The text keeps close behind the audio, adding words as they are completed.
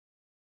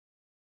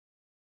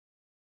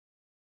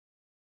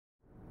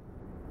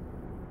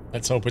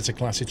Let's hope it's a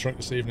classy truck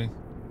this evening.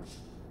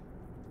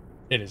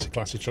 It is a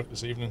classy truck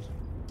this evening.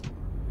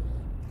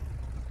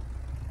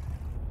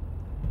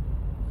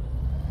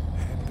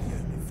 Happy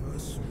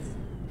anniversary,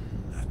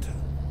 Nata.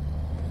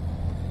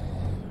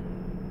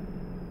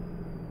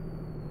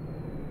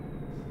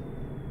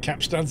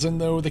 Capstad's in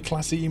though with the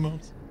classy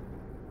emotes.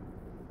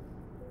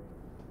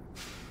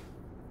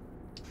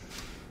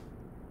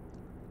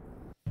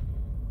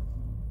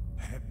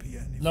 Happy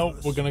anniversary. No,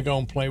 we're gonna go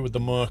and play with the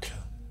Merc.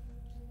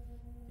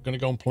 We're gonna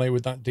go and play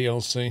with that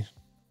DLC.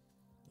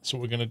 That's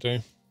what we're gonna do.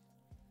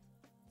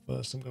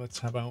 First, I'm gonna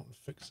tab out and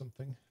fix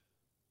something,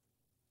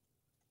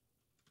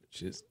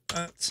 which is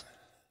that.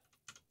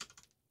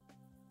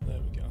 There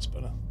we go. That's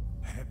better.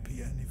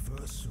 Happy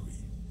anniversary,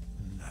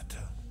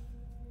 Nata.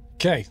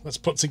 Okay, let's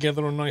put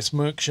together a nice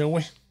Merc, shall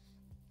we?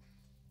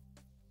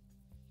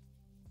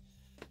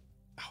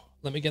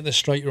 Let me get this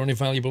straight. You're only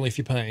valuable if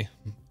you pay.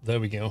 There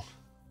we go.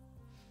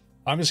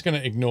 I'm just going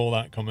to ignore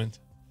that comment.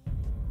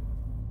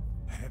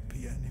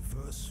 Happy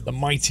anniversary. The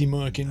mighty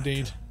Merc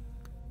indeed.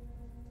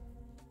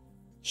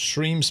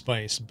 Stream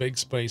space, big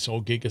space,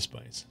 or giga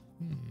space.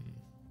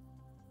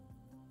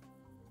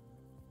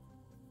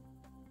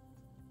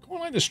 Quite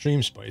like the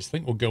stream space. I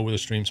think we'll go with the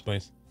stream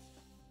space.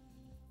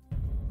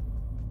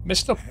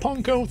 Mr.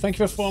 Ponko, thank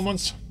you for 4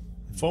 months.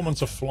 4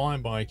 months of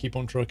flying by. Keep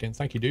on trucking.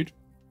 Thank you, dude.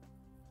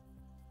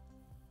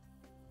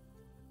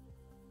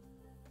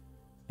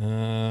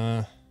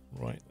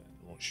 Right then.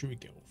 What should we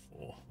go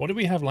for? What did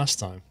we have last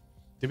time?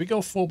 Did we go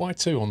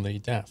 4x2 on the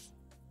DAF?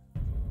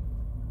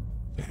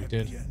 I think we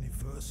did.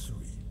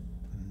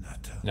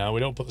 No, we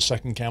don't put the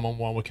second cam on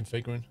while we're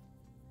configuring.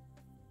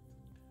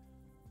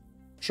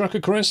 Trucker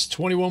Chris,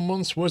 21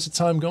 months. Where's the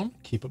time gone?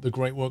 Keep up the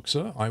great work,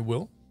 sir. I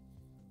will.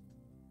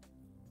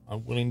 I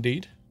will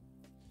indeed.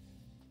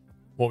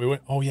 What we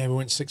went? Oh yeah, we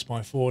went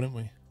 6x4, didn't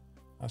we?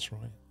 That's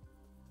right.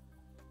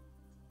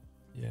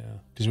 Yeah,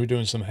 because we're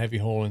doing some heavy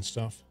hauling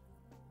stuff.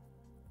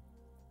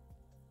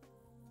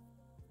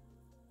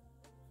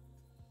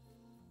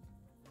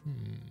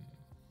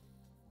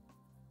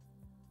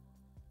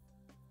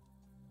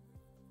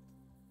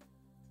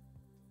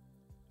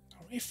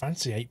 I really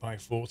fancy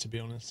 8x4 to be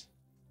honest.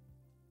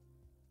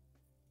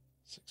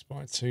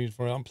 6x2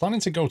 for. I'm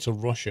planning to go to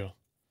Russia.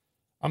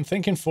 I'm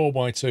thinking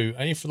 4x2.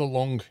 A for the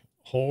long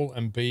haul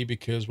and B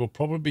because we'll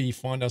probably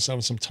find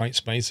ourselves in some tight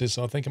spaces.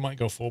 So I think I might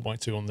go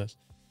 4x2 on this.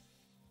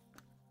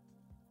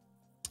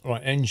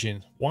 Right,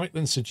 engine.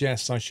 Whiteland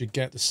suggests I should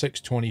get the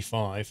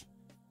 625,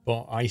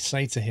 but I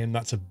say to him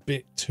that's a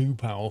bit too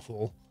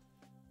powerful,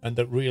 and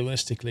that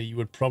realistically you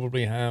would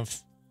probably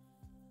have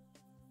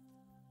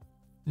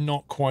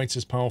not quite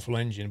as powerful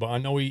engine. But I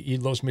know he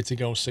loves me to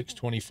go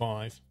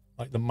 625,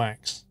 like the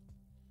max.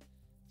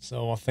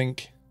 So I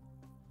think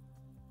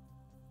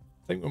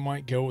we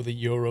might go with a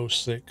Euro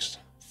 6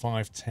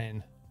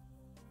 510.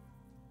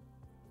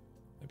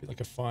 Maybe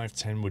like a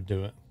 510 would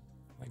do it.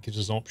 That gives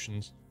us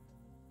options.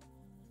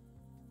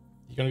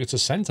 You're going to go to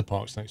Center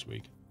Parks next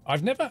week.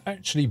 I've never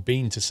actually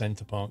been to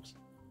Center Parks.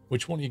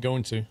 Which one are you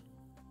going to?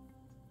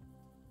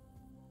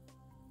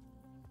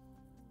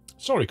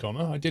 Sorry,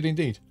 Connor. I did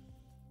indeed.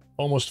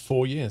 Almost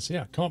 4 years.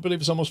 Yeah, can't believe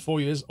it's almost 4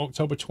 years.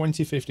 October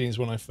 2015 is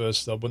when I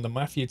first started. When the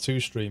Mafia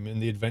 2 stream in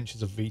the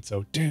Adventures of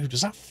Vito. Dude,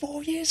 was that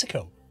 4 years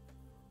ago?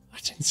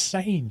 That's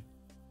insane.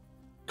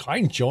 I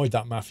enjoyed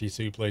that Mafia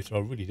 2 playthrough. I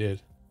really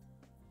did.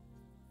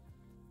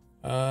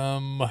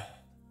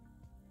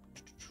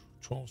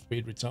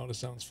 12-speed retarder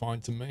sounds fine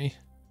to me.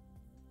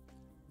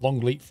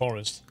 Longleat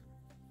Forest.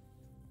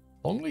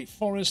 Longleat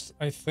Forest,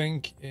 I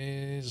think,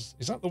 is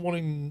that the one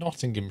in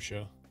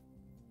Nottinghamshire?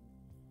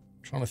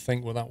 I'm trying to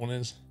think where that one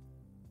is.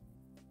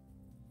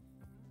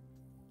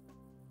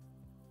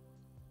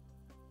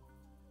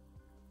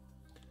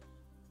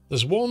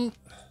 There's one.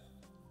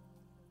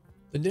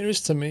 The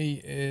nearest to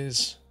me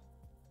is.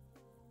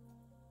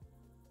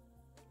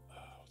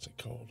 What's it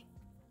called?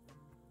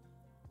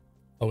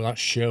 Oh,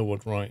 that's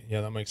Sherwood, right.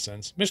 Yeah, that makes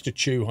sense. Mr.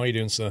 Chew, how you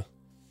doing, sir?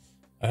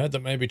 I heard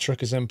that maybe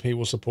Truckers MP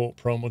will support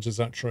Pro Mods. Is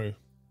that true?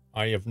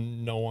 I have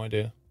no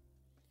idea.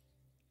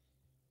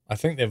 I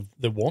think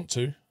they want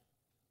to.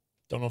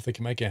 Don't know if they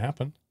can make it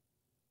happen.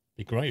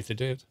 Be great if they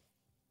did.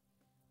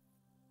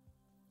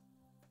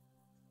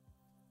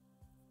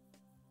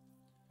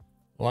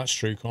 Well, that's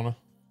true, Connor.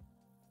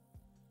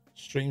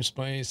 Stream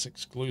space,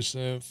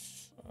 exclusive.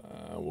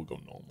 We'll go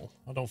normal.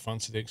 I don't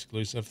fancy the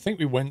exclusive. I think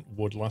we went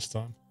wood last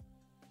time.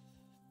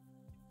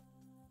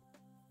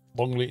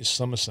 Longleat is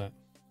Somerset.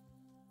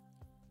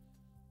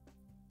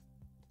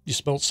 You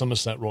spelled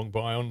Somerset wrong,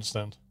 but I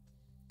understand.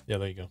 Yeah,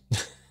 there you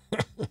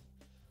go.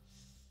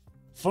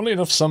 Funnily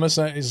enough,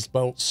 Somerset is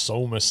spelled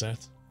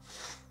Somerset.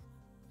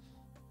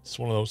 It's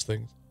one of those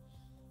things.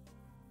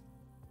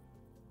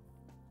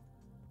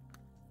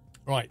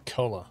 Right,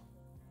 colour.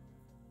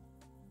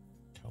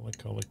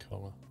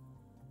 Colour.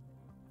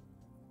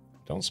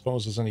 Don't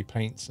suppose there's any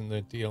paints in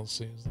the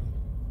DLC, is there?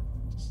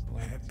 Just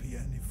like Happy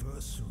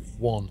anniversary.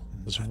 one.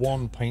 There's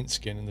one paint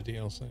skin in the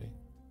DLC. And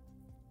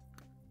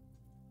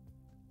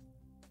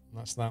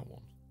that's that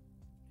one.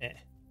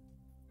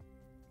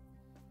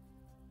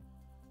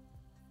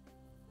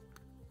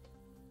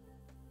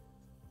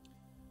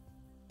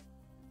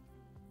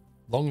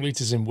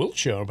 Longleat is in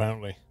Wiltshire,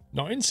 apparently.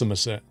 Not in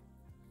Somerset.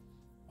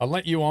 I'll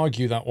let you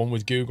argue that one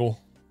with Google.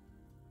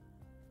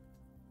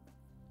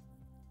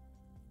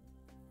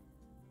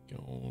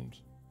 Gold,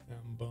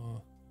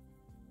 amber.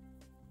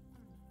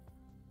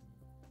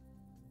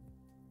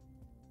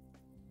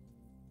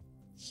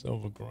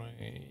 Silver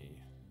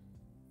grey.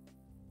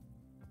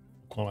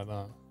 Quite like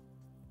that.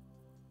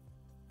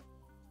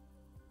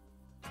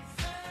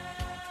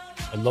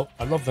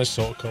 I love this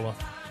sort of colour.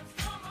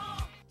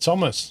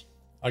 Thomas,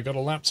 I got a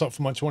laptop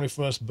for my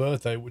 21st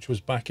birthday, which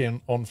was back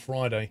in on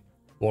Friday.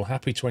 Well,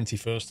 happy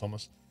 21st,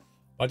 Thomas.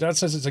 My dad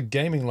says it's a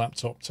gaming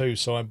laptop too,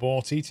 so I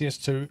bought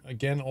ETS2.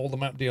 Again, all the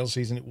map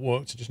DLCs and it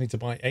worked. I just need to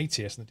buy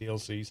ATS and the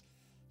DLCs.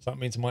 So that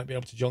means I might be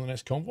able to join the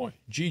next convoy.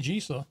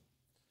 GG, sir.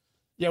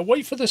 Yeah,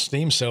 wait for the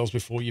Steam sales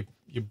before you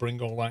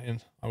bring all that in,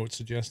 I would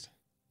suggest.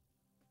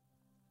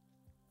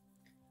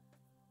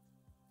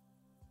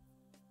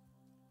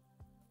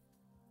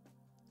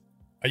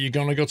 Are you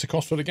going to go to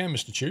Cosford again,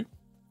 Mr. Chew?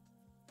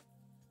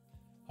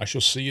 I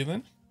shall see you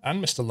then.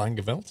 And Mr.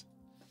 Langeveld.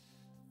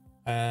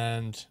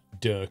 And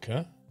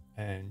Durka.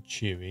 And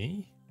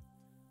Chewy.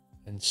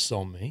 And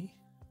Sommy.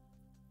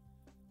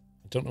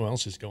 I don't know who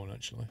else is going,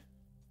 actually.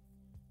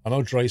 I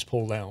know Dre's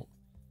pulled out.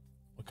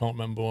 I can't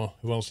remember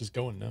who else is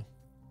going now.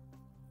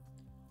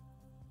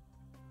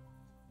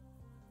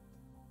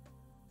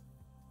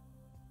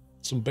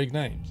 Some big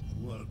names.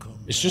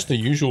 Welcome It's back. just the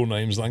usual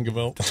names,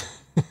 Langeveld.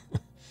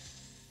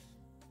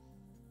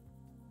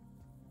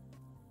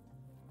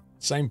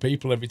 Same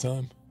people every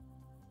time.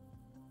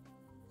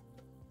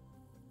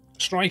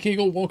 Strike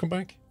Eagle, welcome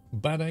back.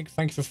 Bad Egg,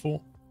 thank you for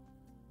 4.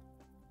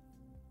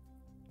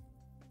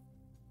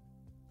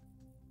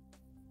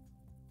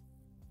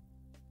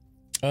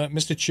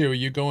 Mr. Chew, are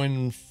you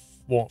going,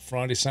 what,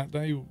 Friday,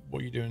 Saturday?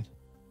 What are you doing?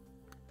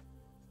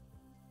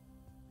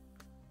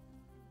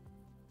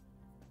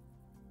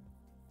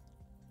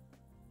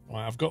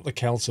 Right, I've got the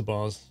Kelter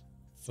bars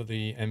for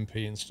the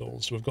MP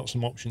installed, so we've got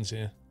some options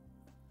here.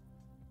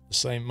 The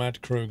same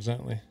mad crew,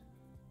 exactly.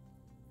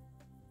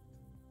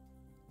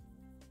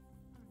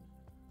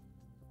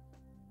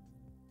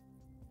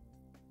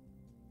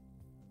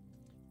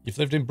 You've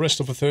lived in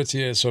Bristol for 30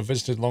 years, so I've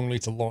visited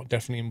Longleat a lot,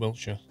 definitely in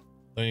Wiltshire.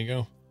 There you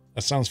go.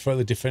 That sounds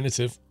fairly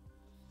definitive.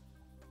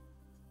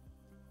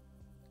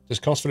 Does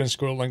Cosford and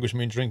Squirrel language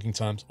mean drinking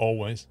times?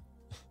 Always.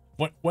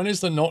 When is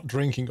the not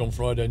drinking on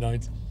Friday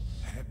night?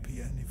 Happy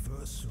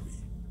anniversary,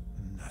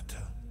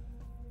 Nutter.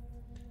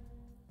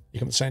 You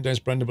come the same day as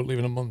Brendan, but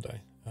leaving on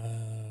Monday.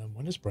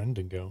 When does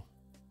Brendan go?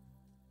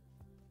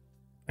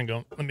 Hang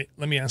on,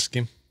 let me ask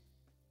him.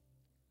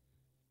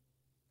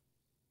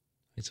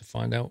 Need to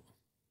find out.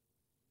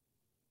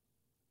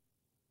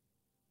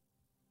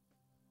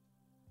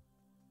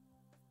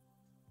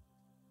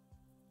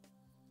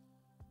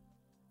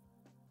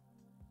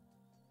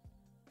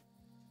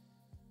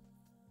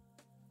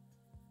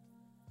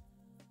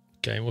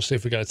 Okay, we'll see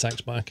if we get a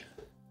text back.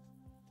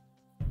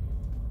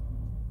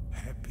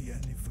 Happy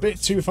anniversary. Bit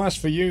too fast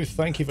for you.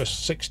 Thank you for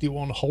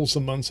 61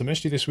 wholesome months. I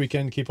missed you this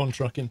weekend. Keep on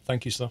trucking.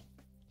 Thank you, sir.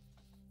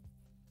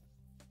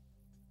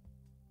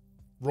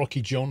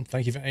 Rocky John,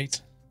 thank you for 8.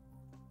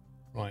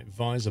 Right,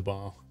 visor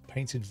bar.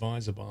 Painted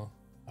visor bar.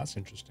 That's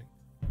interesting.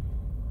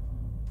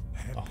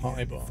 Happy A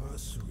high bar.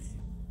 anniversary,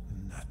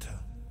 Nutter.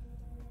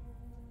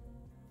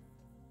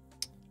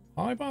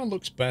 High bar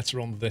looks better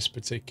on this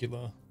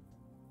particular,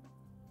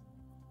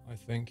 I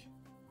think.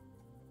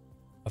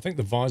 I think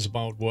the visor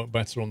bar would work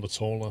better on the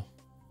taller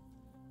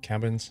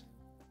cabins.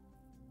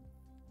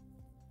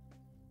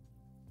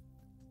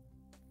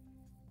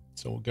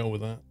 So we'll go with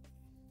that.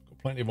 Got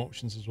plenty of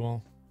options as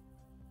well.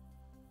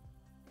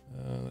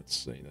 Let's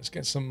see. Let's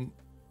get some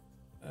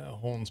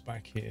horns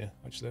back here.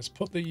 Actually, let's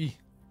put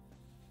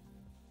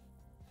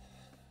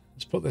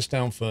this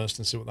down first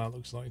and see what that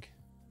looks like.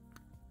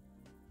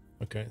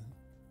 Okay.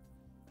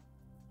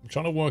 I'm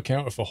trying to work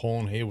out if a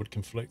horn here would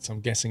conflict.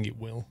 I'm guessing it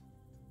will.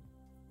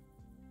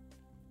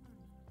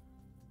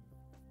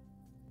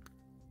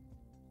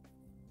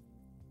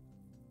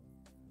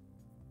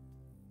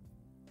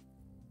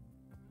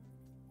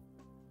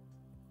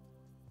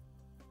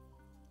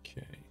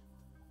 Okay.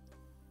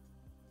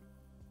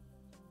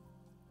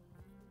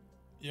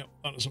 Yep,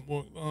 that doesn't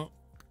work. Oh,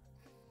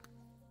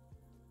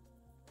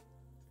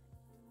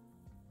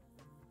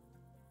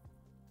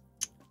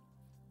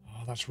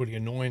 that's really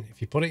annoying.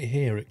 If you put it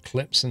here, it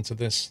clips into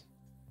this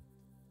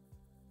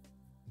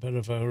bit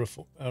of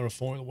aerofoil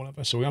or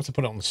whatever. So we have to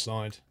put it on the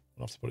side.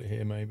 We'll have to put it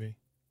here, maybe.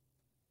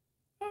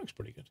 That looks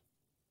pretty good.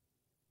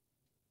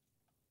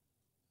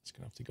 It's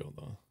going to have to go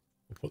there.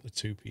 We'll put the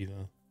 2p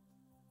there.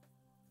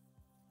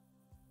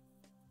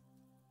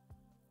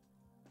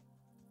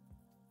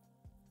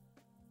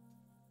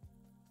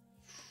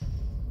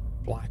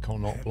 Black or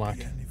not black.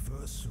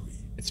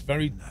 It's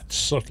very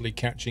subtly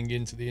catching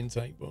into the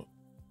intake, but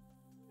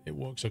it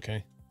works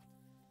okay.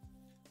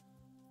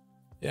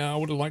 Yeah, I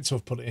would have liked to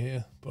have put it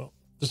here, but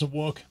it doesn't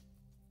work.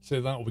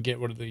 So that will get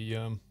rid of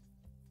the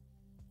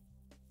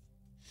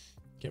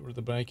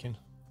bacon.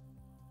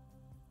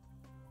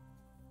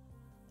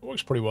 It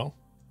works pretty well.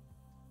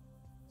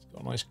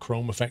 Got a nice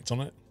chrome effect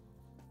on it.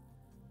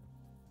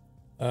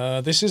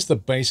 This is the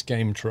base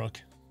game truck,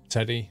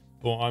 Teddy,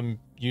 but I'm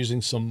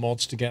using some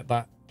mods to get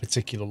that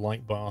particular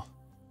light bar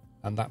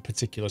and that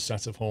particular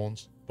set of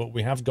horns. But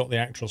we have got the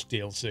Actros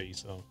DLC,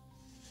 so...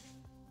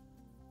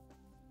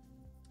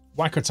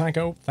 Wacko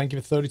Taco, thank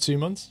you for 32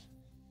 months.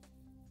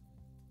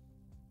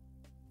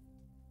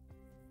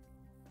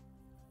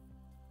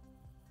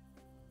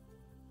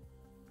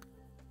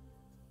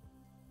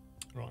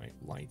 Right,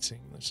 lighting.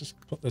 Let's just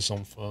put this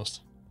on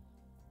first.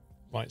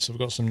 Right, so we've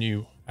got some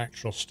new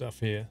Actros stuff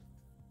here.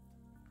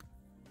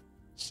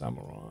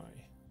 Samurai.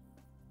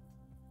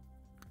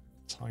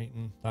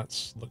 Titan.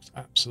 That looks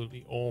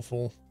absolutely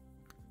awful.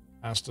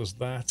 As does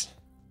that.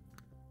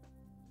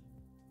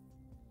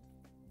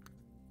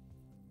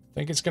 I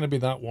think it's going to be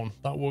that one.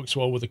 That works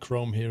well with the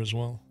chrome here as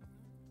well.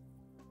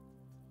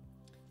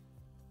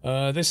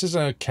 This is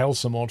a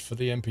Kelsa mod for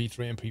the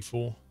MP3,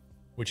 MP4,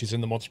 which is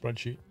in the mod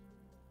spreadsheet.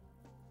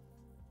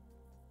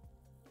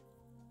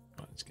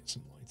 Right, let's get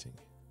some lighting.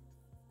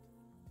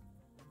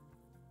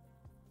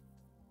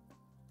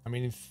 I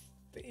mean, in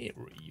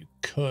theory, you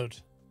could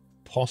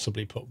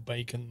possibly put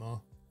bacon there.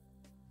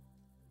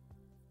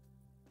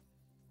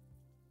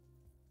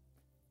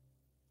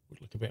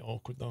 Would look a bit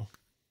awkward though.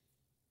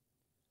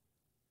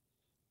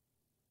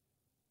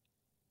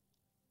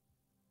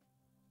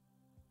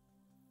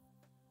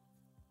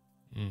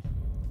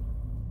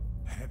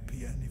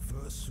 Happy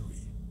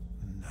anniversary,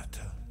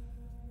 Nutter.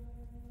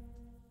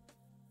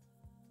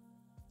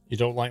 You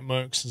don't like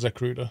Mercs,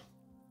 Zakruda?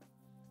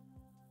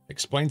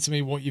 Explain to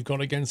me what you've got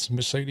against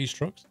Mercedes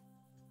trucks.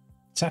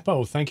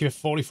 Teppo, thank you for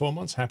 44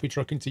 months. Happy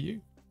trucking to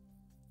you.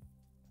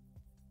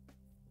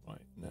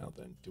 Right, now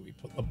then, do we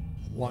put the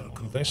light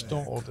on this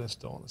door or this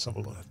door? Let's have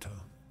a look. Nutter.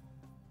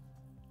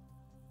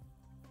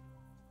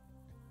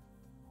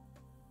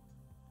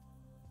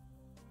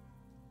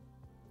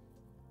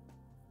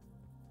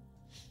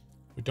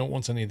 We don't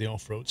want any of the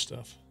off-road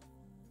stuff.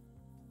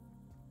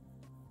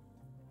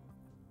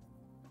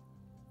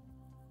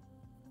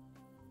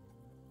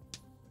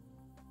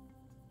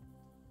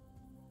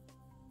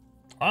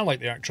 I like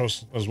the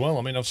Actros as well.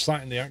 I mean, I've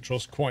sat in the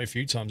Actros quite a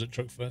few times at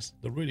Truckfest.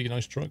 They're really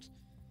nice trucks.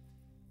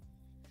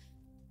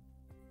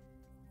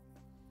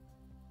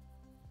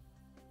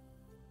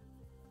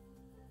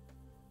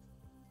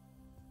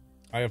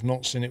 I have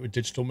not seen it with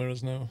digital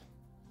mirrors now.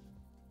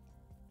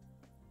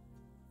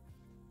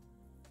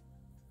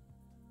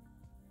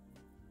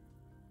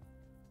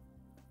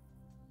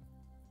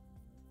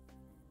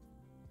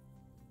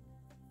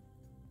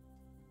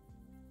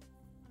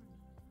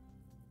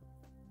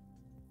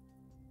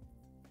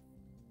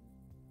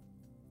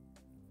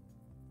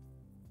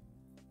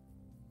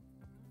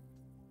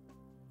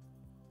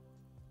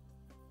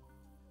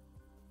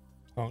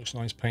 That looks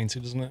nice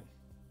painted, doesn't it?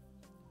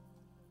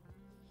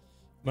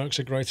 Mercs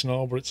are great and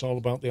all, but it's all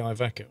about the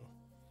Iveco.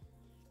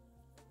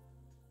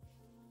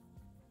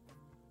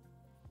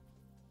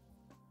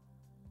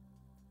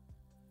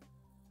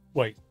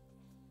 Wait.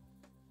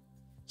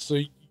 So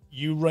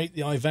you rate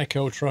the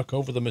Iveco truck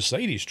over the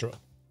Mercedes truck?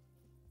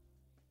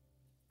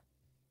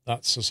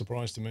 That's a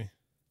surprise to me.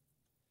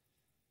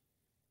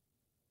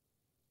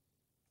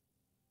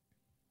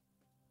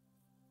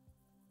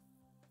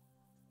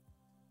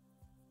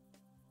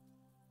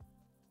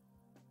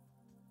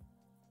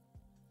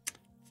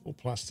 Full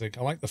plastic.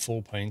 I like the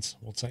full paint.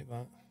 We'll take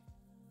that.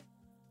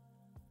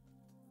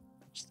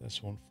 What's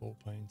this one? Full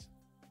paint.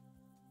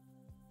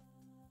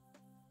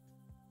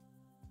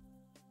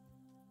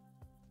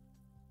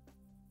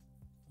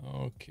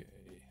 Okay.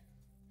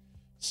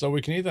 So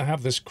we can either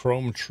have this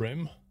chrome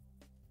trim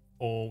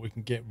or we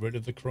can get rid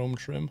of the chrome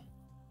trim.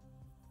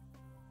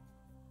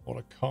 What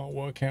I can't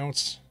work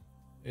out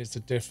is the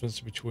difference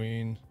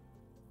between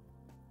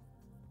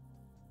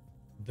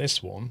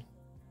this one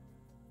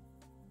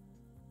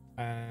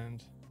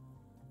and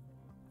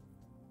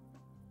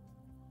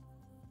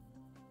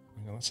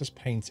that says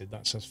painted,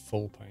 that says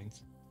full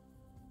paint,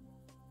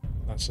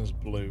 that says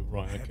blue,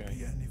 right? Okay.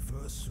 Happy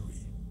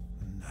anniversary,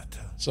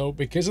 Nutter. So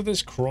because of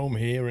this chrome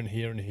here and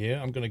here and here,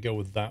 I'm going to go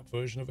with that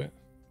version of it.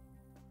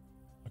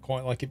 I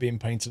quite like it being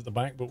painted at the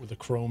back, but with the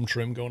chrome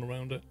trim going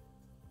around it.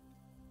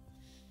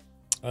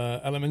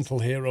 Elemental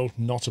Hero,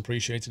 not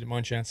appreciated in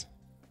my chat.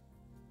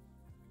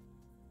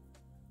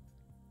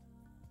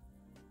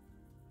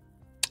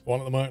 One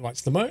of the Merc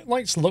lights. The Merc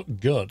lights look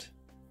good.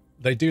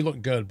 They do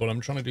look good, but I'm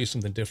trying to do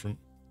something different.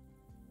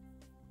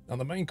 Now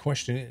the main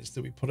question is,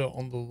 do we put it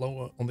on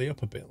the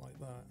upper bit like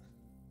that?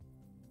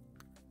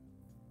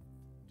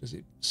 Does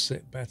it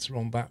sit better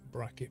on that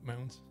bracket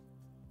mount?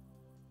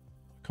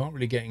 I can't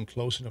really get in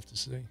close enough to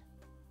see.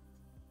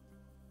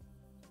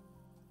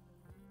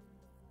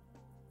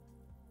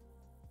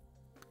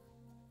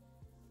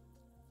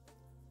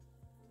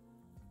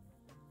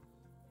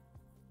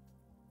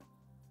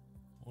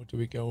 Or do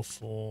we go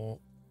for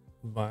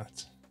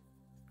that?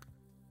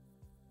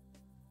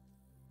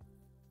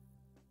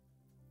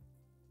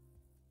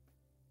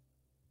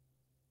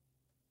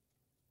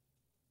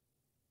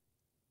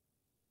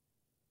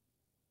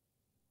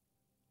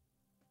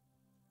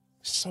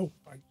 so...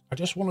 I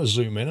just want to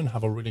zoom in and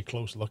have a really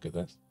close look at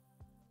this.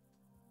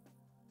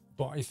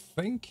 But I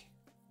think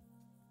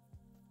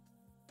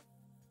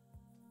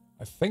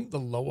the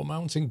lower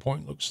mounting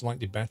point looks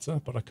slightly better,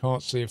 but I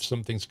can't see if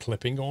something's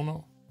clipping or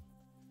not.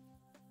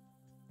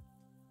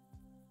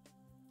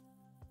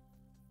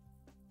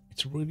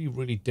 It's really,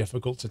 really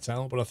difficult to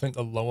tell, but I think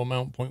the lower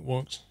mount point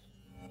works.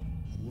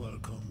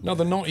 Welcome. No,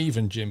 they're not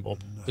even, Jim Bob.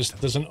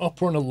 There's an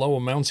upper and a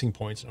lower mounting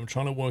point, and I'm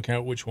trying to work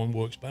out which one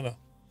works better.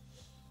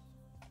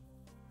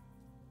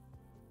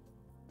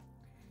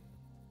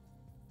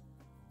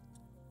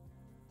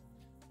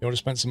 You already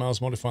spent some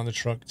hours modifying the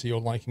truck to your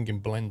liking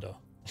in Blender.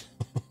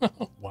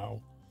 Wow.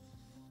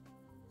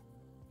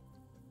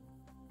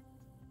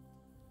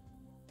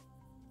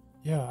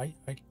 Yeah, I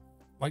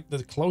like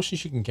the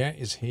closest you can get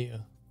is here,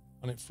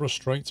 and it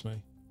frustrates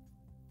me.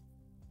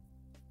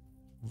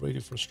 Really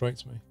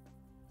frustrates me.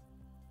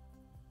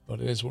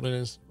 But it is what it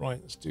is. Right,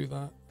 let's do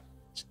that.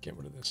 Let's get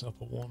rid of this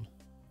upper one.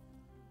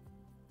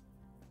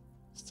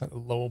 Let's take the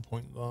lower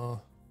point there.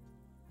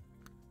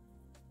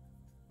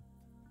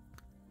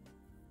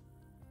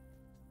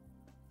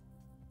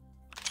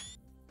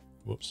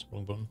 Whoops,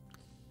 wrong button.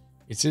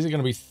 It's either going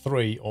to be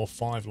 3 or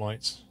 5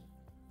 lights.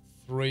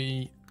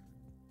 3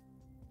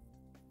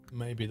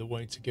 may be the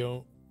way to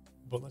go,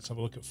 but let's have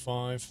a look at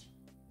 5.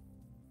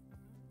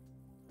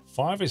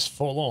 5 is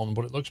full on,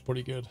 but it looks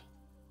pretty good.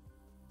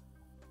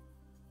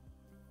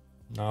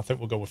 No, I think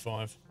we'll go with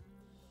 5.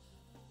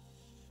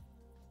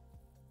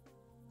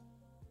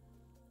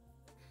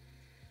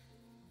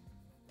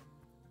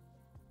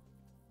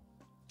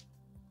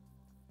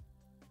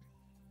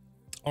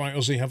 All right,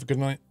 Ozzy, have a good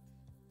night.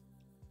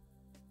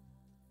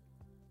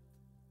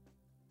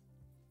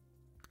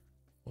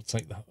 We'll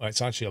take that.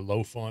 It's actually a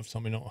low 5,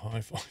 Tommy, not a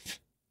high 5.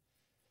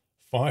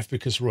 5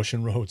 because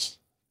Russian roads.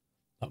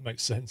 That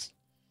makes sense.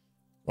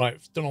 Right,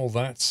 I've done all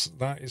that.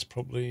 That is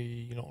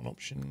probably not an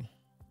option.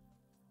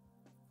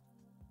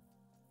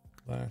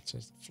 That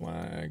is the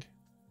flag.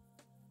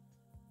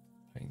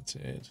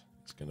 Painted.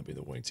 It's going to be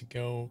the way to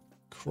go.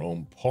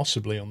 Chrome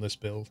possibly on this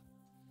build.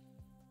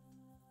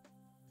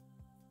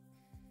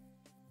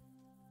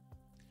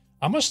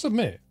 I must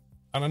admit,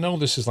 and I know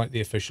this is like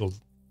the official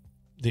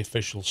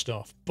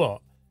stuff, but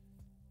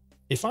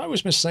if I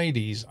was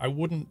Mercedes, I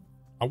wouldn't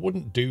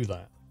do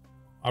that.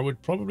 I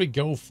would probably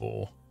go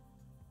for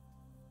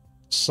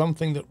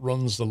something that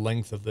runs the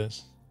length of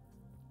this.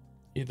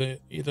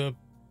 Either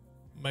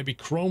maybe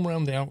chrome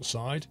around the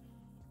outside,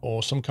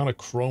 or some kind of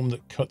chrome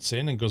that cuts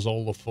in and goes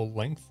all the full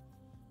length,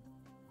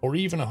 or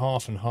even a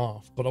half and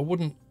half. But I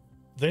wouldn't.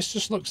 This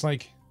just looks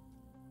like.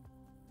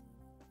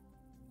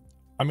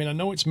 I mean, I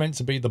know it's meant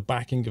to be the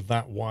backing of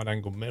that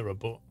wide-angle mirror,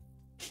 but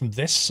from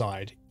this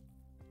side,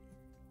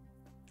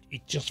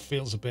 it just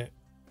feels a bit.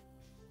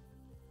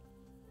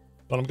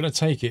 But I'm going to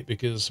take it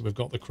because we've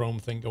got the chrome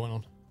thing going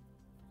on.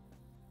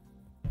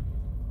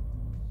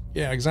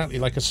 Yeah, exactly,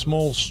 like a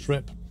small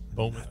strip.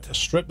 Well, a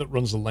strip that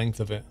runs the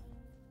length of it.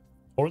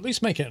 Or at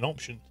least make it an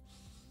option.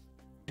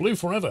 Blue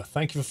Forever,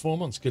 thank you for 4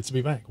 months. Good to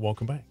be back.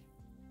 Welcome back.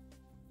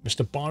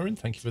 Mr. Byron,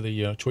 thank you for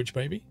the Twitch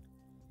baby.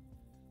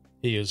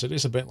 Ears, it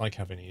is a bit like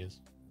having ears.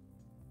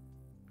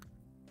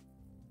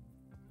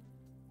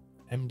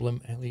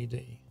 Emblem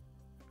LED.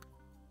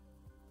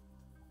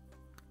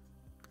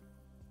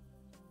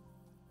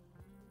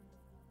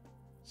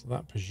 So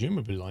that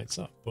presumably lights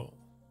up, but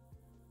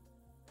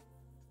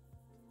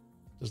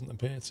doesn't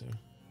appear to.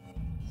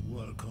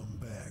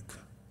 Welcome back,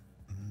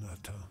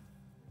 Nutter.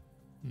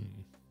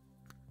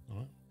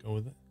 Alright, go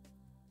with it.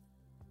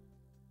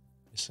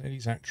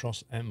 Mercedes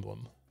Actros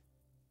emblem.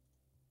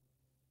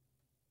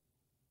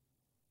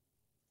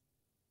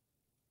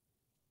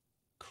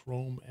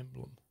 Chrome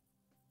emblem.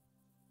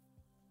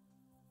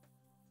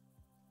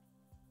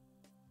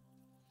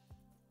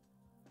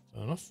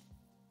 Fair enough.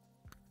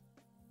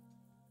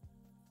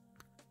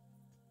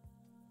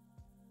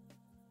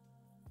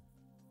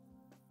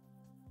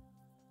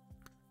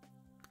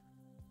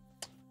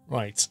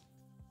 Right.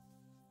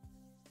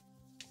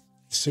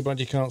 It's too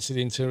bad you can't see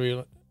the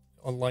interior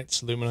on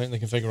lights illuminating the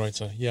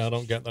configurator. Yeah, I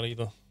don't get that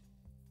either.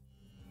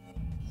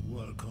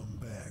 Welcome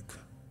back,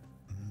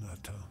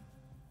 Nutter.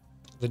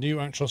 The new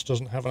Actros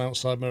doesn't have an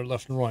outside mirror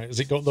left and right. Has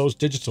it got those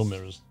digital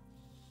mirrors?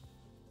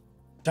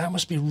 That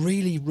must be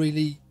really,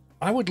 really...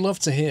 I would love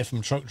to hear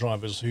from truck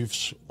drivers who've,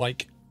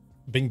 like,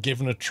 been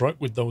given a truck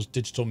with those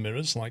digital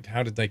mirrors. Like,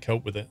 how did they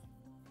cope with it?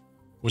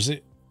 Was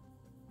it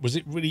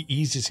really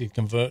easy to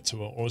convert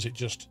to it, or is it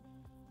just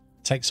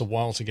takes a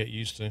while to get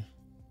used to?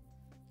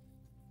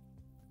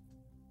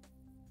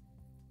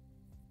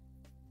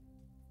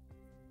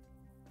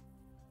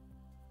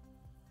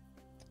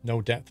 No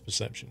depth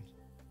perception.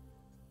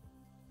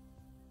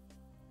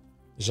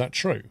 Is that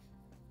true?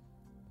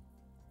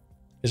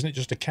 Isn't it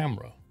just a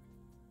camera?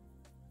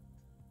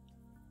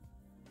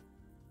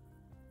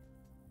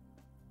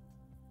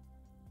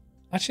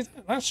 Actually,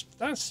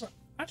 that's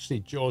actually,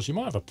 George, you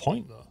might have a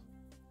point there.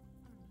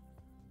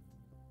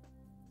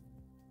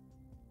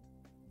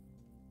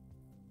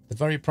 They're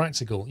very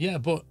practical. Yeah,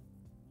 but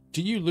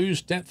do you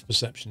lose depth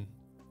perception?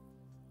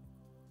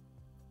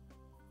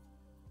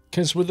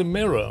 Because with a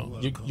mirror,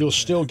 you're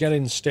still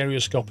getting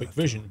stereoscopic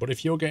vision, but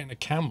if you're getting a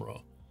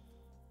camera,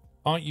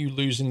 aren't you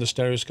losing the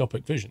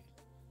stereoscopic vision?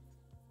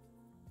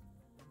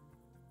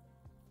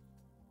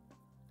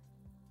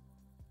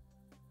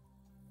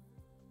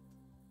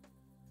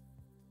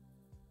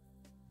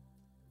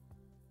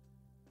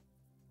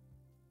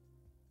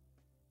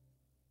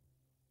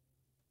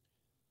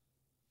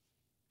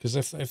 Because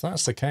if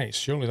that's the case,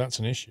 surely that's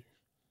an issue.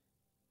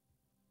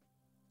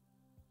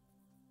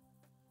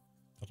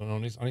 I don't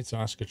know. I need to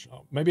ask.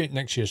 Maybe at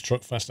next year's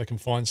Truck Fest, I can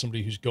find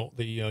somebody who's got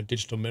the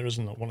digital mirrors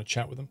and I want to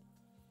chat with them.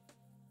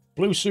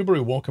 Blue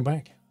Subaru, welcome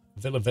back.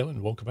 Villa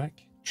Villain, welcome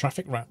back.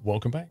 Traffic Rat,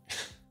 welcome back.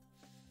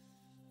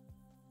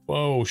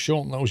 Whoa,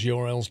 shorten those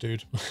URLs,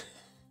 dude.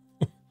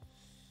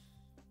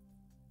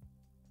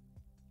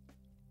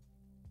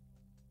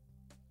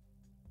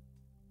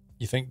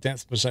 You think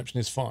depth perception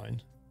is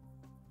fine?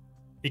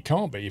 It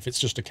can't be if it's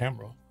just a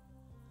camera.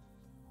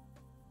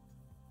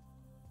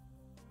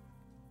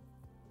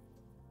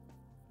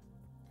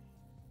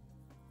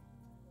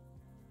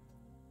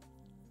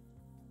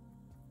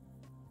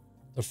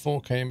 The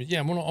 4K image.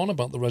 Yeah, we're not on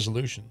about the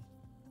resolution.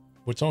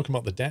 We're talking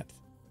about the depth.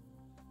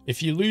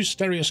 If you lose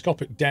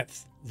stereoscopic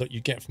depth that you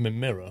get from a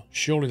mirror,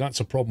 surely that's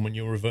a problem when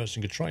you're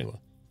reversing a trailer.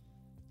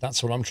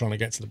 That's what I'm trying to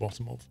get to the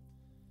bottom of.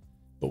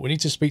 But we need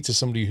to speak to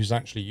somebody who's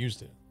actually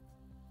used it.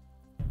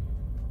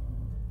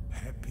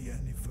 Happy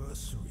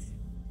anniversary,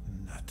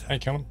 Nata. Hey,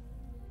 Callum.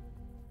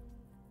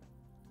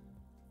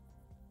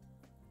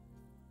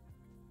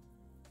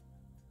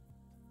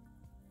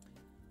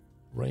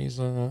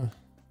 Razer.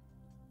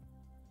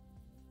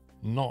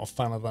 Not a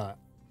fan of that.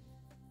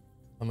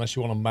 Unless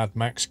you want a Mad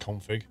Max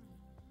config.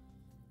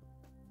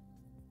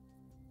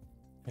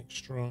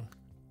 Extra.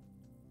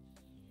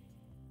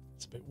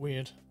 It's a bit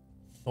weird.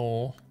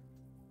 Thor.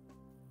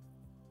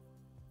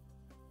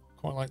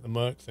 Quite like the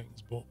Merc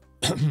things, but...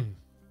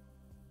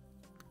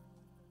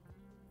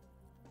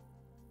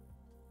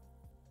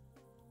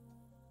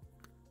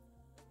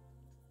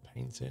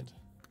 Painted.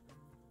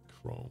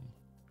 Chrome.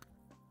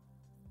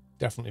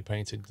 Definitely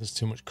painted. There's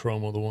too much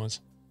chrome otherwise.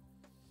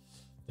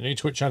 The new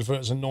Twitch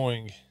advert is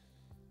annoying.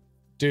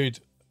 Dude,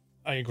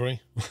 I agree.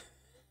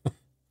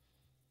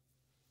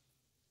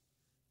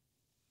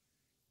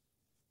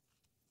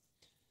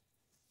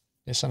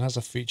 Nissan has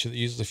a feature that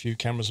uses a few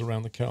cameras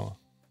around the car.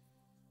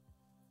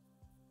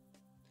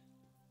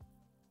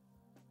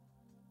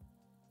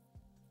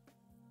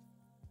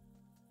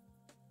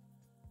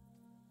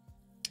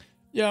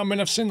 Yeah, I mean,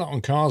 I've seen that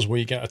on cars where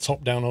you get a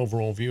top-down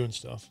overall view and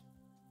stuff.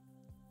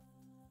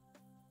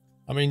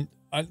 I mean,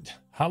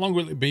 how long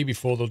will it be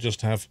before they'll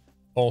just have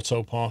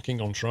auto parking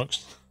on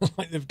trucks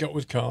like they've got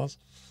with cars?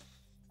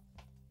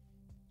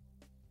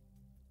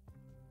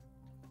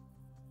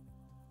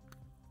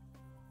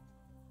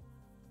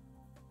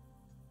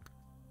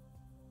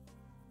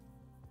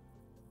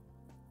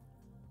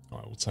 All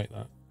right, we'll take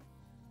that.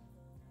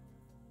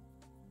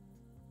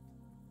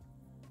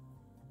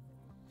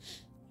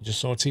 You just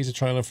saw a teaser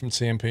trailer from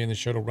TMP and they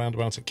showed a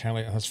roundabout at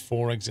Cali. It has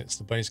 4 exits.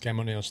 The base game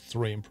only has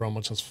 3 and Pro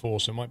Mods has 4,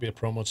 so it might be a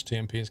Pro Mods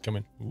TMP is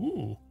coming.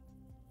 Ooh.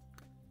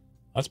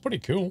 That's pretty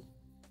cool.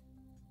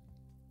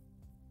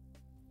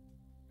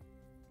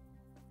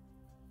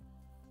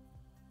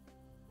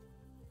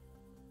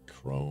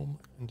 Chrome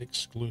and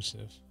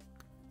exclusive.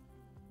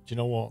 Do you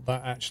know what?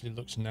 That actually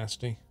looks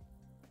nasty.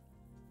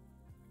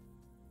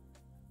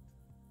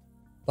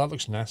 That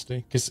looks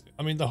nasty. Because,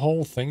 I mean, the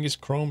whole thing is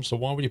chrome, so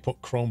why would you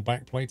put chrome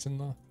backplate in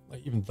there?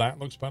 Like, even that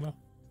looks better. And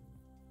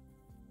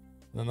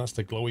then that's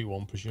the glowy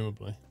one,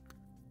 presumably.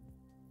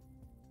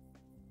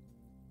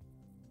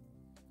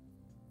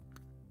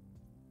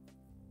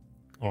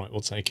 Alright,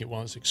 we'll take it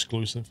while it's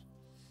exclusive.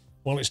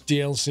 While it's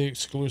DLC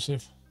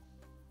exclusive.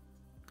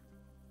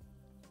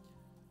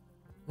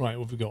 Right,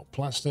 what have we got?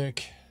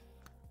 Plastic.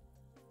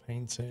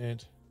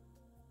 Painted.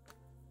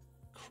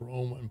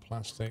 Chrome and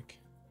plastic.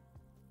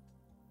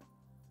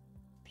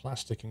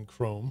 Plastic and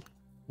chrome.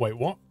 Wait,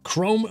 what?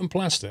 Chrome and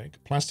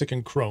plastic? Plastic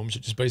and chrome, so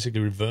it just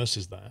basically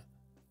reverses that.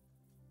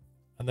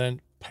 And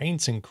then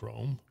paint and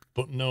chrome,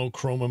 but no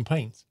chrome and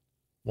paint.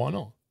 Why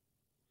not?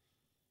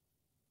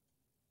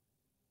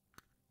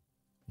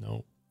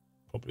 No,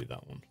 probably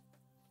that one.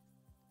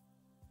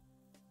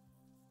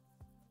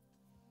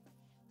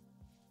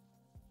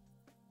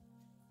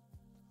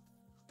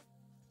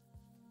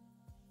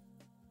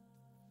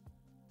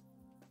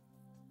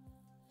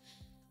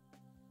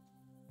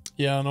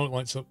 Yeah, I know it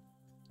lights up.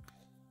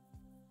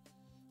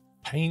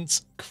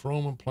 Paint,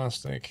 chrome and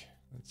plastic.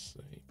 Let's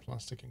see,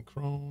 plastic and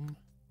chrome.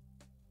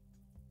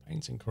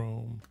 Paint and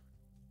chrome.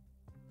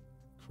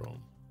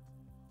 Chrome.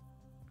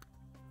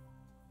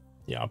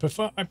 Yeah,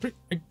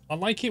 I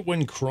like it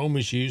when chrome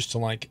is used to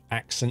like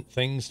accent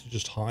things, to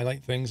just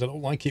highlight things. I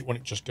don't like it when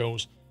it just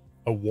goes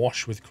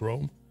awash with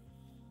chrome.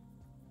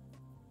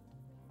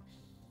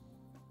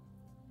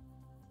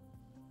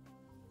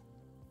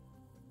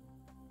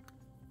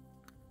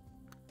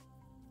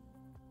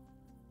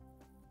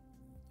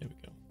 Here we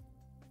go.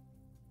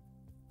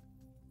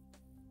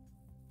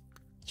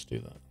 Let's do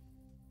that.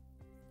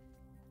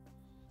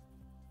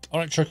 All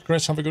right, Chuck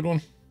Chris, have a good one.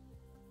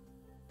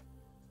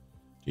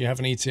 Do you have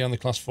an ETA on the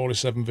Class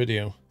 47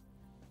 video?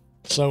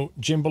 So,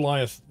 Jim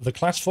Goliath, the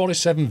Class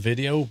 47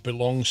 video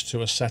belongs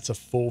to a set of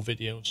 4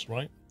 videos,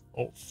 right?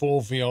 Or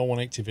 4 VR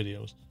 180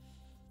 videos.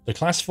 The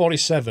Class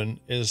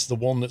 47 is the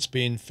one that's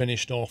being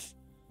finished off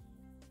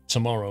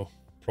tomorrow,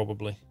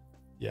 probably.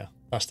 Yeah,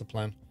 that's the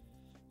plan.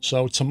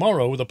 So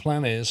tomorrow, the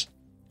plan is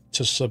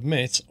to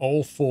submit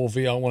all 4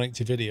 VR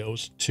 180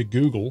 videos to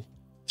Google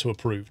to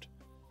approved.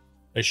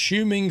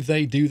 Assuming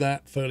they do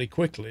that fairly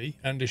quickly,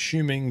 and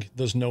assuming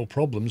there's no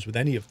problems with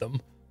any of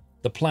them,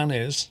 the plan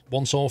is,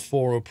 once all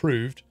 4 are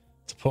approved,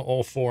 to put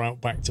all 4 out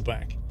back to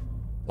back,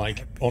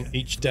 like on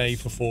each day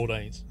for 4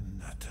 days.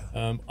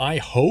 I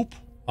hope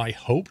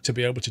to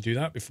be able to do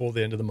that before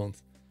the end of the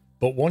month.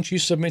 But once you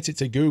submit it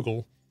to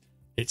Google,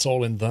 it's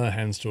all in their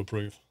hands to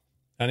approve.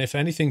 And if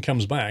anything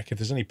comes back, if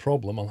there's any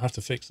problem, I'll have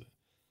to fix it.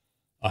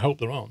 I hope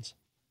there aren't.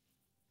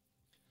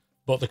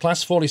 But the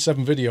Class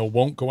 47 video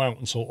won't go out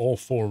until all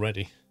 4 are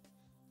ready.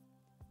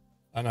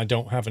 And I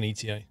don't have an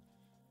ETA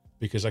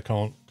because I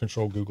can't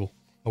control Google.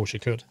 I wish I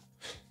could.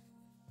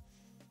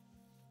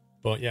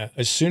 But yeah,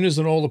 as soon as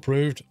they're all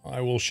approved, I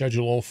will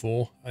schedule all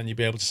 4 and you'll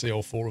be able to see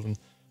all 4 of them.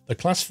 The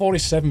Class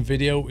 47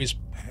 video is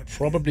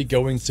probably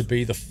going to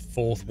be the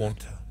 4th one.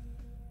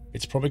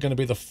 It's probably going to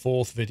be the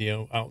 4th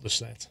video out of the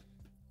set.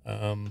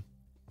 The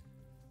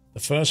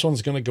first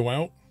one's going to go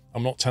out.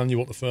 I'm not telling you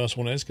what the first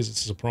one is because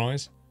it's a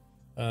surprise.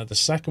 The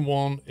second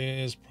one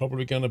is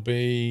probably going to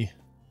be...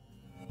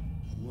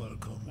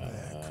 Welcome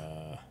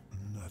back,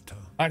 Nutter.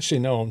 Actually,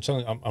 no, I'm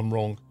telling you, I'm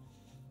wrong.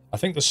 I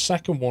think the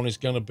second one is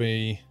going to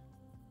be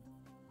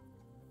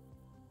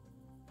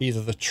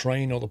either the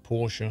train or the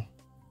Porsche.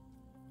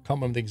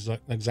 Can't remember the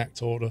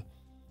exact order.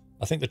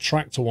 I think the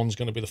tractor one's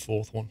going to be the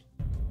 4th one.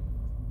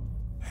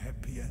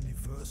 Happy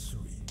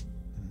anniversary,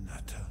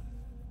 Nutter.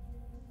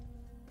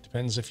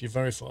 Depends if you're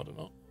verified or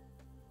not.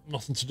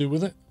 Nothing to do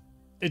with it.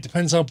 It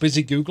depends how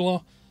busy Google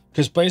are.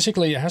 Because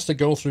basically it has to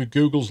go through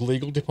Google's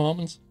legal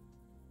department.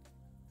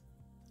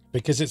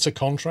 Because it's a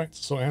contract,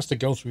 so it has to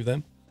go through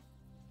them.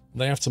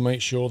 They have to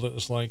make sure that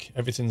it's like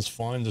everything's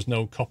fine. There's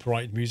no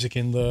copyrighted music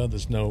in there.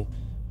 There's no,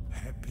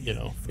 you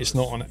know, it's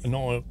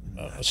not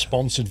a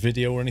sponsored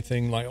video or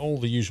anything. Like all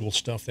the usual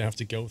stuff they have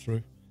to go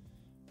through.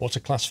 What's a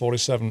Class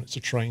 47? It's a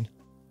train.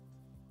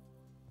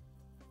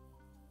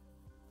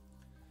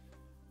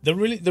 They're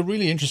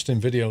really interesting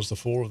videos, the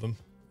 4 of them.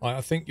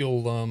 I think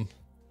you'll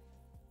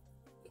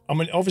I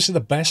mean, obviously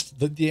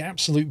the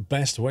absolute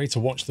best way to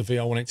watch the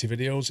VR 180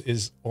 videos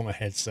is on a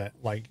headset.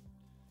 Like,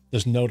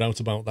 there's no doubt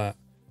about that.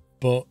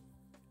 But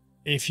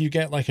if you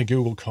get like a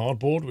Google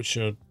Cardboard, which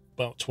are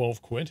about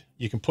 12 quid,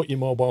 you can put your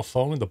mobile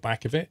phone in the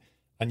back of it,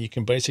 and you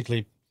can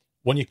basically,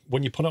 when you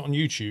put it on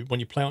YouTube,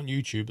 when you play it on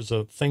YouTube, there's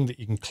a thing that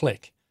you can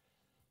click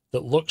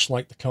that looks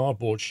like the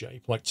cardboard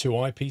shape, like 2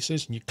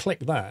 eyepieces, and you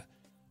click that,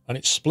 and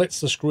it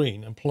splits the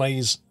screen and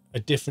plays a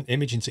different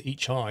image into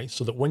each eye,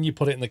 so that when you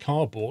put it in the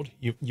cardboard,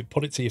 you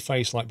put it to your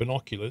face like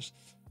binoculars,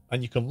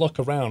 and you can look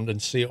around and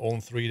see it all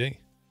in 3D.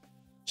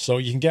 So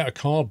you can get a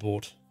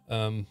cardboard.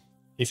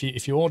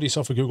 If you order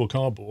yourself a Google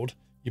Cardboard,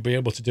 you'll be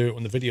able to do it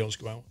when the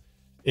videos go out.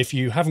 If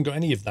you haven't got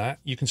any of that,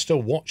 you can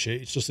still watch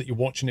it. It's just that you're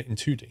watching it in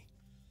 2D.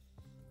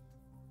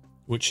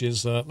 Which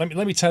is, let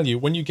me tell you,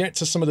 when you get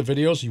to some of the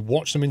videos, you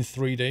watch them in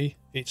 3D.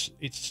 It's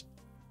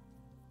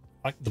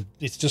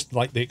just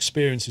like the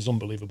experience is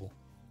unbelievable.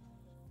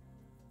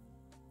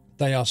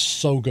 They are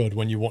so good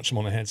when you watch them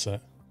on a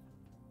headset.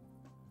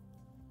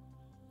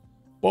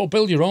 Well,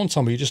 build your own,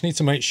 Tommy. You just need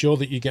to make sure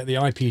that you get the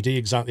IPD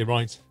exactly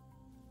right.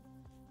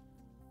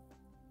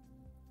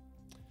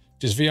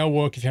 Does VR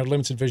work if you have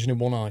limited vision in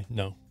one eye?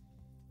 No.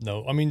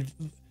 No. I mean,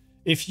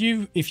 if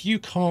you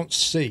can't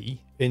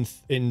see in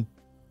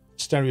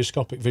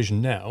stereoscopic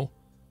vision now,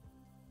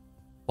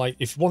 like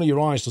if one of your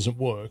eyes doesn't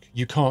work,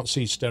 you can't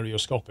see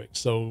stereoscopic.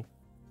 So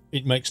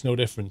it makes no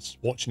difference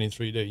watching in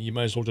 3D. You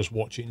may as well just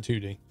watch it in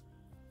 2D.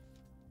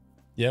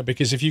 Yeah,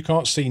 because if you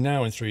can't see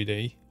now in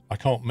 3D, I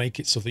can't make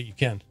it so that you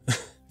can,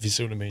 if you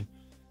see what I mean.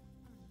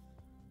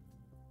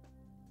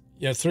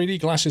 Yeah,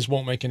 3D glasses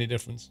won't make any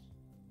difference.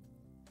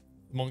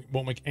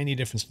 Won't make any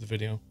difference to the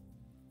video.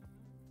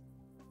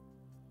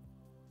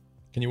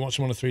 Can you watch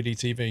them on a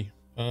 3D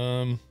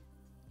TV?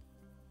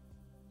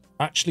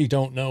 Actually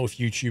don't know if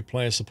YouTube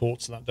Player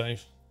supports that,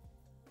 Dave.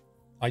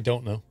 I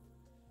don't know.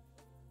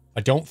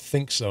 I don't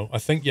think so. I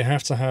think you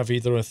have to have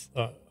either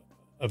a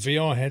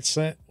VR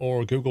headset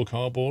or a Google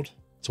Cardboard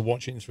to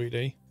watch it in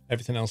 3D.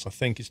 Everything else I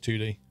think is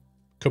 2D.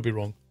 Could be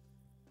wrong.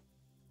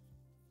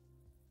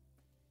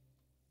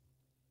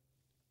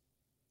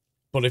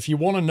 But if you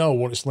want to know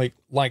what it's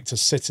like to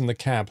sit in the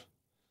cab,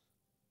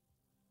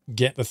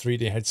 get the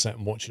 3D headset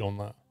and watch it on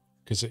that,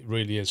 because it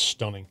really is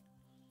stunning.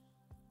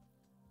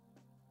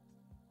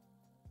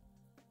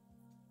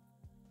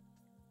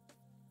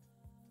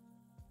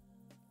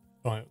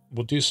 Right,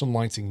 we'll do some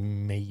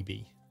lighting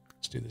maybe.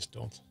 Let's do this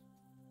dot.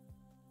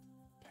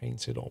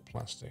 Painted or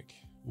plastic?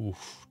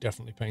 Oof,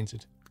 definitely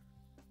painted.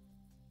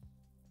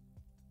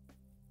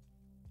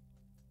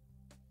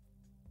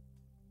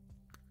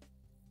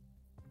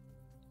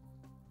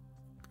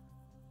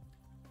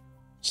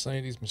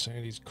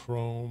 Mercedes,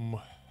 Chrome.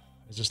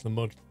 Is this the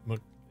mud? Yeah.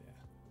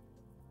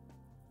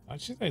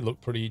 Actually, they look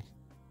pretty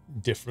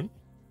different.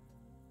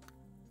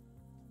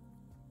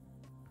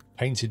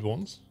 Painted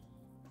ones.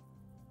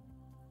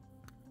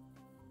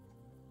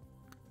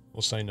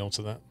 We'll say no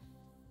to that.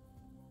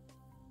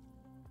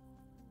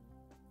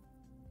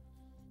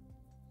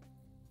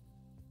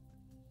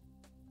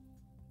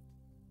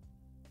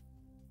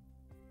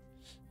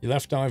 Your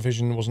left eye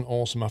vision wasn't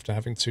awesome after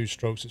having 2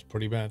 strokes. It's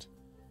pretty bad.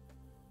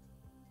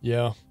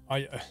 Yeah,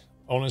 I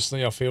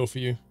honestly, I feel for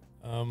you.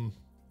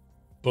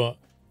 But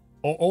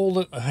all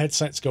that a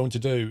headset's going to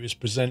do is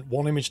present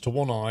one image to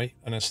one eye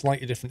and a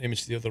slightly different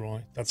image to the other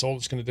eye. That's all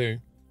it's going to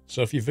do.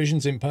 So if your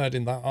vision's impaired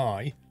in that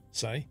eye,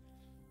 say,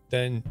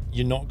 then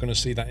you're not going to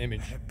see that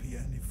image. Happy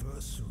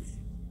anniversary.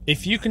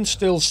 If you can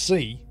still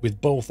see with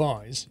both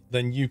eyes,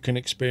 then you can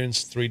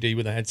experience 3D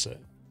with a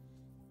headset.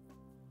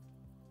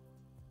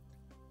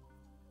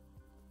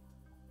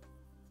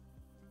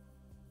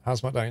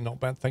 How's my day? Not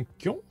bad, thank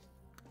you.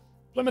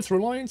 Plymouth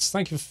Reliance,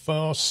 thank you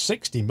for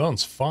 60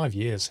 months, 5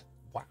 years.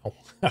 Wow,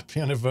 happy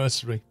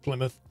anniversary,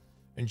 Plymouth.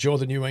 Enjoy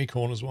the new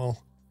Acorn as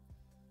well.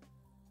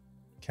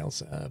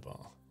 Kelsa Airbar.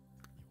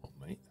 You want,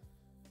 mate?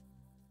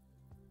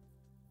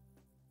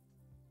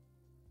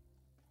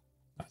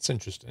 That's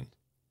interesting.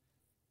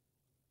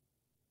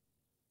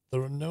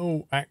 There are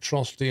no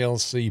Actros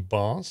DLC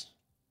bars.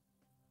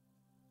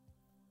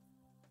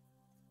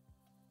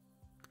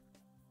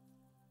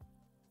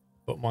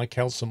 But my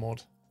Kelsa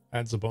mod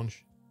adds a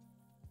bunch,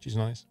 which is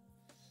nice.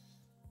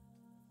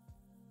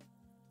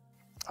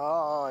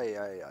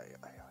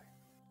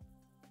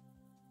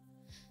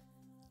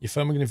 Your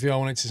phone going to VR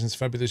 180 since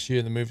February this year,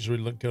 and the movies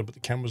really look good, but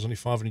the camera's only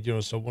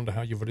 €500, so I wonder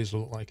how your videos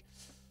will look like.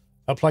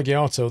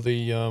 Plagiato,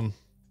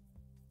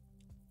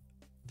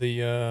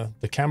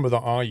 the camera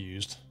that I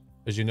used,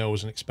 as you know,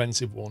 was an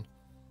expensive one,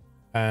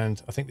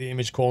 and I think the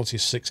image quality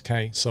is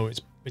 6K, so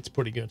it's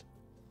pretty good.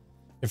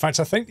 In fact,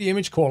 I think the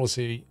image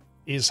quality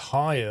is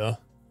higher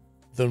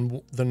than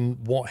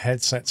what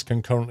headsets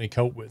can currently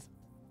cope with.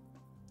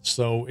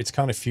 So it's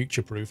kind of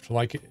future-proofed.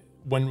 Like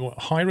when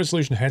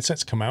high-resolution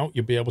headsets come out,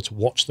 you'll be able to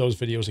watch those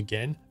videos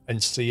again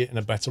and see it in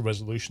a better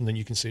resolution than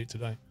you can see it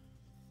today.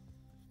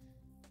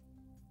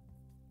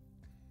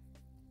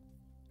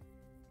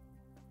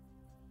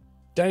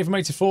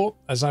 Dave84,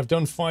 as I've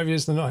done 5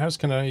 years in the Nut House,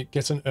 can I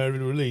get an early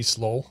release,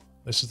 lol?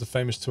 This is the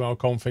famous 2-hour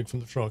config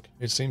from the truck.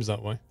 It seems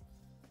that way.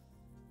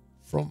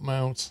 Front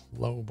mount,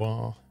 low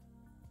bar.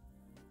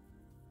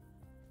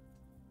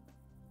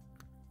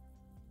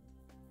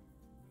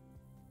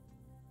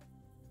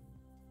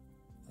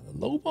 The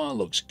low bar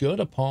looks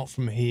good apart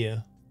from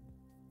here,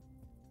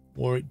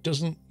 where it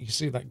doesn't, you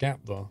see that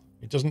gap though?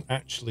 It doesn't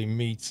actually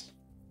meet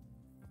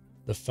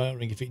the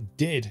fairing. If it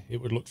did,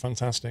 it would look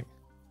fantastic.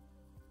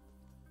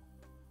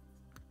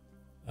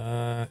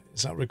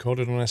 Is that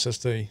recorded on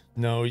SSD?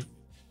 No,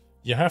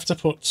 you have to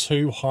put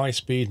 2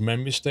 high-speed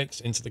memory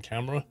sticks into the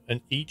camera, and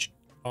each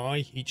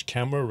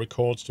camera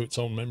records to its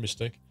own memory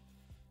stick.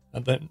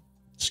 And then,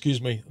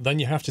 excuse me, then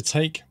you have to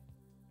take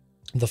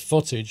the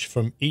footage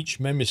from each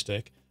memory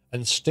stick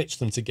and stitch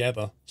them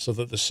together so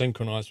that they're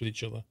synchronized with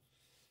each other.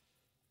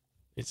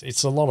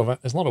 It's a lot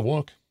of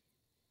work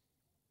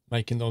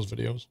making those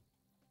videos.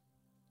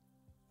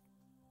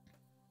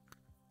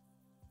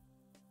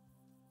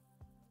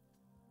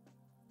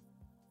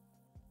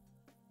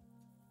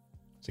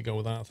 To go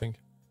with that, I think.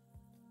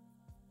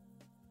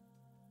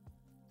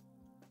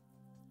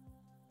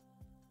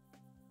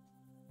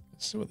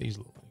 Let's see what these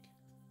look like.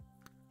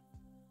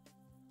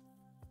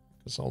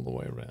 It's all the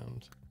way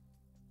around.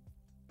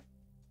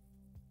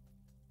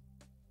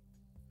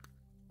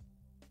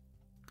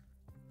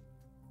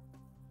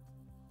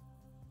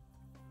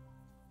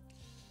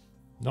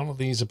 None of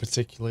these are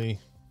particularly...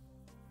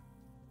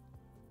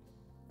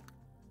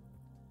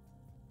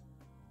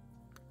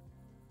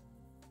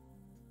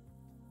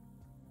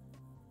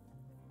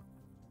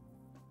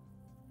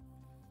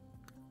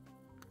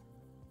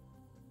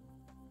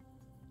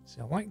 See,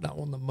 I like that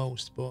one the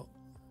most, but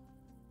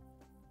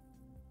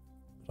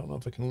I don't know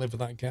if I can live with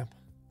that gap.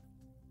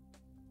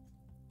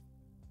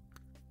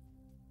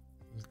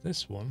 There's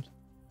this one.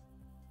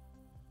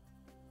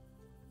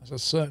 There's a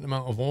certain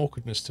amount of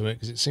awkwardness to it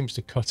because it seems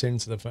to cut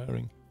into the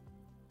fairing.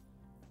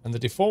 And the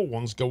default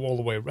ones go all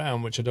the way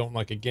around, which I don't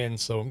like again,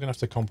 so I'm going to have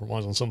to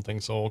compromise on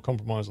something, so I'll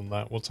compromise on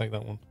that. We'll take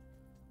that one.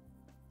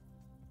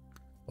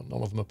 But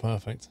none of them are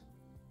perfect.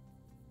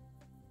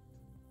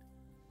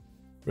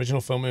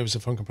 Original film movies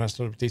of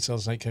uncompressed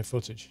details and 8K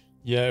footage.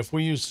 Yeah, if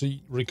we used to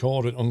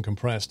record it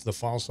uncompressed, the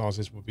file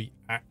sizes would be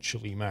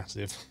actually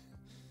massive.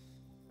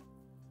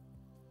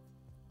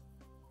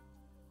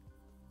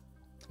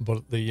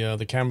 But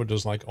the camera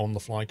does like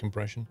on-the-fly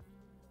compression.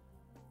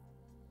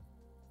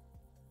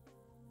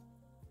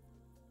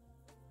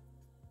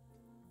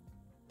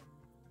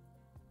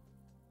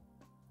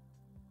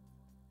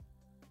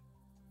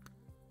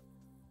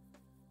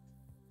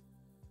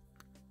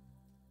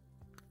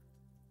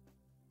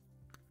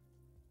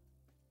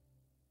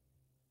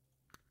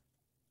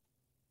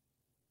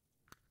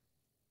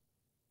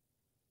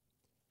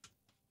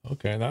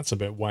 Okay, that's a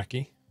bit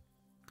wacky.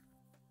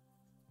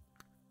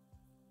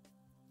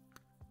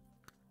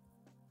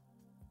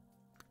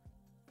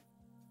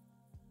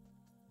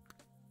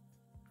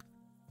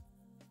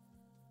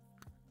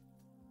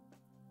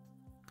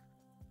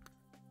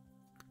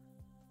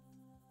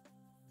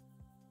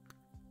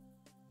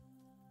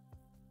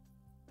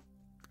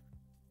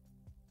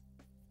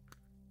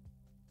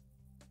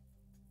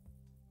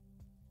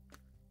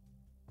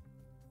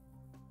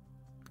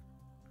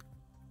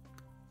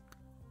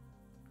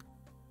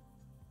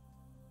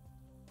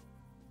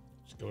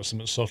 Let's go with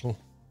something subtle.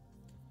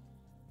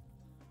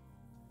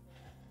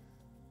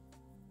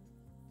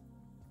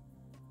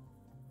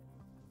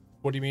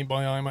 What do you mean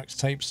by IMAX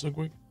tape,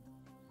 Sugwig?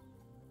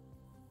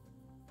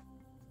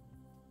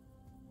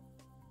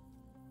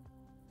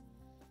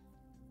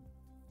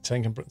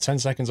 10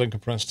 seconds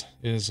uncompressed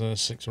is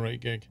 6 or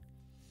 8 gig.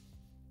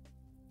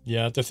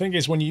 Yeah, the thing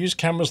is, when you use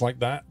cameras like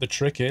that, the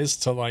trick is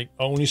to like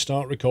only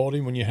start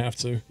recording when you have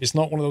to. It's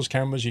not one of those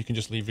cameras you can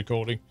just leave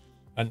recording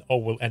and, oh,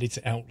 we'll edit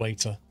it out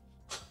later.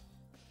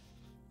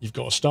 You've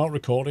got to start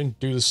recording,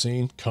 do the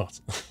scene, cut.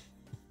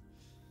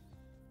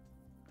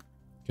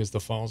 Because the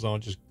files are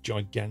just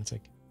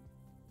gigantic.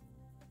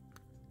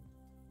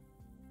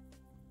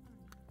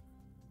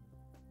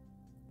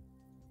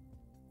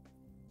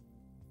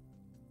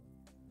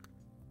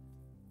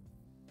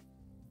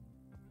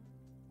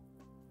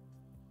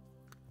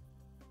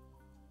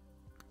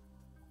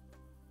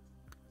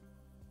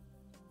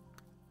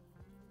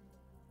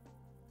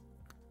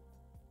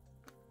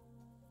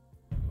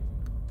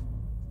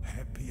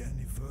 Happy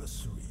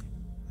anniversary,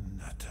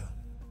 Nutter.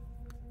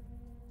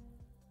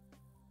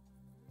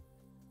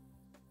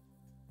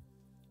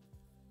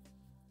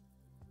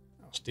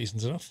 That's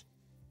decent enough.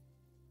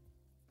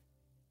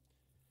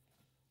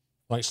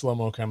 Like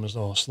slow-mo cameras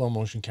or slow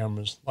motion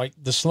cameras. Like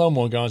the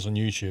slow-mo guys on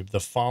YouTube, the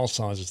file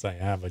sizes they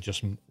have are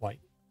just like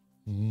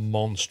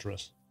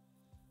monstrous.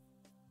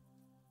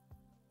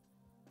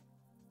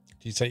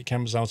 Do you take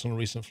cameras out on a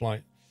recent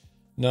flight?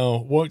 No,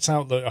 worked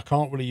out that I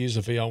can't really use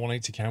a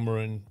VR180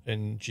 camera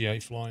in GA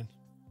flying.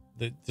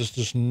 There's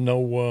just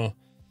no...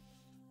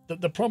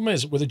 The problem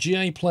is, with a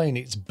GA plane,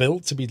 it's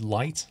built to be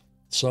light.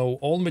 So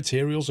all the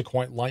materials are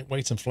quite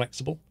lightweight and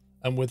flexible.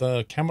 And with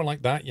a camera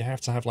like that, you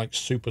have to have like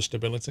super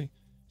stability.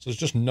 So there's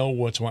just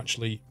nowhere to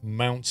actually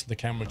mount the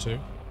camera to.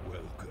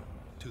 Welcome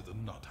to the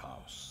Nut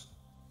House.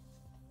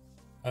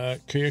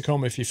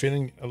 Kuyacom, if you're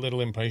feeling a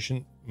little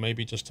impatient,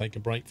 maybe just take a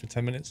break for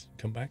 10 minutes,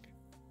 come back.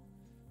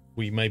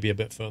 We may be a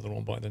bit further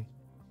on by then.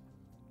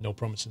 No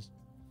promises.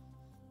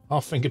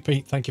 Half Finger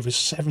Pete, thank you for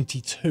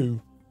 72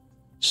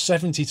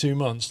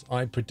 months.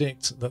 I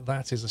predict that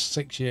that is a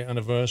 6-year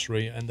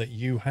anniversary and that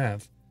you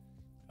have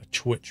a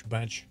Twitch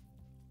badge.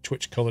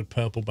 Twitch coloured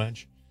purple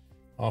badge.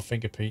 Half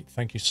Finger Pete,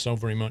 thank you so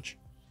very much.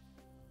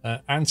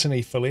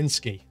 Anthony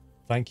Felinsky,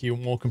 thank you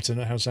and welcome to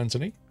the house,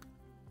 Anthony.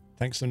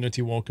 Thanks for the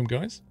nutty welcome,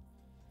 guys.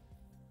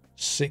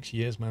 6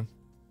 years, man.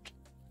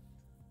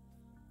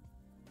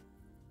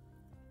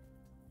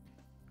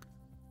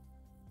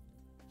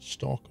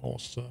 Stock or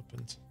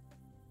serpent?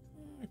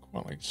 I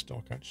quite like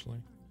stock,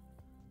 actually.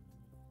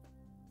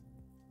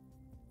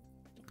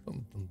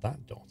 Than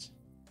that dot.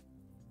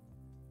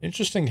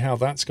 Interesting how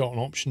that's got an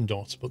option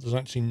dot, but there's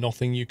actually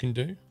nothing you can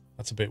do.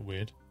 That's a bit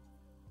weird.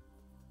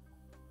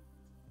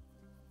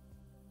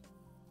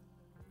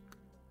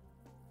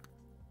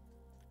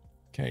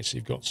 Okay, so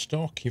you've got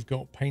stock, you've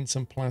got paints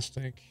and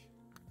plastic.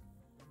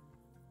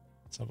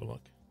 Let's have a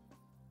look.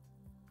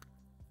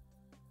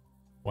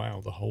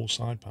 Wow, the whole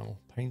side panel.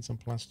 Paints and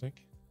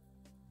plastic.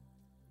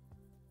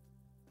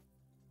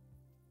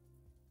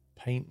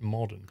 Paint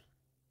modern,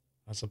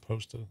 as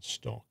opposed to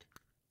stock.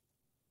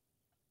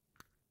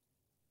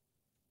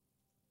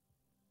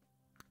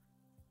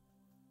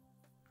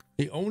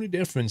 The only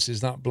difference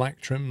is that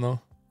black trim, though.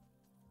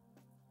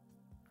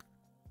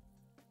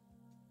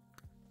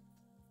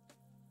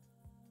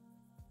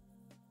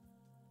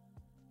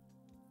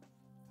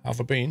 Have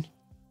I been?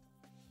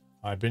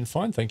 I've been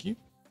fine, thank you.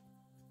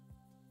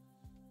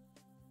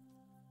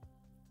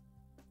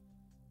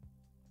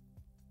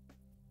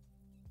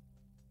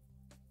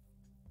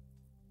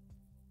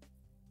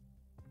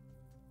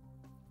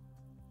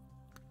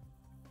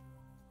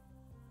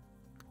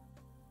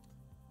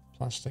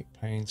 Plastic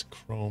paint,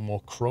 chrome,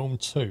 or chrome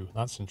 2.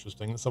 That's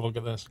interesting. Let's have a look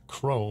at this.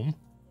 Chrome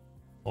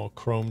or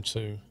chrome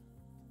 2.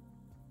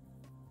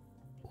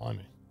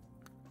 Blimey.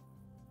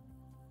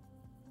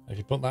 If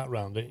you put that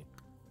around it,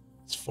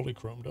 it's fully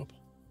chromed up.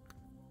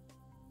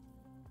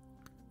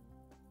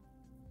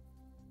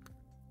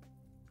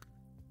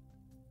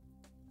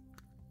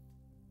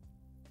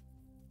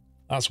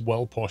 That's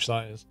well posh,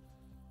 that is.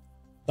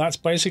 That's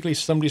basically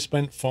somebody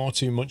spent far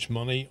too much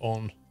money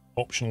on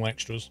optional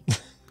extras.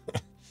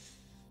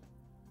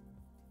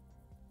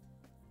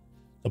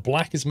 The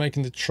black is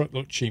making the truck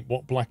look cheap.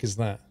 What black is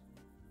that?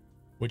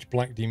 Which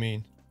black do you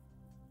mean?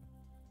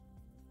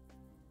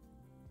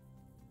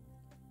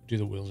 Do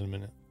the wheels in a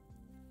minute.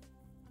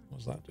 What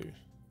does that do?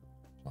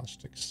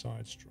 Plastic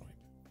side stripe.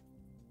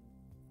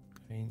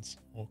 Paint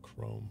or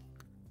chrome.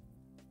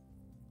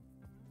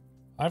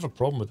 I have a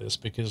problem with this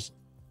because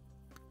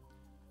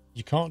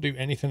you can't do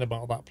anything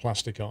about that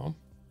plastic arm.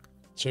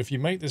 So if you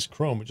make this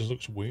chrome, it just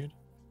looks weird.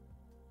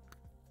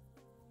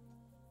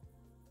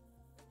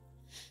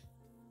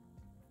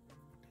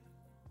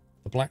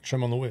 The black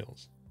trim on the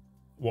wheels.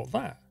 What,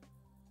 that?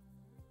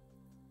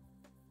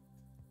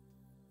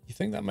 You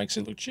think that makes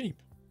it look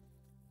cheap?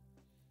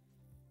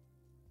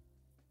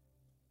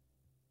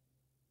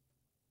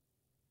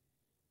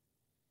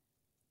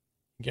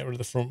 Get rid of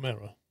the front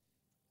mirror.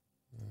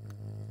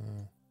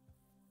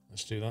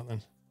 Let's do that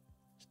then.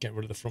 Let's get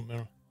rid of the front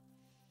mirror.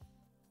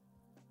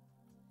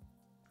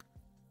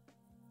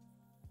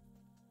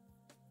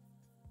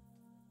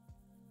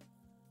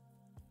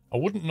 I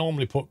wouldn't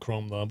normally put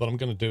chrome there, but I'm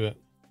going to do it.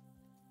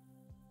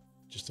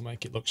 Just to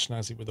make it look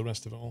snazzy with the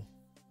rest of it all.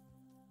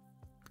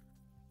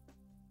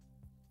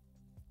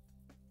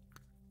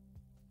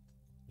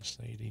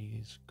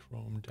 Mercedes,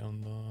 chrome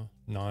down there.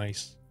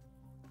 Nice.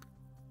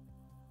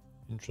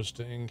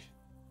 Interesting.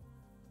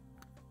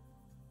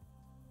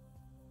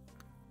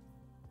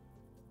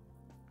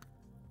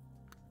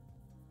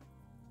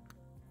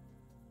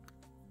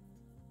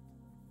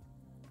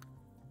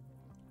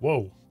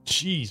 Whoa,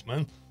 jeez,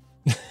 man.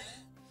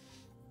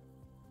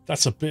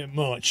 That's a bit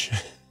much.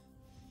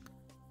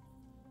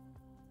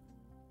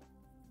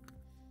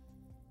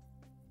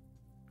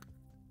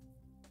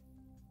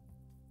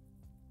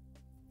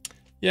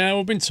 Yeah,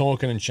 we've been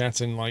talking and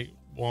chatting like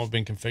while I've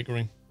been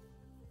configuring.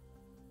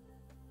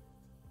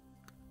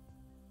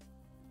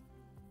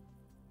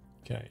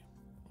 Okay,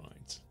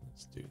 right,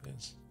 let's do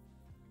this.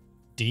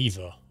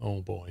 Diva,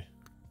 oh boy.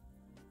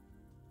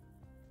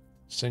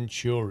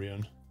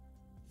 Centurion,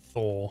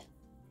 Thor.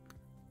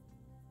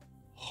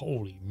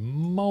 Holy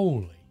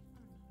moly.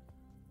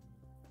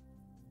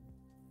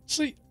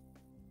 See,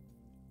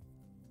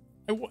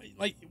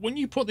 like when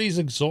you put these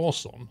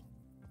exhausts on,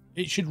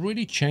 it should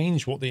really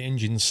change what the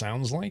engine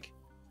sounds like.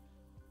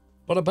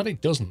 But I bet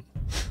it doesn't.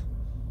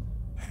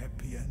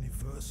 Happy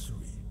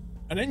anniversary.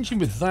 An engine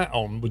with that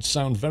on would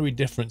sound very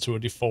different to a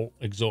default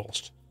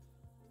exhaust.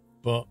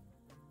 But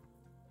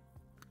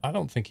I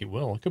don't think it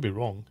will. I could be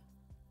wrong.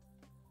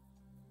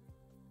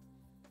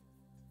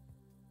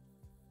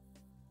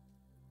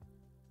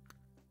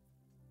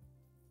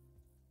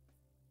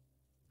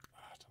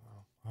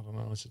 I don't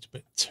know. It's a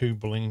bit too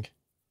bling.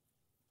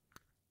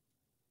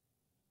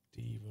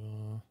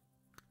 Diva.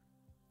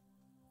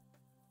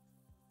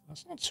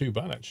 That's not too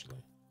bad, actually.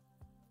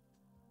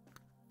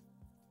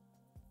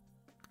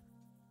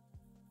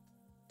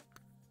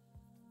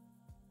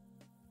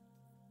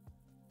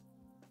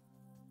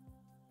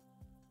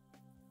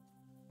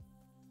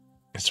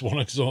 It's one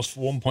exhaust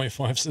for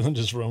 1.5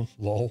 cylinders, Rome.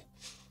 Lol.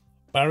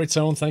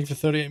 Baritone, thank you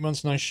for 38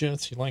 months. Nice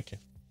shirt. You like it?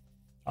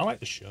 I like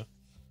the shirt.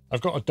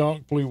 I've got a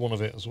dark blue one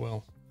of it as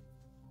well.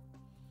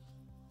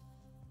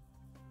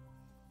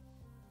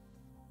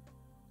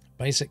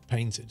 Basic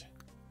painted.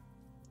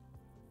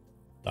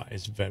 That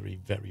is very,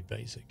 very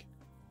basic.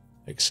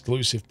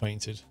 Exclusive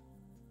painted.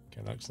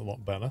 Okay, that's a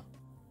lot better.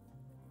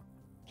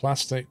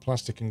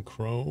 Plastic and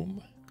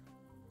chrome.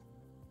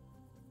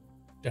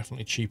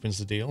 Definitely cheapens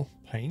the deal.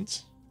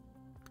 Paint.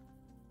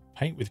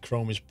 Paint with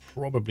chrome is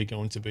probably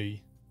going to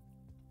be...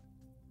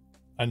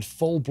 And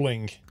full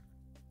bling.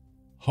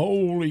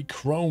 Holy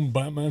chrome,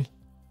 Batman.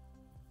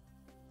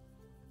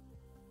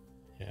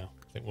 Yeah,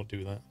 I think we'll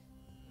do that.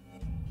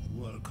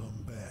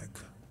 Welcome back,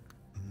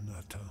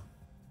 Nutter.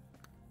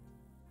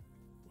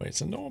 Wait,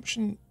 it's an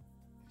option.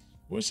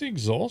 Where's the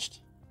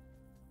exhaust?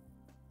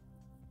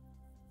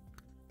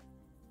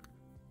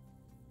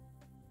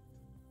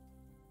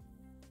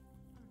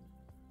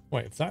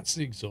 Wait, if that's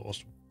the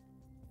exhaust,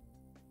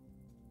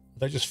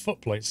 they're just foot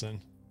plates then.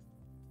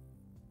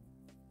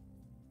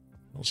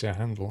 I don't see a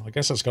handle. I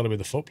guess that's got to be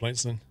the foot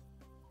plates then.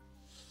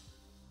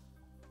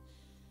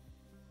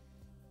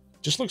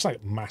 Just looks like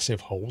a massive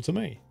hole to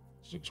me.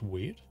 This looks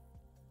weird.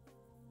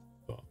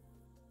 But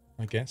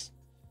I guess.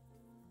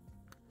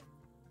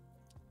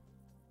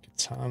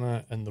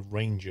 Katana and the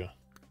Ranger.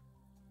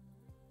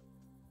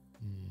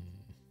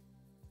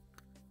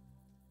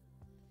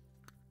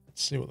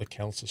 Let's see what the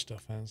Kelsa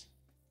stuff has.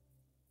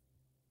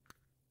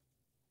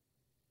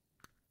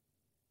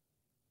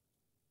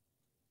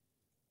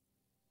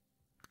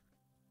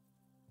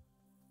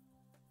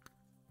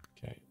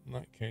 Okay, in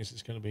that case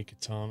it's going to be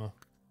Katana.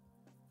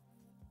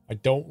 I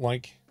don't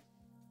want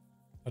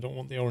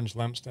the orange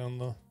lamps down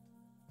there,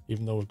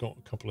 even though we've got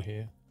a couple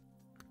here.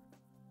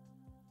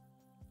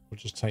 We'll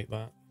just take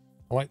that.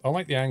 I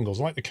like the angles.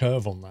 I like the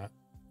curve on that.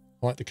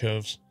 I like the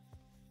curves.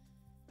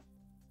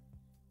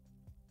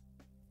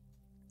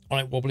 All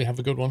right, Wobbly, have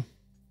a good one.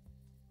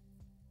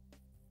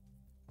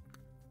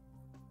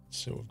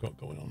 Let's see what we've got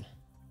going on.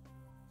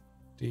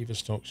 Diva,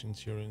 stock,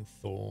 Centurion,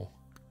 Thor.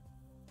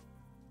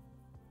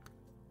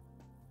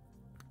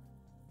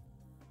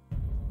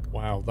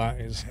 Wow, that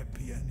is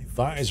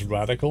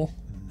radical.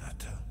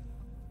 Nutter.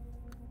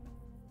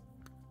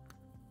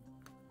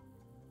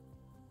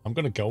 I'm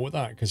going to go with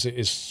that because it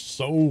is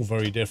so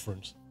very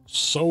different.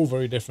 So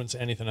very different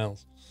to anything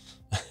else.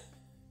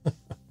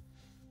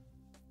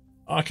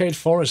 Arcade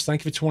Forest,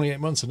 thank you for 28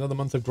 months. Another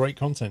month of great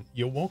content.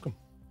 You're welcome.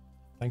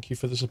 Thank you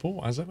for the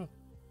support, as ever.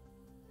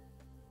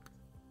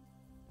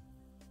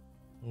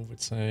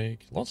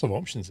 Overtake. Lots of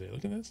options here.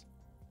 Look at this.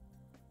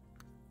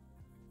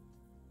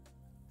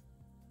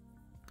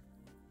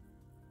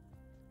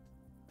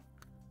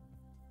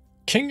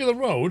 King of the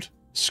road?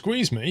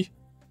 Squeeze me?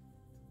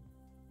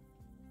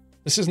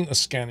 This isn't a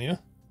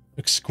Scania.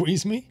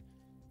 Squeeze me?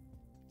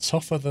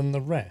 Tougher than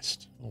the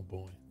rest. Oh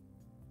boy.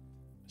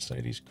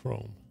 Mercedes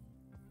Chrome.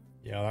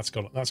 Yeah, that's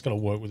got to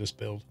work with this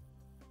build.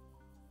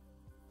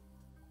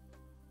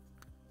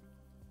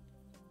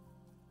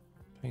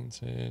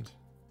 Painted.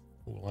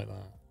 Oh, like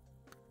that.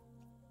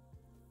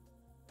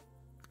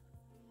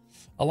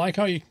 I like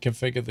how you can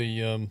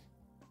configure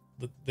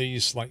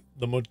these, like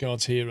the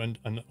mudguards here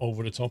and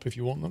over the top if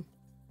you want them.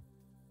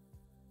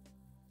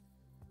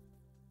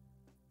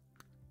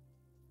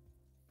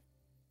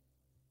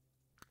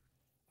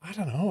 I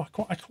don't know.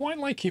 I quite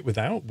like it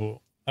without, but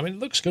I mean, it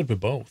looks good with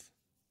both.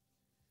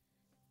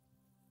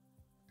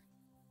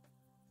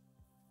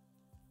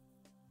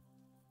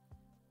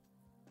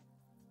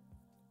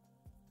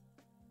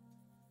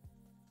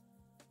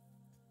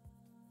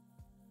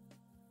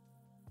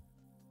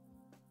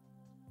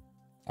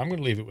 I'm going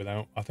to leave it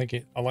without.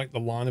 I like the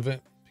line of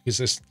it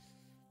because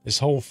this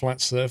whole flat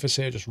surface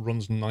here just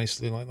runs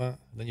nicely like that.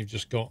 And then you've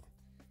just got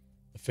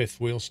the fifth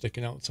wheel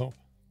sticking out the top.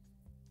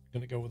 I'm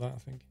going to go with that, I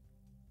think.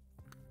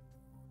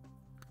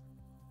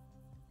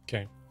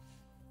 Okay.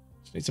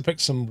 Just need to pick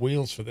some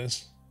wheels for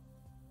this.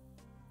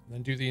 And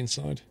then do the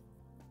inside.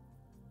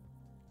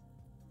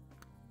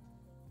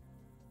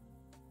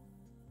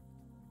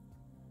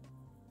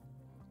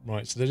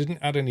 Right, so they didn't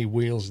add any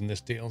wheels in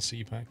this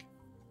DLC pack.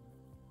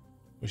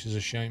 Which is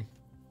a shame.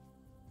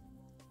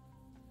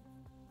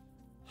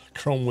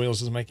 Chrome wheels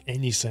doesn't make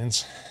any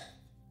sense.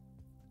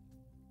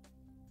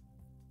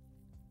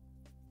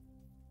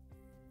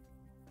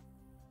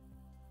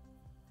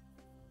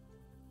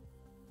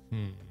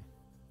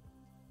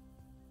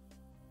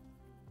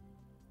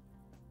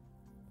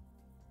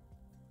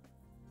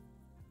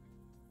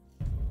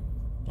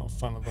 Not a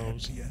fan of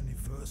those. Happy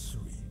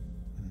anniversary,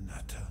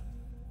 Nutter.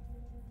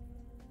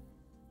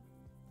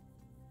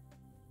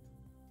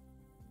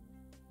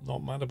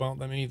 Not mad about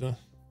them either.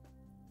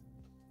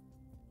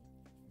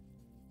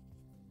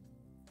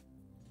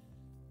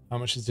 How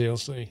much is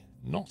DLC?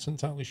 Not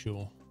entirely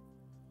sure.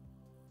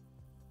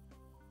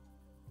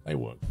 They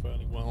work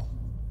fairly well.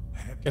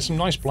 Get some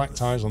nice black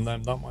tires on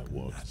them. That might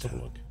work. Let's have a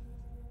look.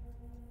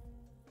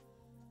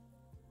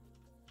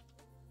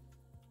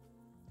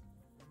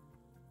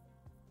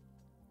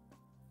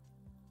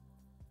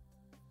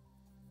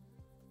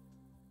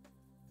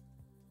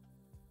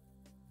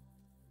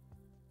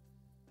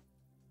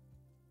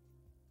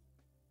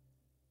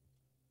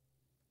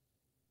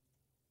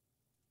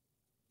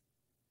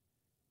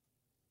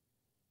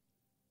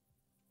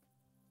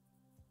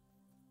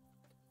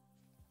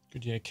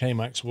 Goodyear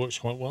K-Max works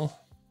quite well.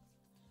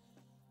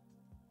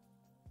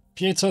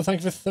 Pietro,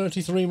 thank you for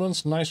 33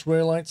 months. Nice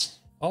rear lights.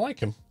 I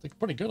like them. They're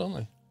pretty good, aren't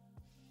they?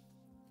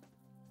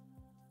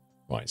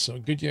 Right, so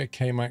Goodyear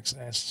K-Max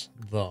S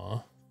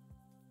there.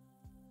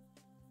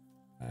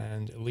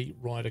 And Elite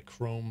Rider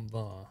Chrome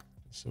there.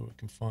 Let's see what we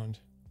can find.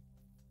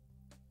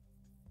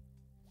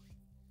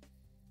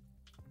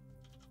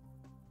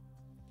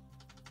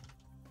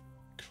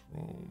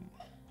 Chrome.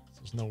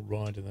 There's no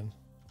rider then.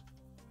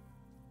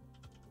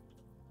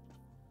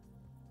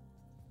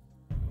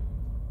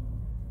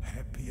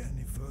 Happy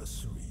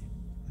anniversary,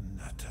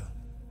 Nutter.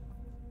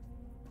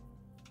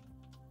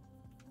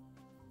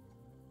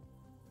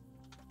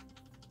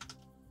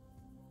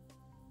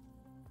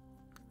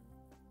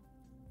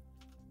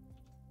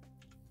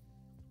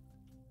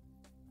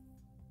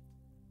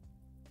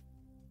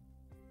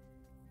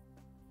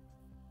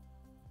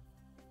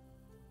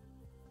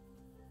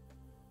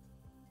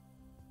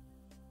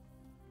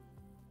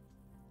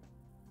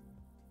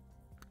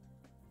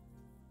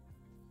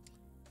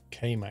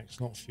 K-Max,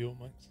 not Fuel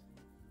Max.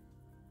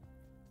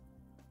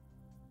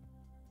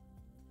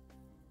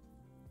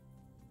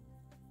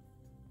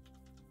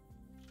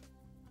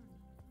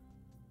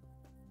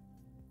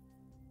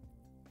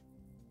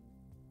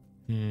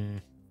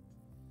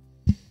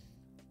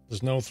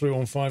 There's no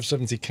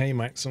 31570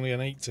 K-Max, only an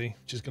 80,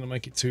 which is going to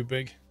make it too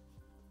big.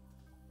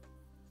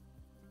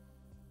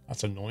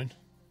 That's annoying.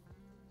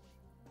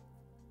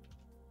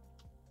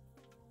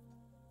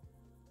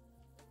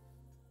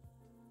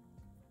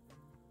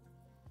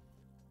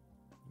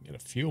 Get a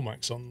Fuel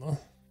Max on there.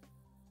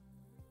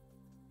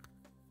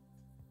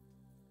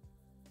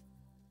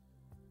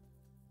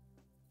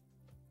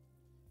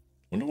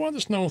 Wonder why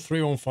there's no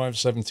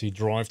 31570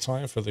 drive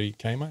tyre for the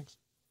K-Max.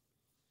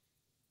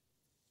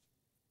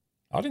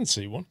 I didn't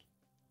see one.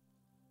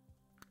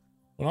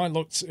 When I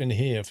looked in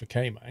here for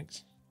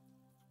K-Max,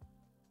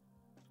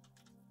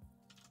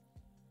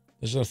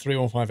 there's a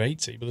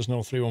 31580, but there's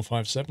no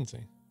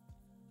 31570.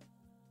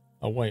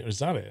 Oh wait, is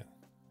that it?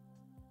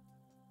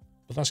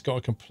 But that's got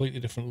a completely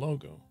different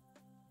logo.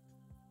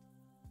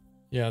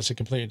 Yeah, it's a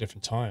completely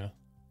different tyre.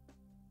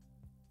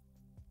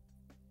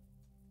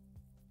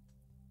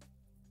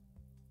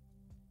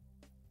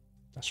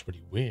 That's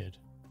really weird.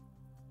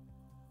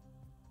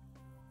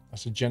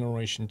 That's a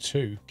Generation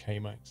 2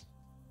 K-Max.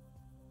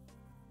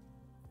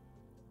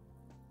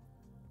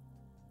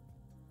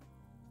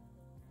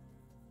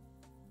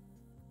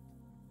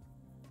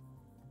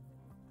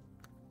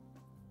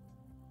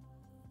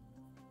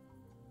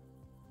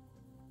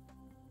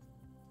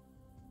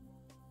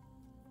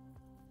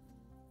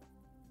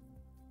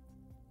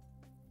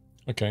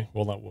 Okay,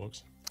 well that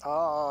works. Aye,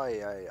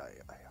 aye, aye,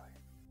 aye, aye.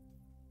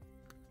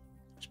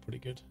 It's pretty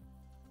good.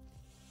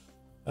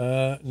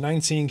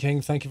 19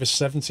 King, thank you for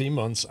 17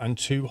 months and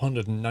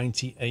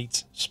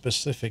 298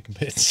 specific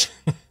bits.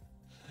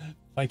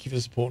 Thank you for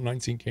the support,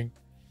 19 King.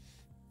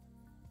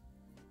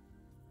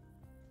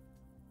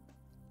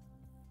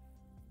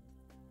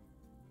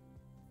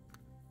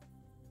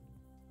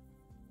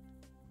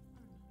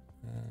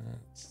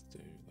 Let's do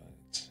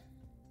that.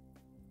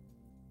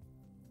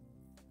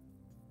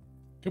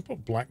 Could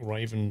put Black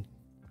Raven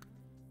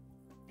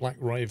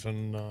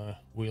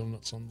wheel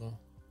nuts on there.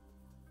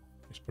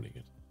 It's pretty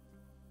good.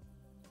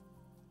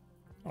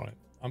 All right,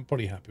 I'm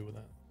pretty happy with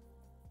that.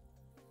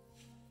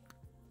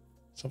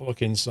 Let's have a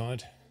look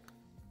inside.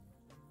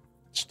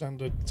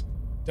 Standard,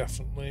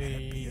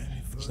 definitely.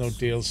 There's no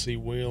DLC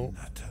wheel.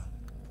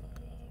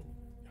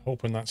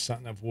 Hoping that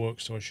sat nav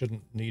works, so I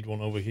shouldn't need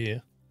one over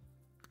here.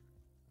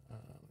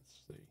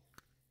 Let's see.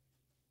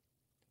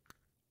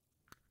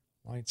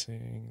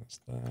 Lighting, that's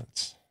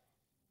that.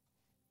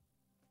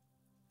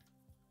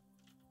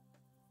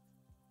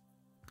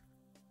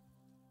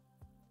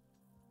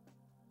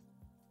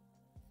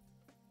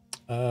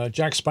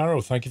 Jack Sparrow,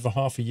 thank you for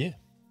half a year.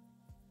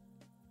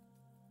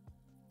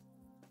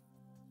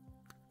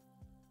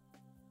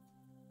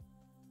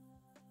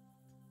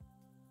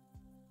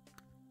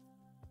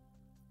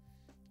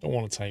 Don't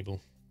want a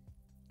table.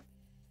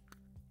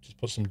 Just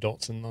put some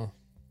dots in there.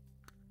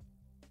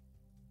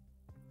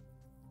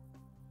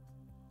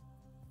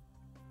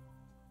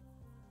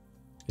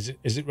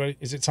 Is it ready?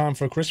 Is it time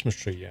for a Christmas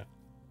tree yet?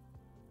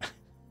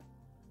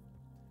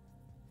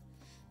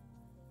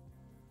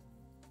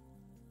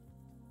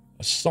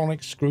 A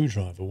sonic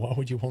screwdriver. Why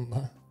would you want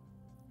that?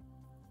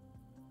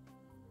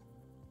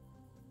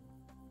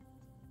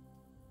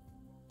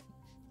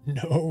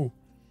 No.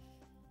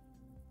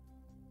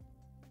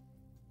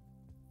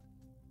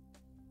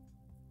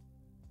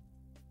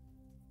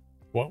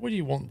 Why would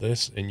you want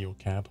this in your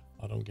cab?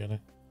 I don't get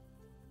it.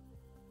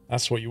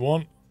 That's what you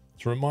want?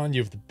 To remind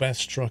you of the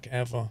best truck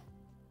ever.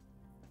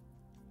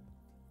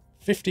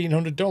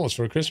 $1,500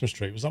 for a Christmas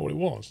tree. Was that what it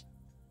was?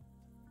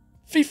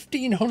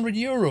 1,500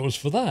 euros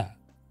for that?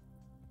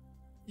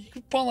 You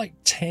could buy like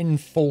 10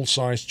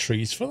 full-size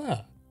trees for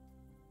that.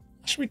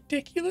 That's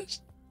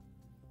ridiculous.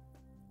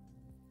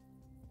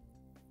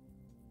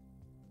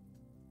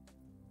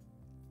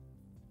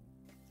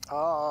 Aye,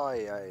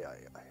 aye,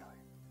 aye, aye,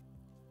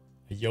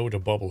 aye. A Yoda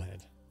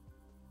bobblehead.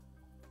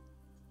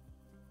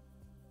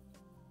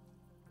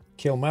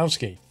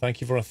 Kilmowski, thank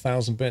you for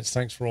 1,000 bits.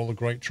 Thanks for all the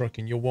great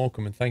trucking. You're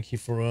welcome, and thank you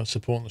for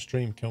supporting the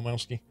stream,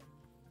 Kilmowski.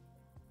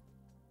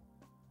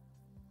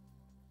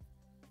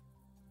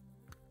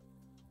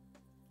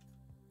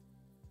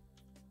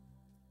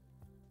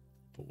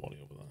 Put Wally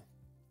over there.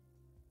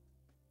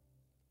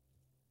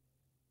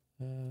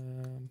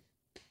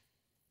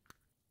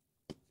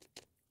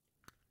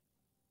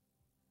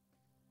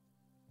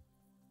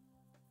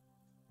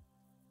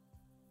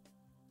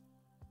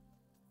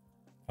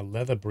 A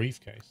leather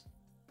briefcase.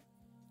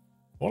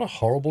 What a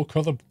horrible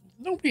color.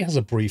 Nobody has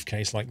a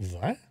briefcase like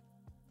that.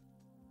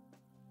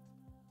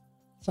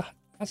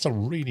 That's a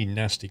really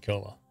nasty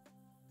color.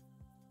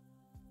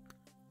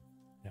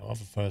 Yeah, I'll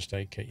have a first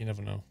aid kit. You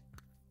never know.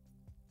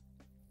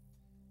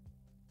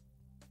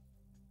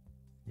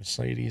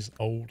 Mercedes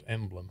old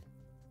emblem.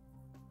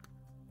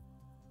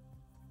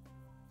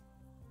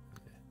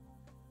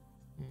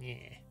 Yeah.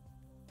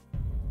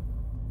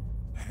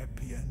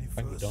 Happy I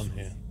think we're done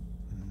here.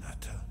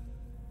 Natter.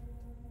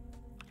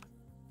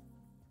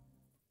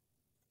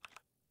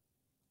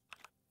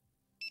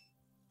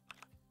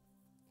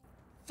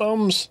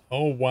 Thumbs.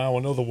 Oh, wow.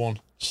 Another one.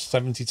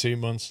 72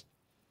 months.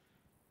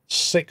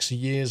 6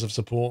 years of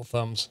support,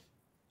 Thumbs.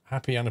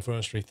 Happy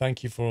anniversary.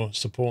 Thank you for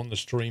supporting the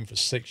stream for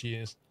 6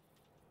 years.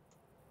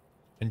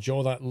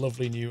 Enjoy that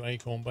lovely new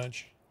acorn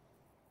badge.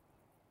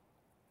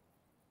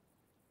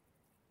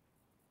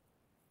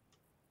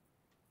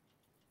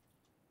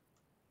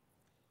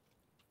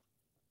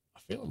 I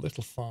feel a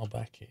little far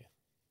back here.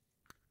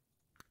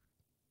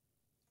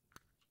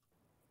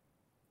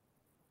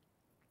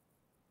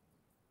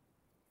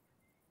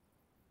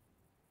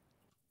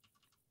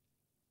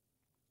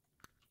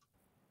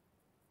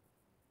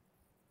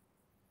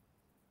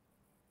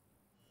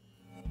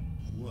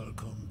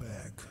 Welcome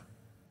back,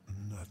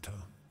 Natter.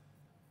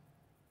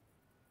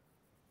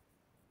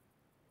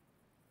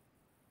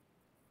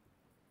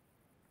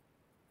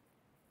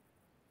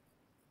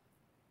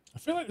 I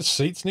feel like the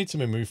seats need to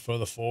be moved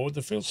further forward.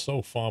 They feel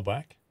so far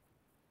back.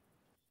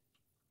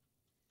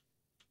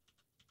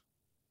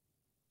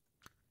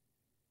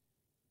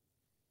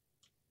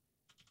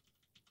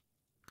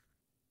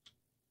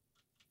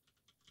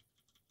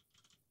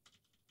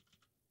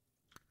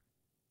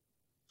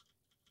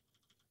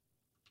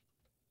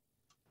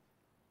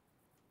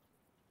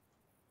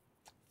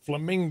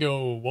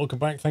 Flamingo, welcome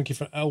back. Thank you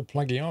for El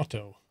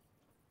Plagiato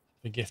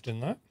for gifting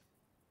that.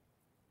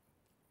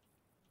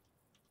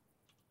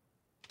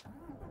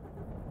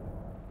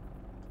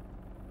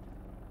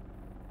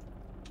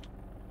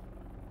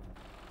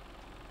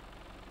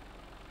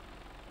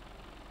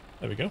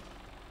 There we go.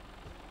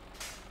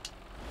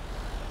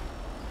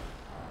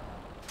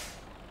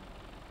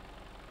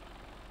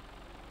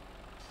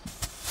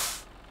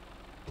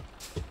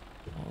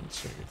 1,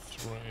 2,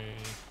 3.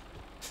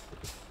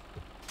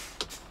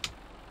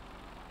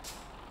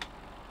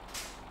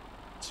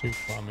 Two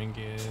climbing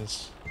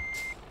gears,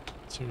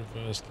 2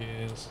 reverse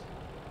gears.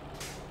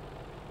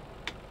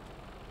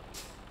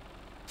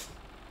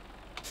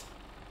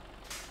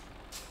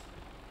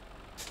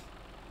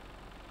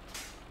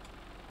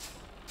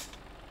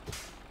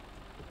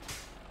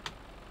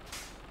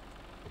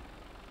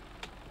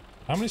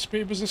 How many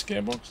speed was this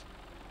gearbox?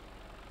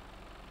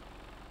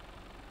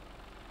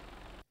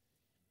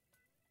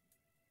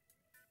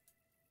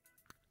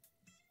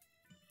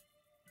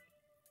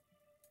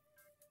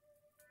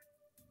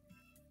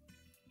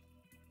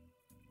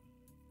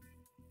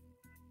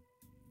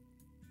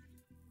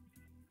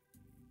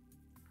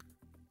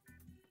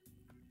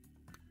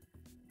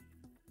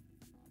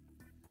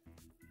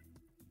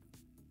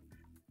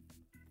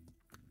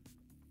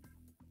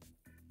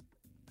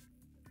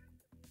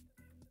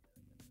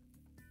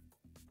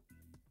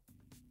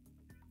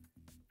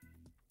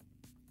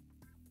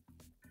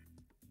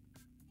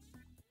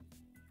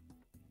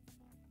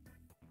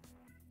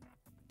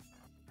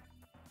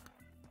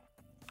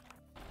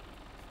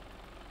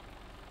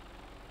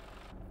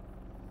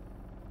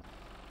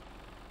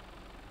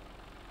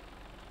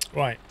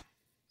 Right.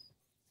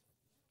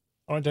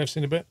 All right, Dave,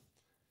 seen a bit.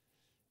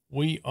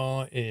 We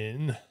are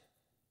in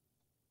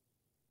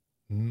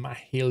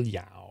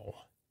Mahilyao.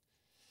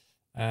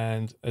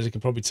 And as you can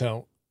probably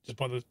tell, just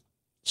by the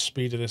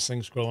speed of this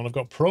thing scrolling, I've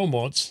got pro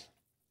mods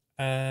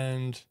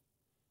and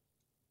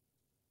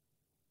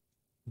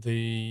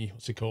the,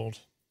 what's it called?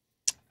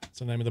 What's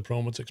the name of the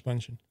pro mods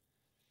expansion?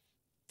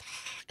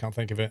 Can't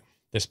think of it.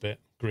 This bit,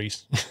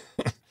 Greece.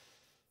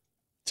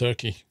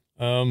 Turkey.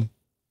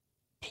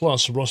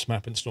 Plus Rust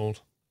map installed.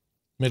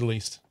 Middle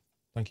East.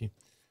 Thank you.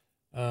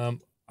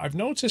 I've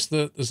noticed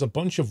that there's a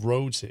bunch of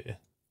roads here.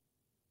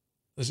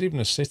 There's even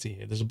a city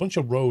here. There's a bunch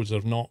of roads that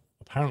have not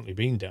apparently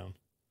been down.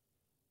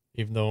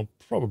 Even though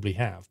probably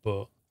have,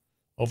 but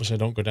obviously I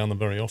don't go down them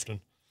very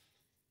often.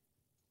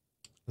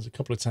 There's a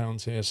couple of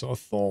towns here, so I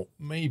thought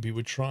maybe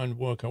we'd try and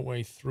work our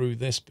way through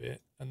this bit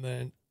and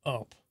then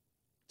up,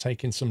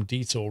 taking some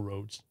detour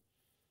roads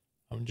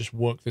and just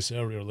work this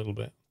area a little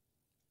bit.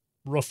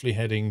 Roughly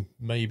heading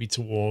maybe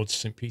towards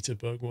St.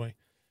 Petersburg way.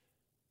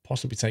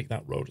 Possibly take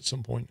that road at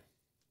some point.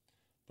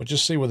 But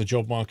just see where the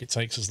job market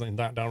takes us in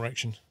that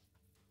direction.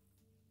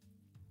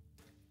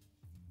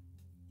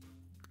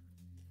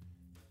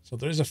 So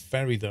there is a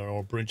ferry there, or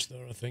a bridge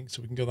there, I think,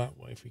 so we can go that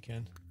way if we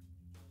can.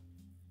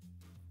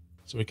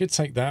 So we could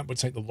take that, but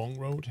take the long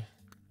road.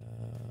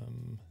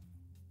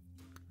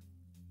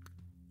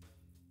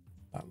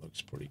 That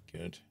looks pretty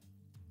good.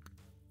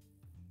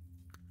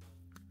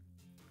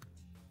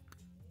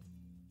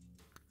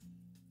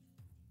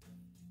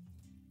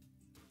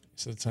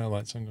 So the tail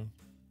lights hang on.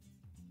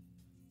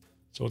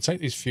 So we'll take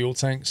these fuel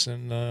tanks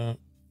and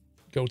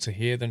go to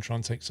here, then try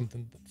and take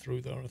something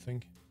through there, I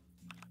think.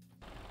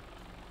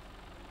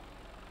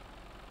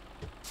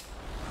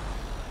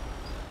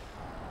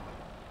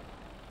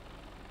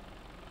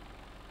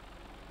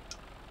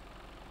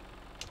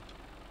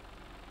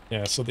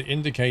 Yeah, so the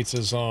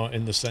indicators are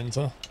in the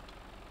center.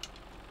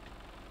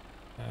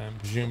 And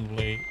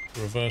presumably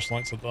the reverse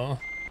lights are there.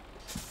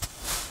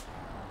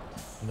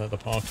 And they're the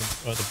parking,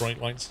 the brake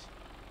lights.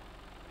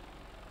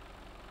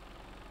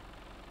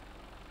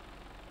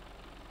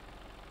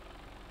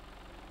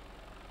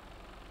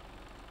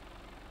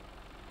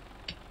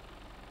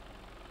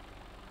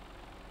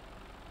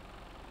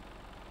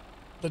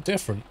 They're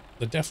different.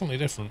 They're definitely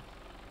different.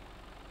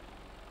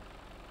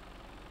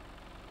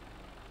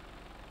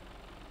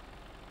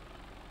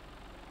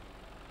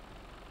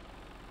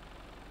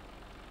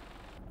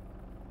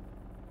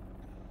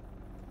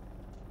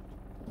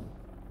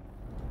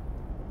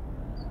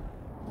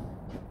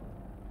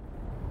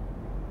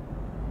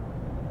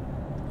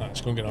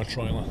 Let's go and get our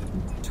trailer.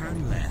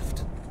 Turn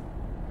left.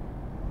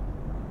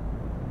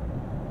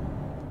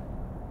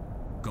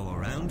 Go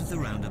around the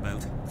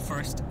roundabout.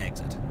 First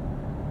exit.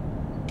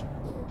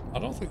 I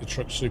don't think the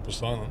truck's super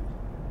silent.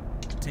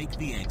 Take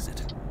the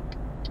exit.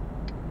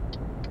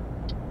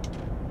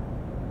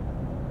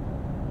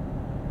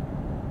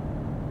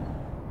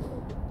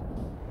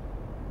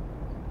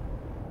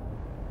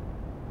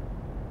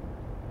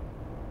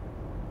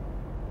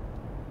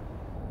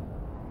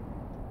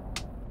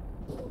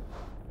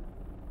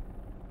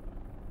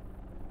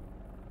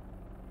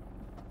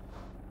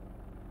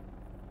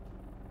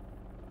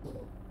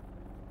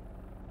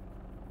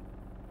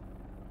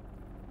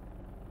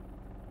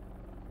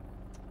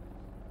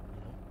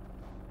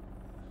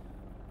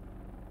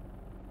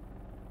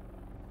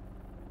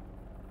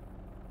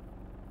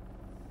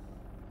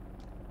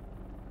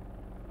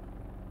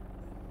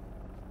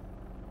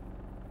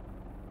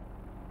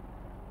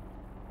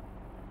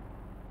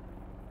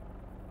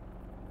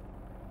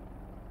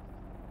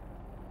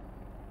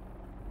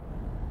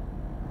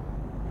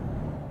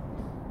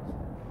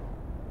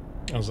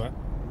 How's that?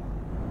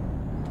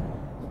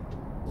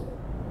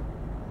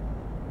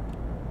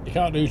 You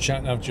can't do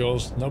chat nav,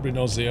 Jaws. Nobody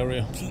knows the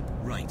area. Keep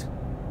right.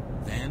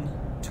 Then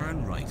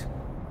turn right.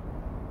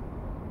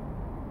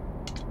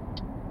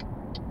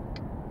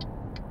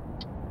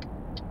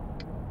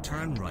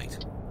 Turn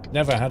right.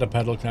 Never had a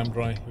pedal cam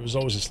dry. It was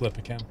always a slipper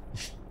cam.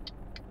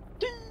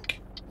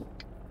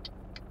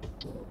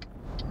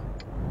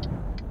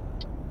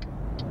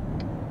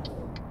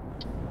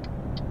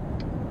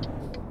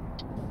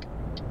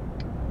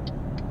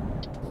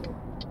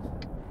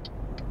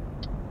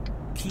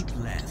 Keep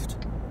left.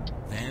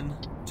 Then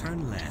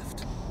turn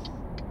left.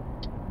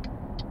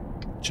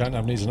 Chat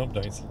nav needs an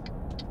update.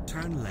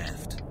 Turn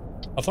left.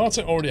 I thought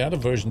it already had a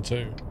version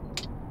 2.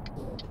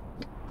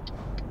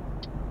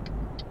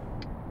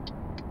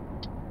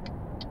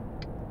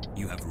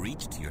 You have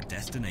reached your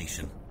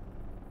destination.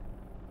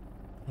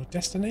 Your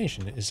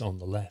destination is on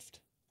the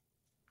left.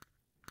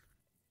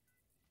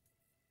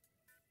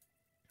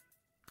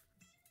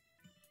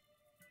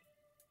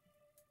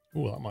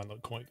 Ooh, that might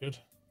look quite good.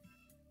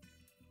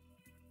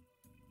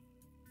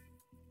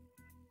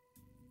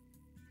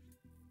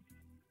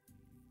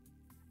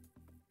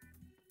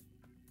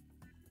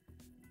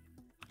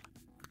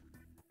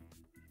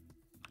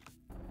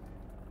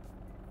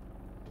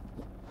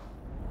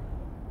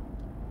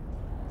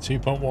 Two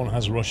 2.1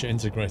 has Russia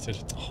integrated.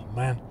 Oh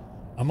man,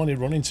 I'm only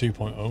running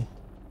 2.0.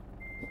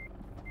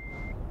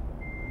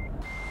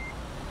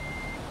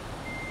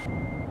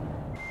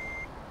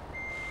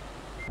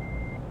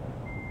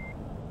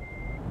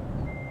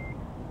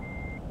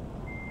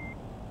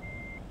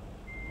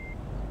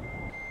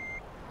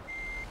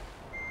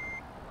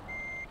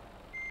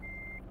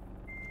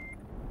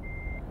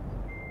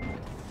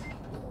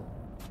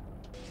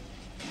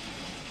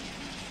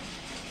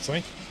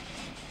 See?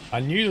 I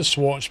knew the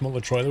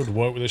Schwarzmuller trailer would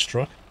work with this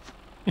truck.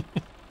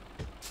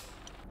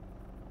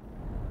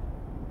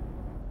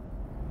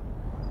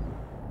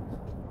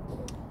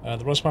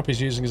 The Rust map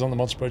he's using is on the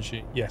mod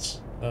spreadsheet.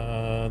 Yes.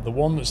 The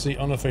one that's the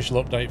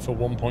unofficial update for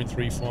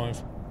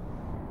 1.35.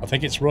 I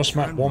think it's Rust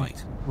map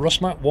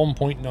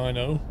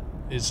 1.90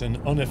 is an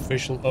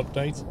unofficial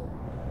update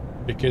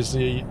because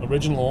the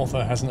original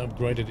author hasn't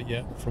upgraded it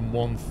yet from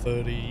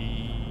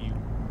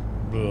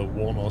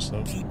 1.31 or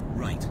so. Keep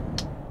right.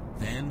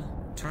 Then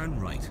turn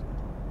right.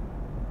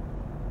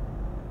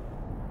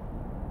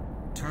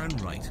 Turn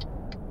right.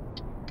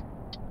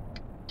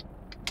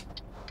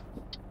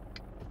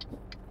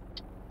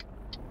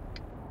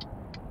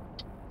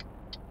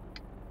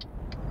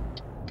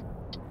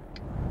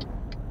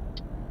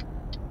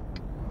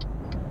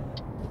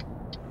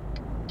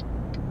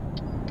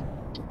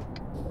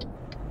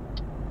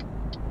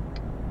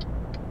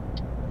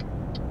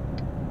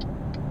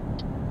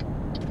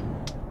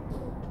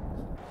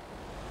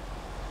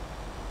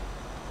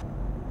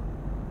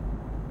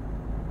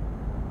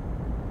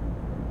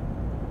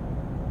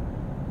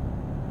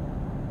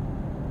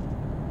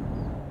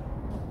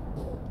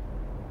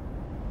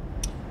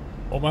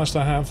 What mouse do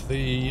I have?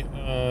 The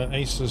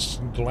Asus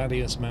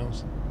Gladius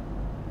mouse.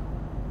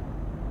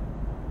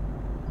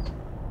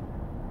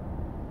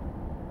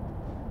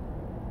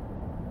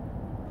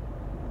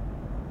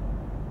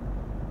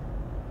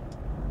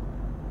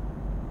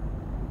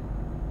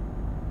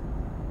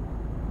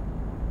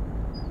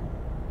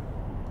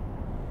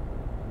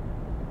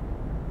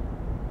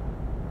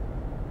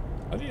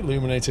 I have the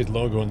illuminated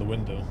logo in the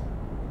window.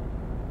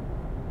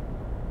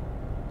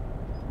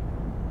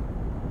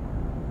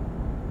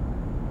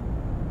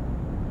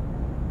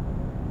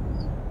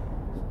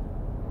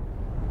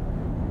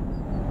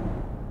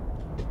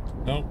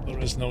 Nope, there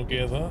is no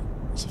gear there.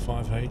 It's a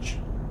 5H.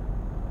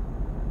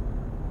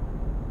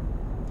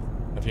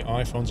 Have your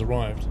iPhones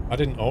arrived? I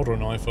didn't order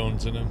an iPhone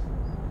to them.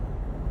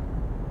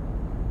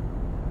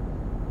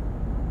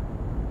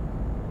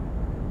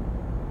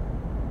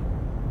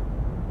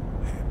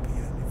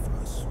 Happy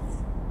anniversary,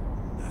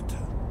 Nata.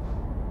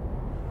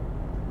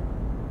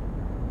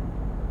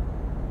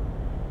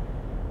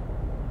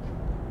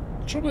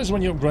 The trouble is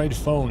when you upgrade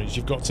phones,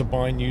 you've got to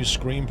buy new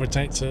screen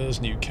protectors,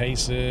 new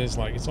cases,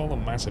 like it's all a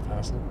massive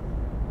hassle.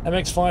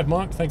 MX5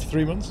 Mark, thank you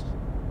 3 months.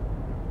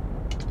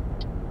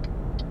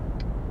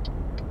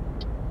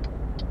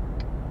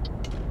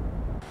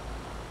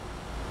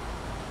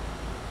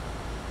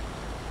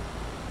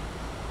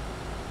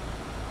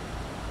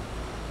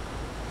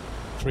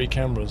 Three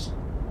cameras.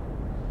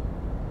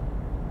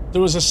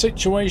 There was a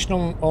situation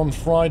on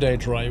Friday,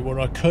 Dre, where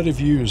I could have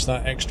used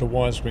that extra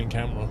widescreen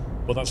camera,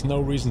 but that's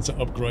no reason to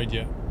upgrade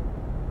yet.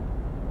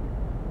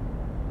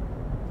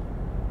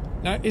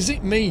 Now, is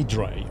it me,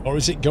 Dre, or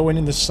is it going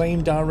in the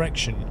same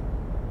direction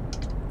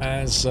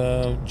as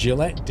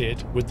Gillette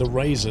did with the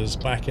razors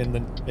back in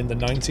the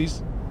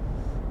 90s,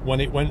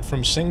 when it went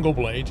from single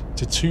blade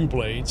to 2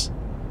 blades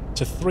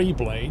to 3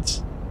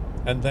 blades,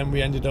 and then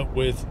we ended up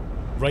with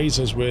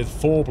razors with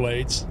 4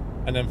 blades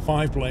and then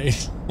 5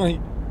 blades, like,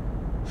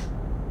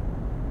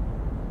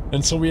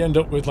 and so we end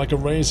up with like a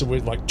razor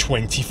with like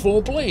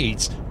 24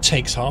 blades,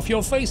 takes half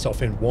your face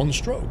off in one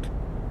stroke.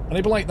 And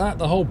it'd be like that,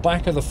 the whole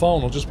back of the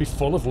phone will just be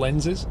full of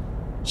lenses.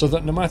 so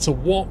that no matter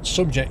what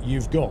subject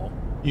you've got,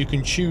 you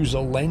can choose a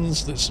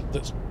lens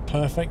that's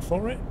perfect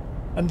for it.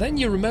 And then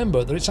you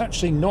remember that it's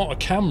actually not a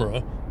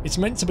camera, it's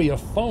meant to be a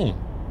phone.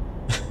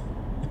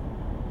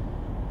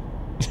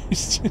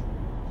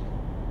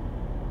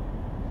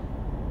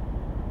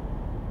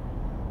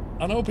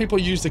 I know people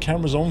use the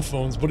cameras on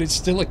phones, but it's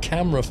still a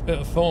camera,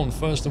 a phone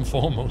first and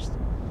foremost.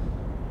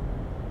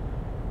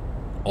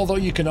 Although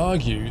you can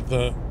argue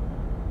that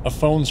a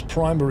phone's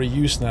primary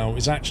use now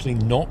is actually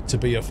not to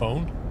be a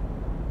phone,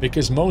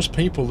 because most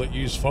people that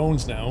use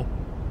phones now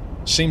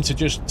seem to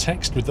just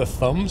text with their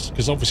thumbs,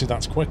 because obviously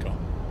that's quicker.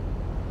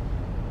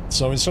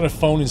 So instead of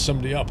phoning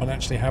somebody up and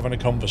actually having a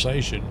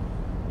conversation,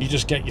 you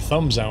just get your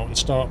thumbs out and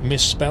start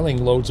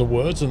misspelling loads of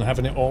words and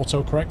having it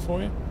autocorrect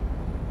for you.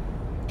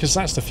 Because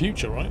that's the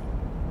future, right?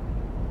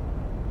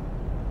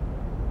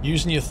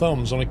 Using your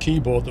thumbs on a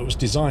keyboard that was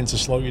designed to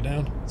slow you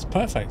down. It's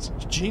perfect.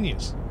 It's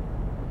genius.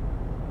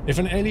 If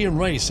an alien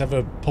race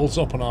ever pulls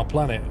up on our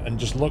planet and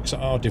just looks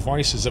at our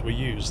devices that we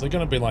use, they're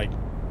going to be like,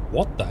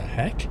 what the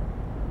heck?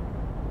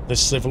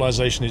 This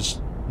civilization is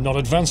not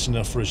advanced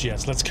enough for us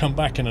yet. Let's come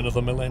back in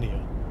another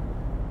millennia.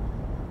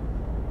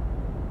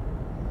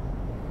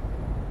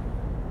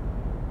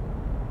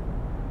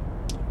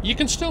 You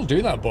can still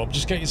do that, Bob.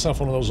 Just get yourself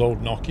one of those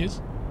old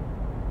Nokias.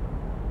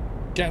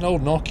 Get an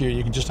old Nokia,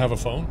 you can just have a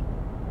phone.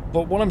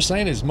 But what I'm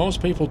saying is,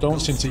 most people don't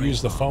seem to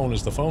use the phone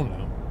as the phone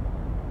now.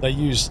 They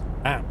use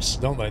apps,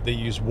 don't they? They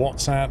use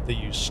WhatsApp, they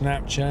use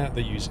Snapchat,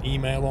 they use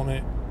email on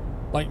it.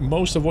 Like,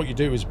 most of what you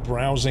do is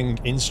browsing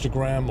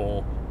Instagram,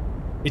 or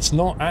it's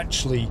not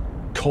actually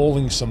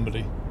calling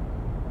somebody.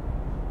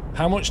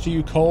 How much do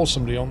you call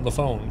somebody on the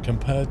phone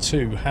compared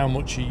to how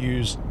much you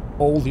use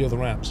all the other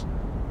apps?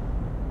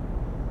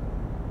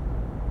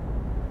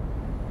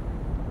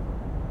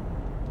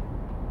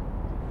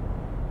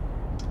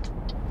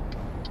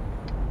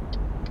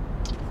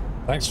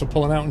 Thanks for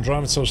pulling out and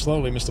driving so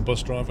slowly, Mr.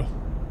 Bus Driver.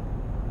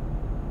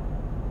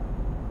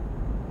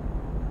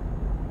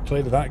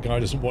 Clearly that guy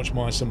doesn't watch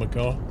my summer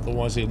car,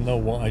 otherwise he'll know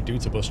what I do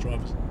to bus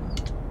drivers.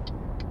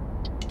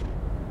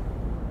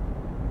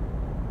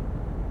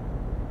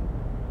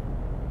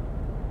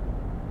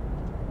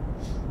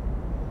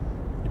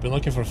 You've been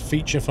looking for a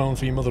feature phone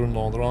for your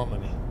mother-in-law, there aren't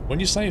many. When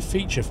you say a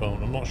feature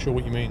phone, I'm not sure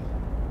what you mean.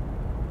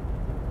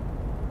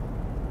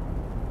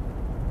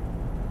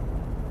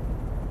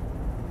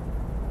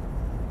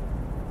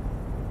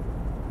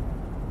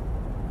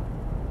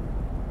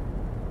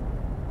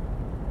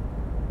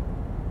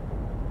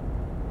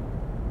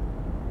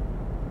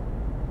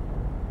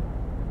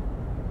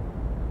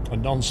 A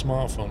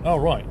non-smartphone. Oh,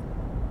 right.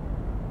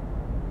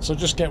 So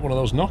just get one of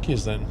those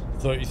Nokias then.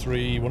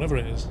 33, whatever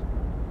it is.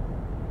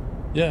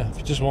 Yeah, if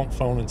you just want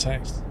phone and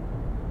text.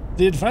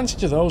 The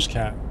advantage of those,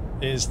 Cat,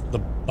 is the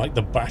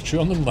battery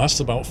on them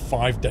lasts about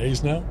 5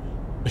 days now.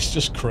 It's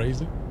just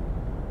crazy.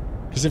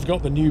 Because they've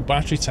got the new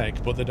battery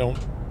tech, but they don't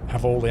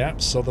have all the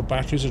apps, so the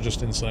batteries are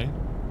just insane.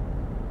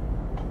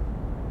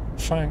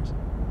 Thanks.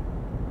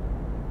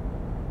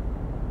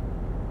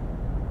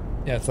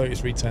 Yeah,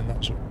 3310,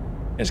 that's what.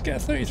 Let's get a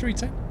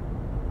 3310.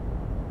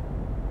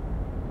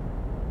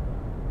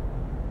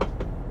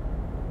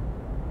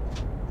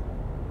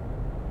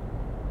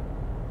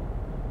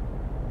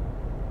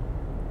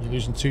 You're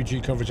losing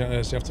 2G coverage out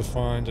there, so you have to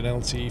find an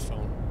LTE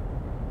phone.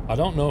 I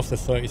don't know if the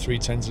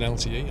 3310's an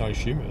LTE, I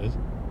assume it is.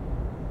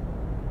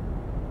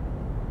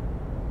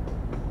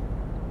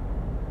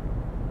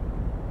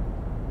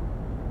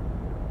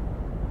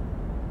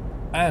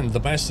 And the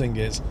best thing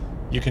is,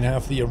 you can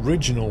have the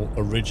original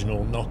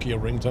Nokia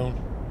ringtone.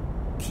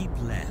 Keep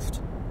left.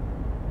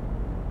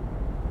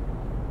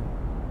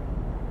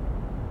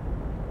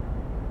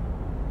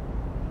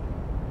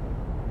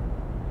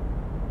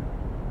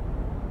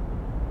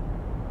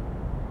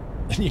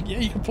 And yeah,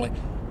 you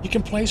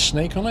can play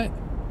Snake on it.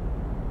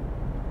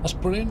 That's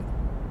brilliant.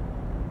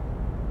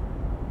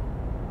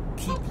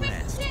 Keep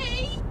left.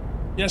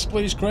 Yes,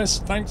 please, Chris.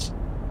 Thanks.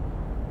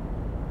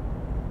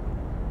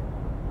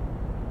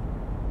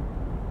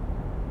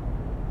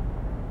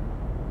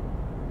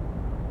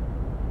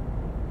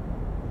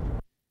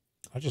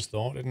 I just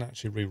thought I didn't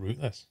actually reroute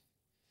this.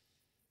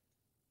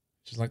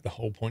 Which is like the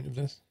whole point of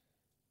this.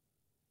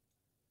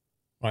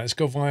 Right, let's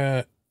go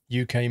via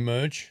UK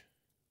merge.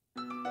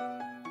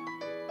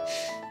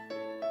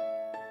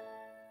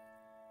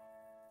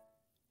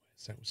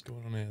 So what's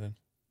going on here then?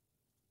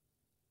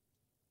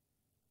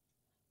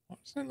 Why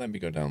doesn't it let me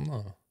go down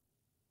there?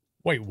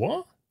 Wait,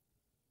 what?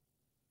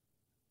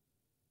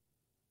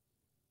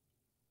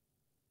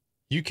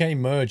 UK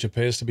merge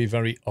appears to be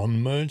very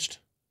unmerged.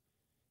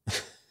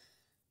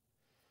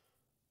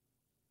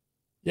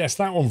 Yes,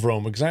 that one,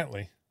 Vrome,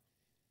 exactly.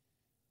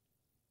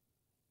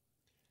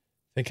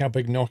 Think how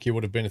big Nokia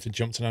would have been if it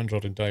jumped on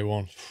Android in day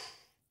one.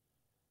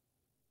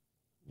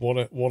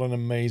 What an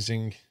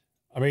amazing...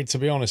 I mean, to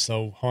be honest,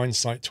 though,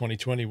 hindsight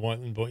 2020,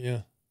 Whiteland, but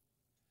yeah.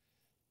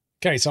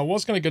 Okay, so I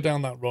was going to go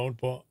down that road,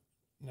 but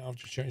now I've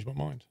just changed my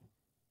mind.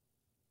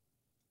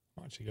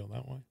 Might actually go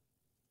that way.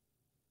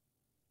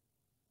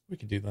 We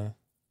could do that.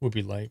 We'll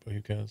be late, but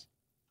who cares?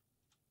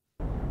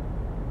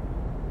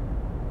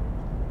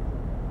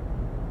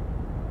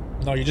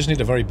 No, you just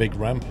need a very big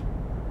ramp.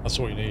 That's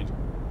what you need.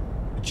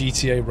 A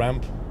GTA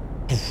ramp.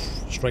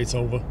 Straight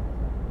over.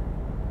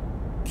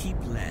 Keep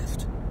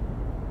left.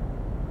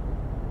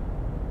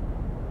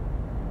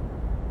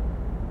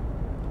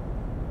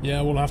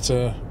 Yeah, we'll have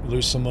to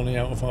lose some money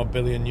out of our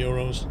billion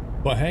euros.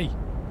 But hey,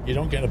 you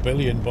don't get a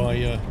billion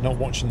by not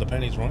watching the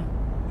pennies, right?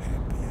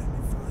 Happy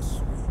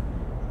anniversary,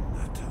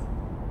 Natter.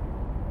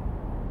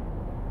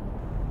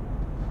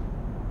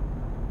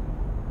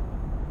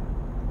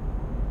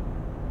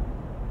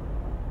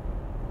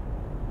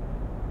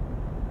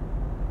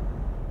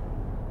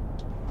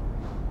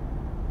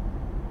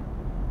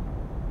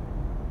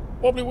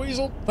 Wobbly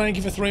Weasel, thank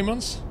you for 3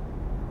 months.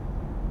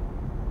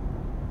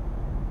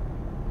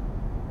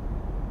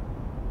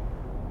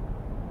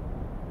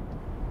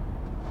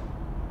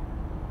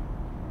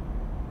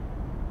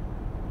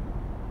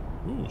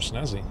 Ooh,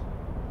 snazzy.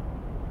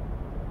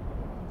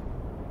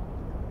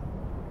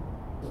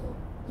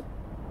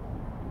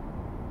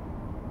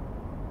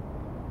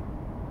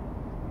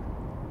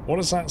 What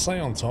does that say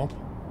on top?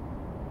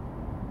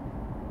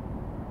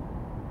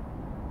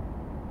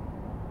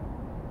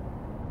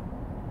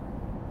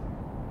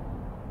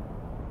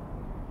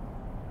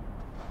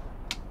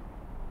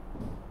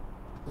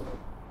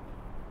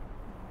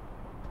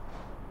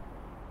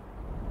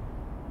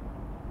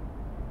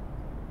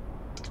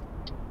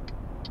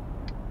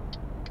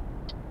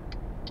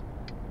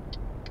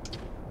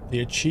 The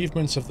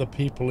achievements of the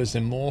people is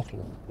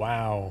immortal.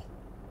 Wow.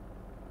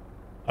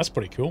 That's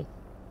pretty cool.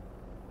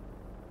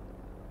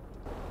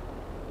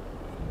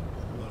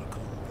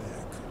 Welcome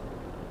back.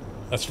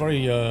 That's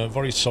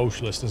very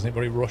socialist, isn't it?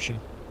 Very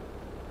Russian.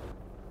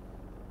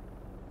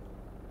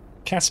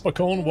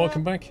 Caspercorn,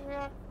 welcome back.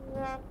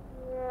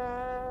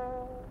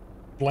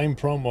 Blame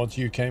ProMods,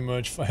 UK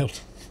merge failed.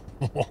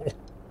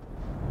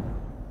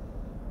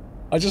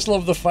 I just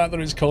love the fact that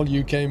it's called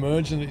UK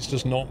merge and it's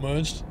just not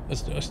merged.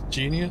 That's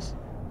genius.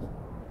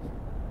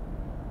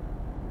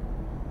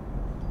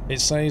 It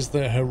says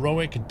the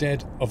heroic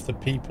dead of the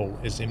people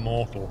is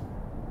immortal.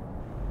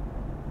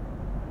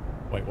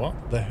 Wait,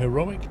 what? The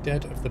heroic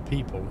dead of the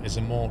people is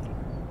immortal.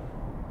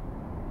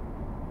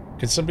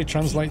 Can somebody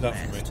translate that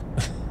for me?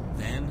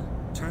 Then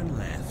turn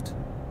left.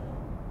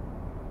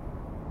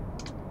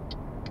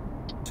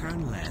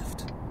 Turn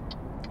left.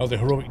 Oh, the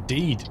heroic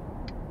deed.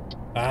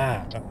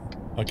 Ah,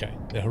 okay.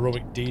 The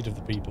heroic deed of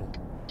the people.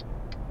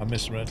 I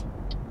misread.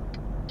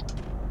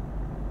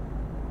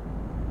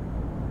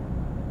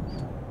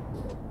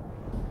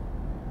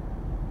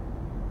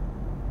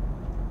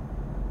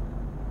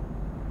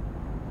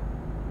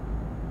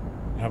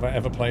 Have I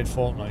ever played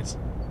Fortnite?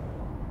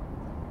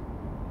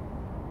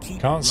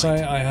 Can't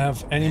say I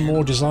have any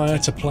more desire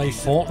to play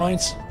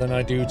Fortnite than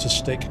I do to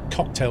stick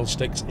cocktail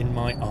sticks in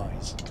my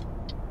eyes.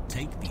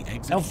 Take the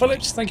exit. Al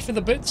Phillips, thank you for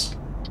the bits.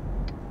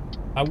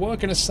 I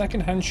work in a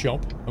second-hand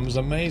shop and was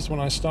amazed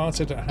when I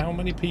started at how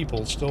many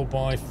people still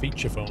buy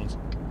feature phones.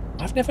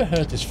 I've never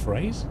heard this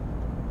phrase.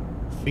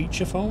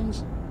 Feature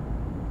phones?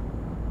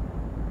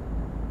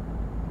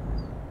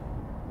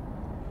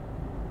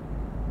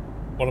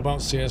 What about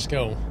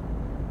CSGO?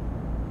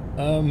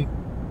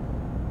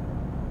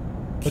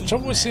 The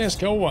trouble with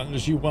CSGO, one,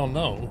 as you well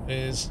know,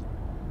 is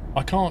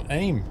I can't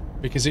aim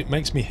because it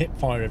makes me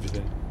hip-fire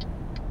everything.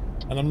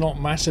 And I'm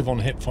not massive on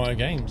hip-fire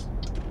games.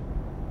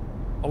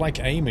 I like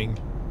aiming.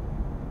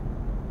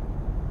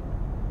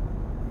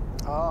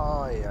 Aye,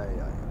 aye,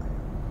 aye, aye.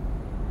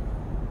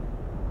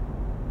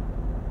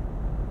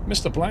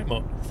 Mr.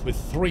 Blackmut with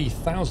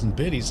 3,000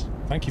 biddies.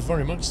 Thank you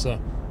very much, sir.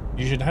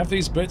 You should have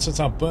these bits that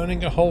are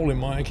burning a hole in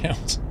my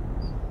account.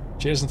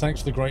 Cheers and thanks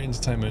for the great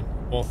entertainment.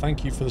 Well,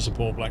 thank you for the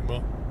support,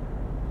 Blackmut.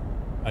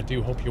 I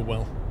do hope you're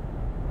well.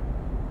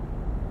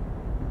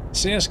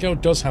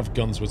 CSGO does have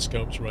guns with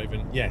scopes,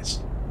 Raven.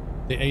 Yes.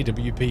 The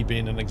AWP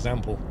being an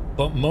example.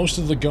 But most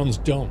of the guns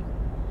don't.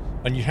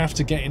 And you have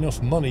to get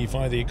enough money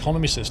via the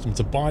economy system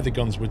to buy the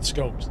guns with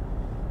scopes.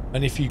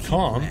 And if you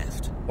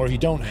can't, or if you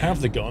don't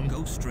have the gun,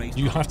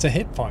 you have to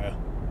hip fire.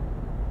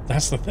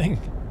 That's the thing.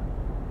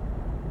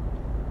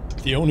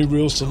 The only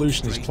real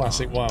solution is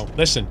classic WoW.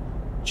 Listen,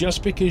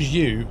 just because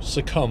you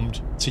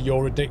succumbed to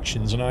your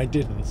addictions and I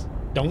didn't,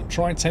 don't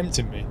try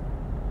tempting me.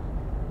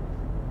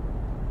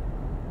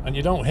 And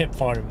you don't hip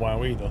fire in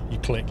WoW either, you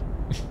click.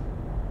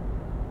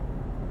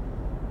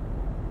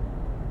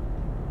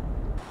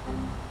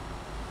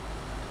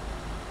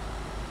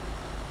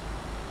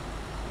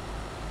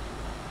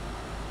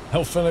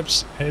 Hell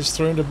Phillips, here's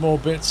 300 more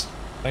bits.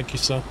 Thank you,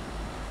 sir.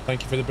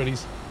 Thank you for the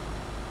biddies.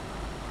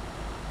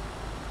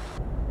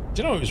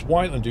 Do you know it was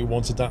Whiteland who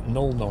wanted that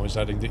null noise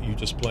adding that you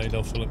just played,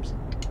 Hell Phillips?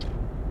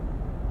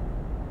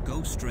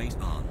 Go straight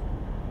on.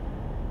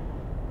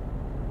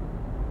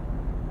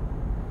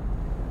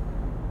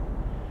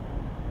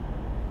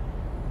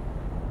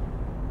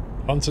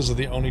 Hunters are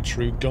the only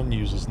true gun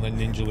users and they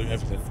ninja loot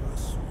everything.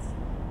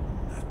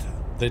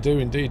 They do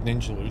indeed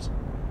ninja loot.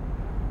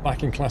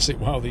 Back in classic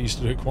WoW they used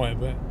to do it quite a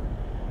bit.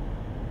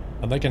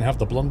 And they can have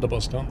the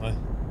blunderbuss, can't they?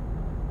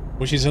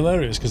 Which is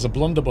hilarious because the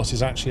blunderbuss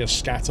is actually a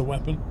scatter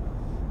weapon.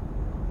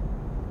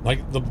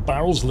 Like, the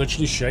barrel's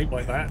literally shaped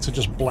like that to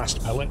just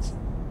blast pellets.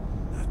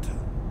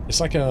 It's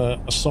like a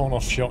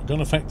sawn-off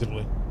shotgun,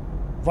 effectively.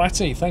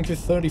 Ratty, thank you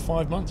for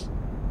 35 months.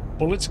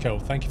 Bullets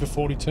Code, thank you for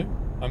 42.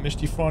 I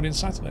missed you Friday and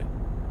Saturday.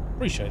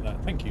 Appreciate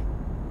that, thank you.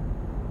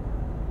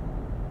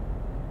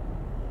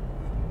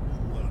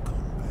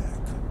 Welcome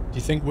back. Do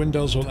you think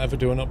Windows will ever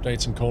do an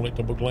update and call it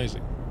double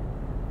glazing?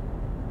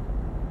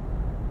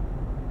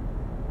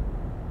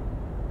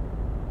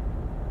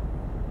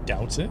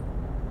 Doubt it.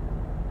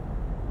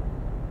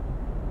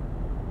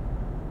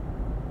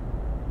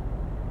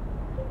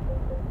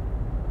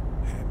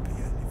 Happy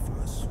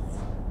anniversary,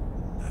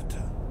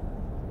 Natter.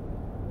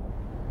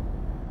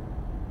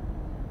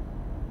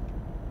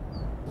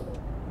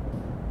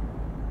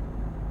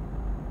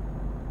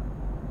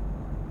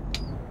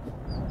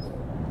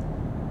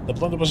 The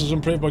blunderbuss is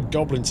improved by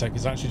Goblin Tech.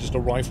 It's actually just a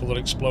rifle that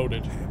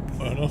exploded.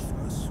 Fair enough.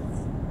 Anniversary,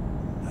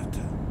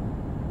 Natter.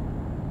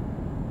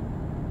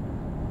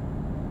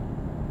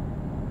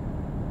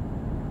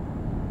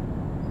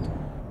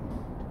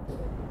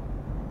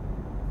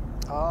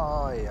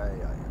 Aye, aye,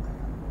 aye, aye.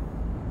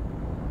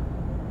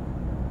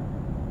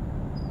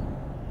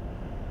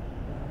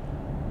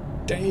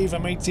 Dave,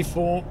 I'm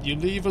 84. You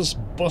leave us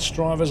bus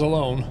drivers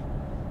alone.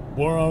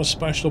 We're our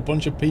special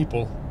bunch of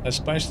people,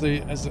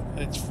 especially as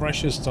it's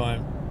freshest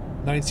time.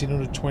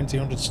 1900,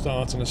 2000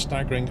 start and a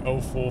staggering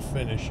 04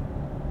 finish.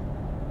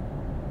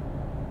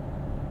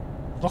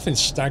 Nothing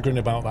staggering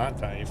about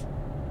that, Dave.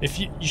 If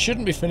you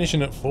shouldn't be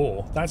finishing at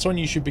 4. That's when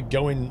you should be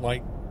going,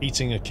 like,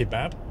 eating a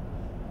kebab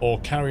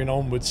or carrying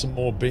on with some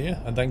more beer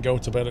and then go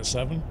to bed at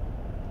 7.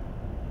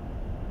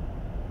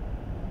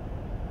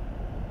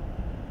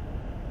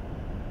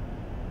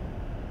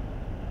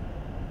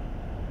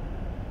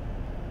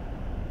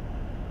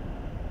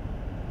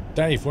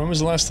 Dave, when was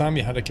the last time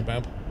you had a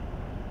kebab?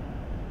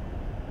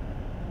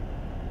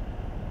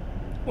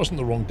 Wasn't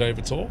the wrong Dave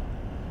at all.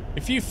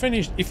 If you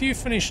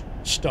finish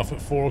stuff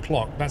at 4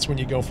 o'clock, that's when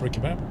you go for a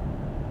kebab.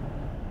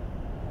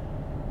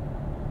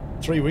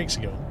 3 weeks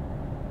ago.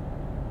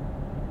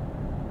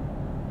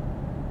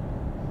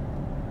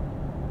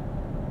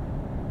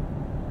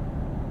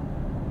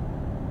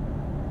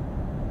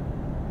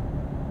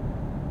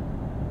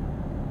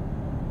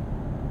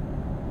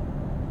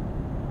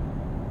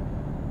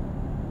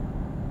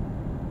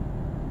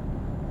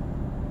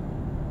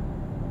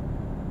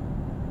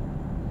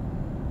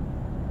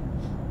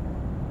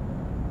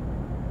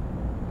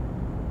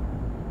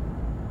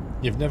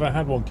 You've never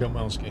had one,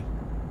 Kilmalski?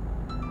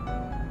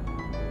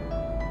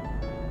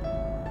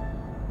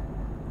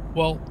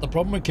 Well, the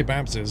problem with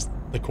kebabs is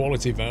the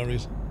quality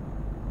varies.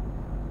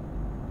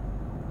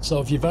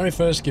 So if your very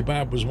first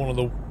kebab was one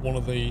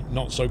of the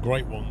not so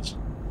great ones,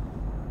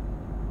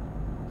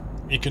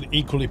 it could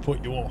equally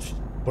put you off.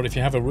 But if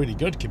you have a really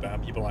good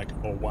kebab, you'd be like,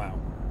 oh wow.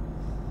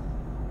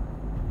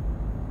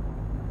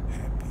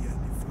 Happy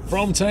anniversary.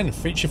 From 10,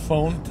 feature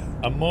phone,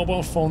 a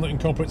mobile phone that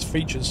incorporates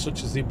features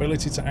such as the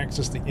ability to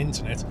access the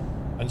internet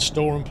and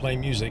store and play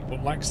music,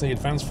 but lacks the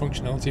advanced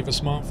functionality of a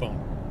smartphone.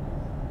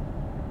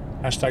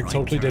 Hashtag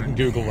totally didn't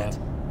Google that.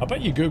 I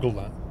bet you Googled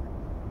that.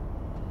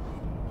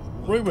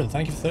 Ruben,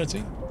 thank you for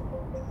 13.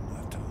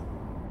 Natter.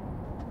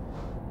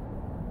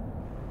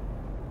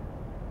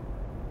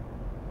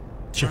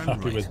 You're Turn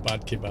happy right. with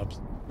bad kebabs.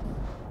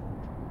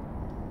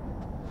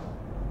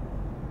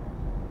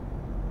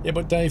 Yeah,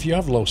 but Dave, you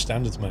have low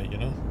standards, mate, you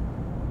know?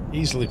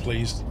 Easily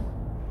pleased.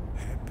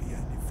 Happy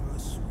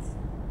anniversary,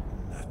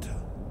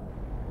 Natter.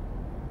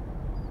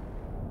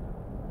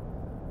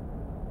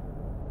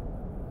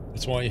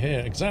 That's why you're here.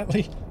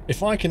 Exactly.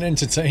 If I can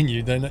entertain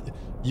you, then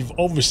you've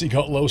obviously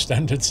got low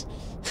standards.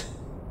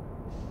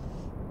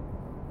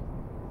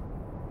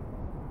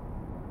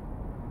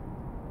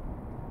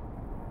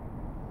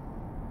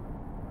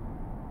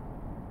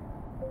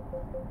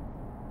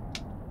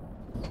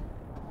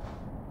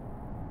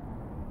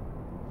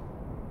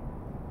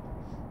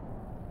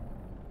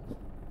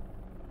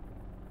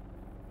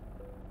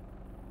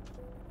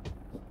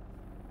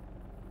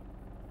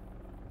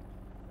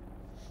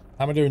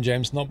 How am I doing,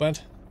 James? Not bad?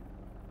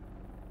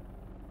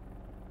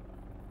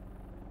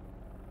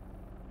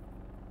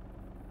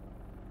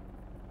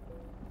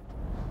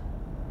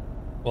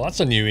 Well,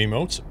 that's a new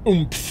emote.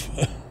 Oomph.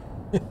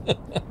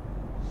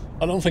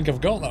 I don't think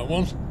I've got that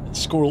one.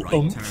 Squirrel Right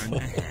oomph. turn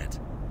ahead.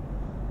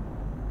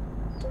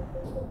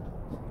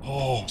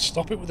 Oh,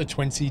 stop it with a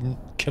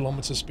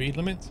 20-kilometer speed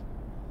limit.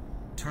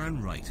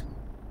 Turn right.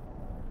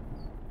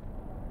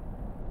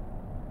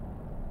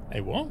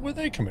 Hey, what? Where are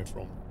they coming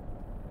from?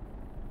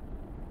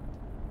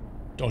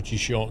 Dodgy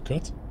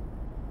shortcut.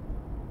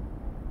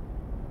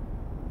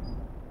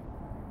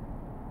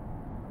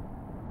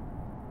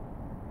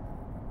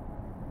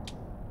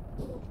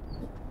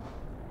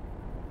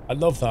 I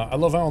love that. I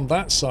love how on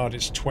that side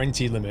it's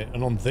 20 limit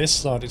and on this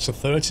side it's a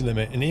 30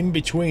 limit and in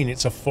between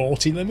it's a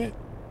 40 limit.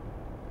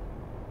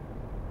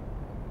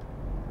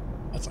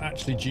 That's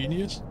actually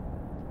genius.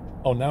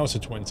 Oh, now it's a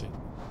 20.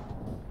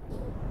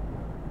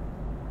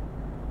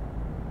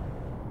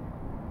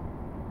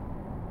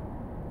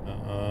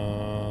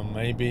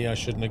 Maybe I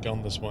shouldn't have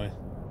gone this way.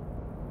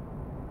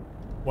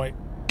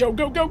 Go,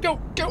 go, go, go,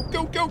 go,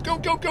 go, go, go,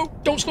 go, go.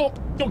 Don't stop.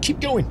 Don't keep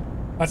going.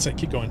 That's it.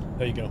 Keep going.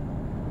 There you go.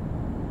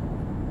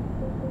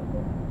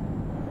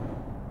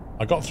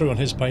 I got through on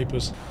his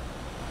papers.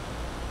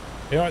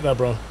 You alright there,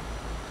 bro?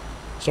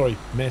 Sorry,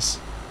 miss.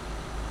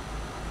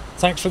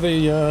 Thanks for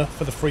the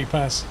free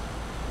pass.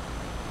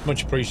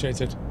 Much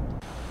appreciated.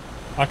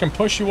 I can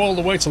push you all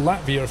the way to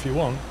Latvia if you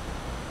want.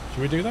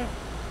 Should we do that?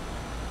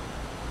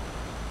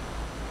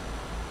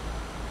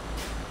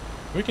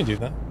 We can do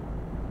that.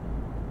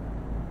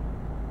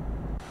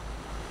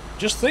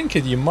 Just think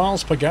of your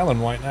miles per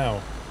gallon right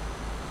now.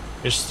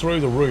 It's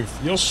through the roof.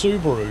 Your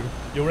Subaru,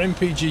 your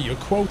MPG, your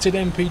quoted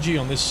MPG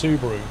on this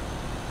Subaru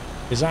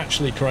is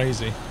actually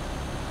crazy.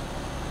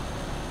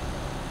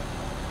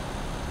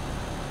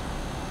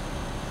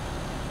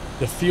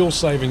 The fuel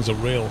savings are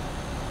real.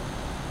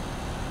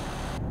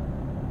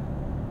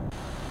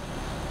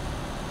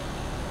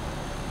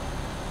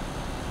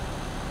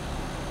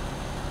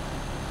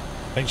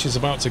 I think she's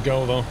about to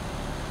go though.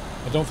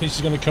 I don't think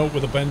she's going to cope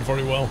with the bend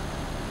very well.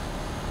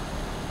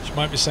 She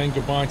might be saying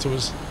goodbye to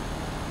us.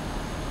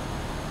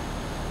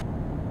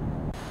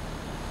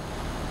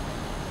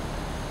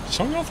 She's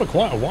hung on for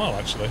quite a while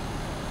actually.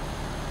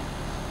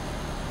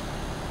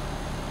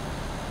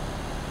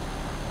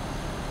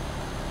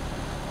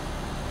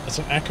 That's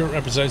an accurate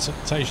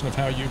representation of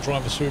how you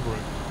drive a Subaru.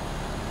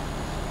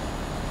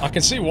 I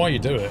can see why you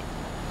do it.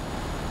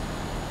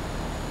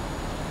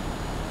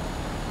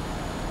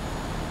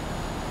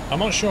 I'm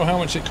not sure how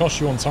much it costs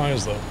you on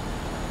tyres though.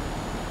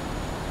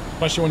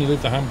 Especially when you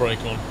leave the handbrake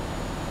on.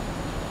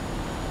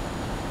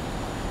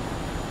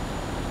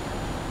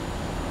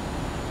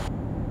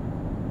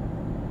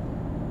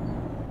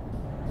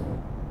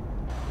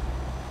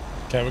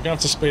 Okay, we're going to have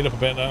to speed up a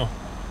bit now.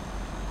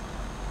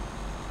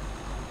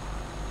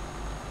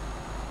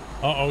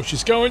 Uh-oh,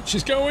 she's going,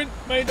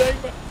 Mayday,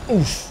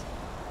 oof.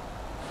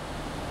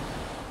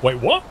 Wait,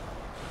 what?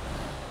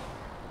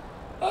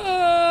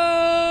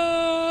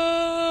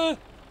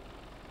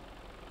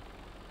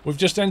 We've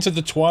just entered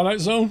the Twilight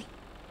Zone?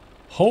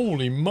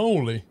 Holy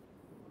moly.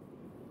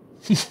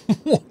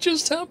 What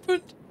just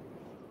happened?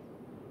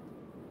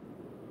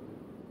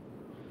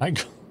 Hang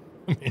on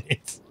a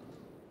minute.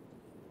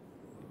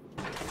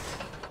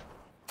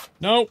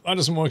 No, that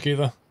doesn't work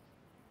either.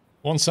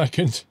 1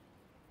 second.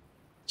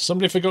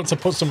 Somebody forgot to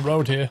put some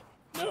road here.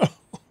 No. I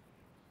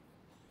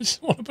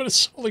just want a bit of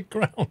solid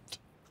ground.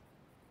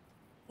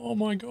 Oh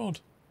my god.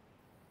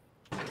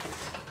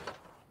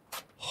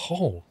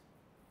 Oh.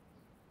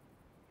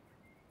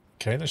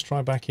 Okay, let's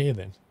try back here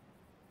then.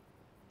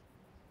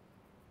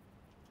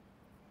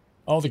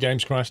 Oh, the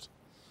game's crashed.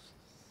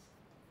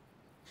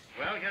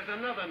 Well, here's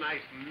another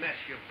nice mess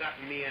you've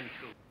gotten me into.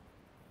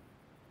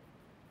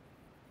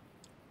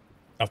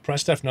 I've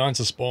pressed F9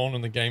 to spawn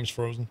and the game's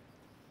frozen.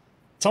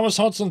 Thomas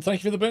Hodson,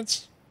 thank you for the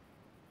bits.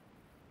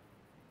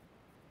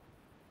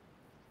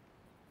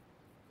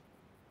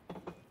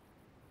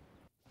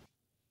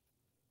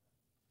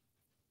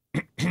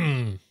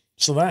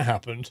 So that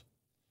happened.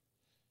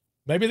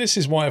 Maybe this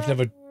is why I've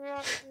never...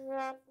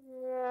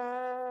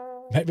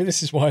 Maybe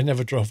this is why I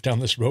never drove down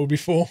this road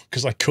before,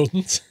 because I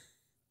couldn't.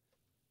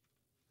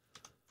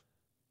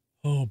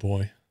 Oh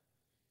boy.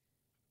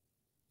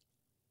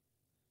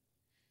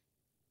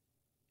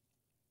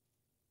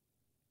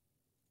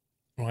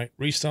 Right,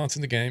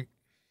 restarting the game.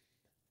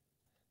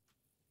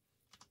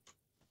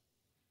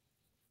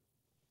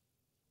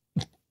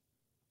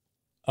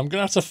 I'm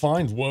gonna have to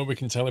find where we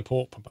can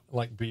teleport,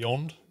 like,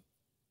 beyond.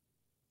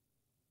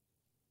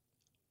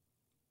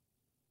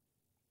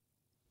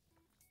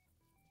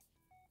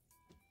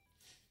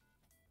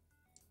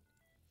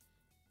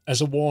 As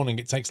a warning,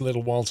 it takes a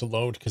little while to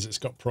load because it's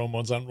got pro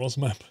mods and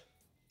ROSmap.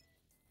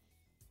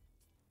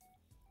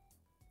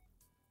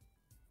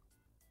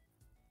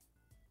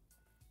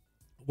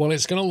 Well,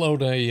 it's gonna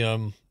load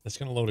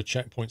a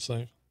checkpoint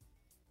save.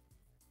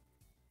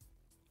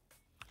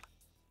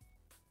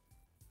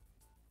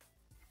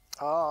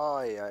 Aye,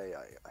 aye, aye,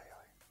 aye, aye.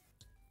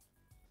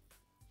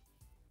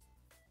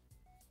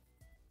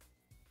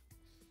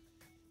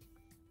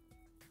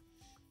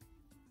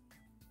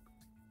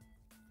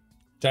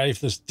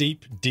 Dave, there's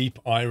deep, deep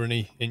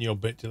irony in your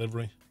bit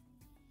delivery.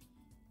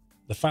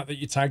 The fact that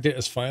you tagged it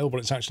as fail, but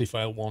it's actually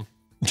fail 1.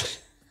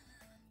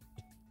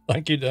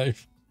 Thank you,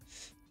 Dave.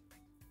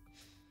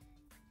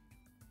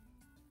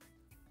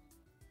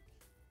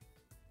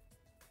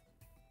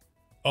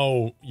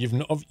 Oh,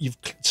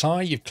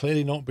 Ty, you've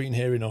clearly not been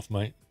here enough,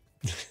 mate.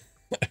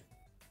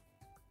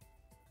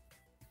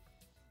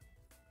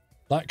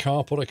 That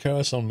car put a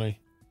curse on me.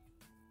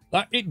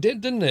 It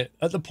did, didn't it?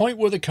 At the point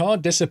where the car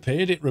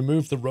disappeared, it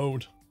removed the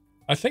road.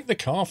 I think the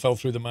car fell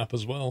through the map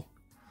as well.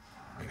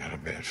 I got a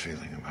bad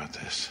feeling about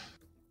this.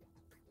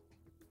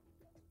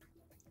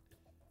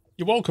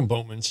 You're welcome,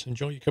 Boatmans.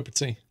 Enjoy your cup of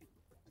tea.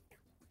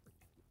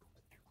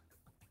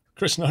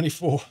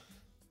 Chris94.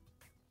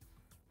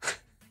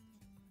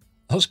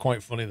 That was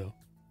quite funny, though.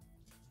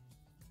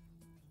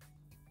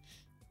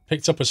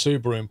 Picked up a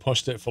Subaru and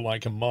pushed it for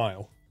like a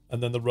mile,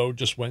 and then the road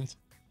just went.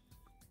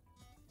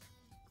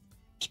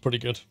 It's pretty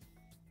good.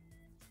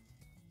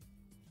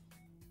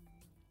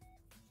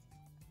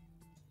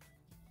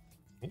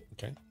 Oh,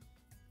 okay.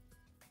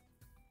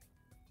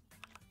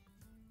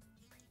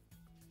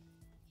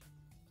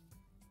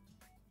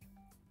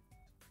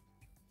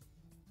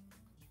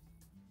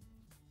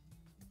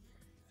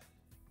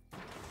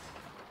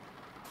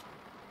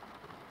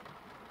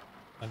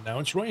 And now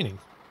it's raining.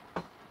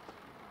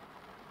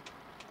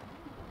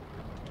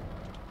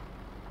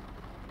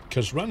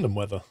 Because random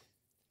weather.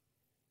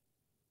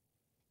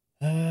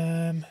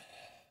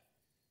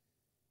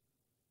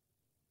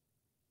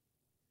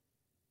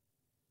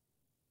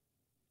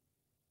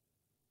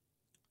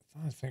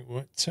 I think well,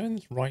 it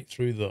turns right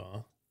through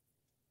there.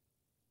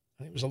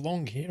 And it was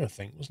along here, I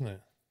think, wasn't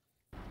it?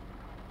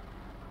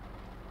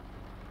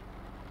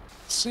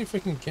 Let's see if we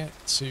can get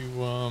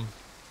to...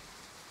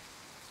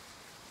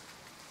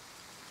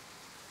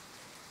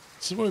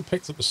 This is where we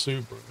picked up the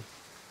Subaru.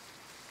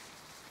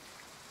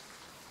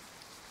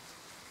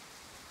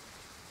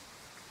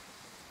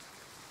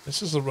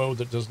 This is a road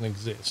that doesn't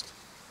exist.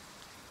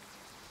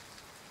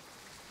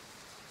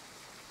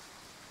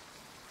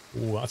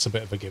 Ooh, that's a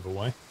bit of a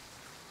giveaway.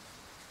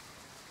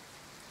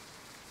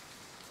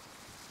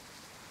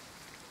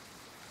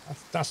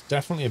 That's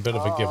definitely a bit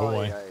of a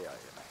giveaway. Yeah.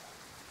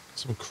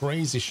 Some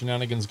crazy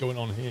shenanigans going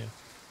on here.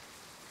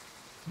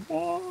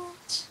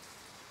 What?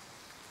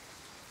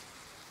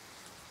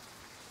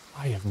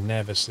 I have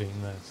never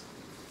seen this.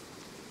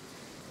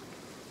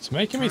 It's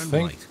making me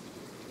think... Right.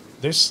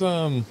 This,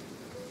 Wait,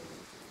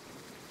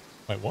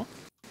 what?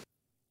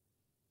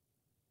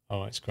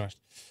 Oh, it's crashed.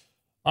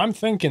 I'm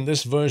thinking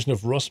this version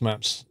of Rust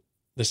Maps,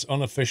 this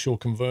unofficial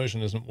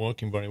conversion, isn't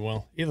working very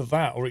well. Either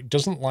that, or it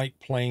doesn't like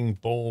playing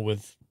ball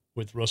with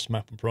Rust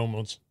Map and Pro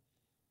Mods.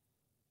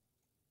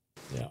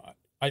 Yeah,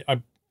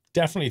 I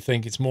definitely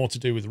think it's more to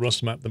do with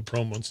Rust Map than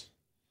Pro Mods.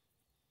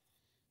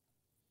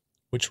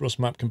 Which Rust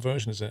Map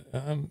conversion is it?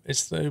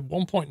 It's the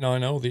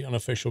 1.90, the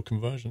unofficial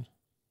conversion.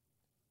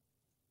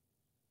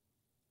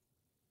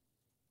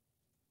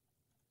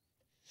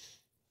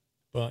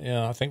 But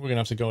yeah, I think we're gonna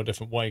have to go a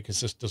different way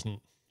because this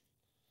doesn't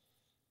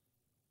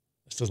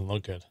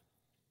look good.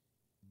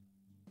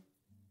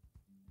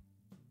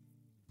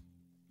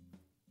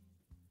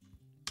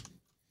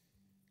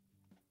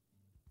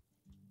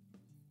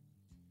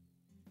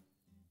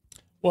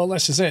 Well,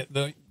 this is it.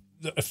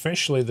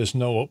 Officially, there's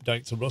no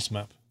update to Rust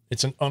Map.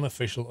 It's an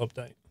unofficial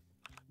update.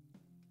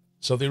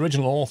 So the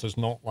original author's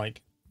not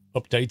like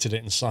updated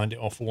it and signed it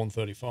off for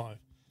 135.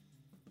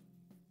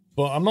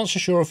 But I'm not so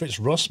sure if it's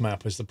Rust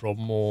Map is the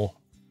problem or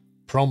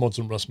Pro Mods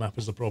and Rust Map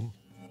is the problem.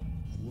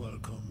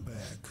 Welcome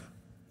back,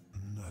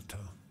 Nutter.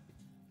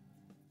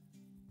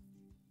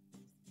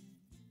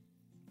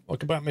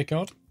 Welcome back,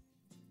 Micard.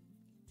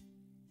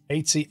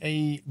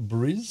 ATA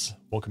Briz,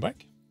 welcome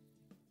back.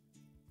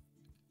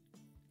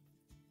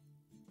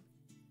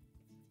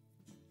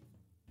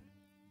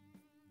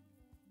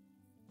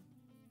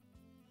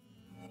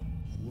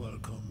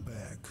 Welcome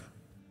back,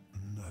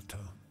 Nutter.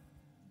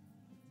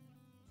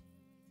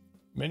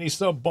 Mini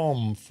sub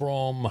bomb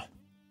from,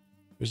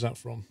 who's that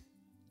from?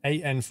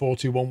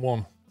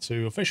 AN4211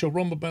 to official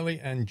Rumble Belly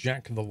and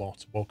Jack the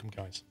Lot. Welcome,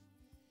 guys.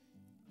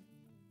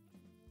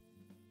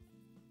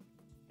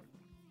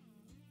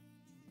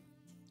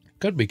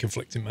 Could be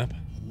conflicting map.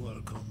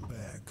 Welcome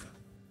back,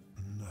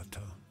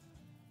 Nutter.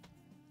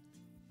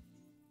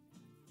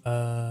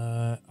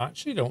 I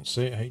actually don't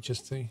see it,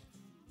 HST.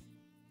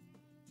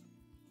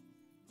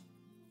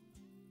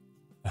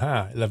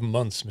 Aha, 11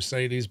 months.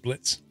 Mercedes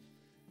Blitz.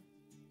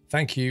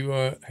 Thank you,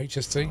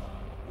 HST.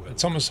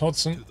 Thomas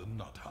Hodson. To the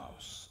Nut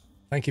House.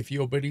 Thank you for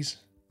your biddies.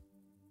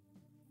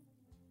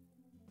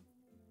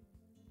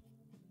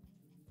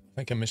 I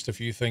think I missed a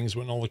few things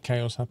when all the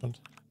chaos happened.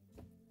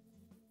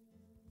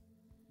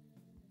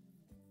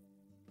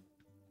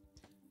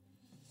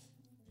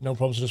 No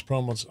problems, just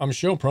Pro Mods. I'm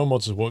sure Pro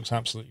Mods works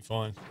absolutely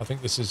fine. I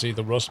think this is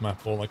either Rust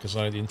Map or, like I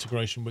say, the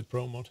integration with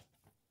Pro Mod.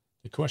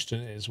 The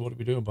question is, what do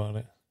we do about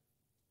it?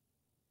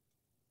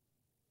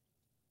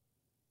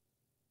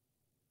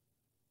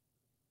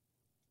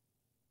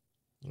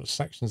 There are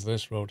sections of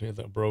this road here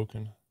that are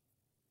broken.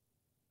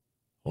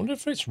 I wonder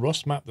if it's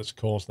Rust Map that's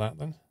caused that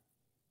then.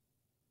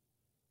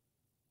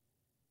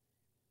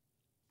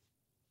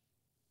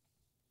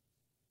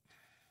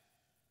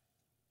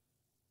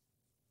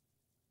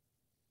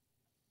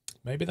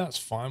 Maybe that's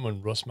fine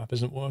when Rust Map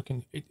isn't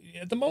working.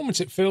 At the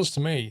moment, it feels to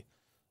me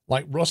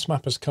like Rust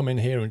Map has come in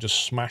here and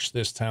just smashed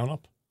this town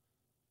up.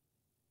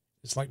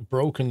 It's like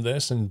broken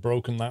this and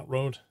broken that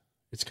road.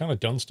 It's kind of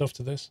done stuff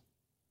to this.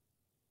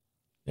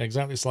 Yeah,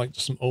 exactly. It's like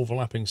just some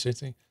overlapping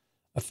city.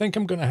 I think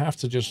I'm going to have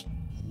to just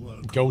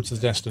go to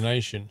the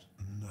destination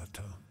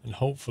and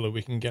hopefully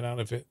we can get out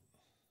of it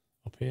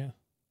up here.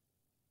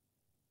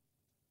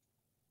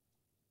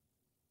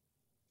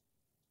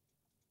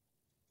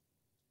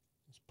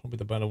 Probably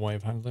the better way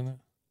of handling it.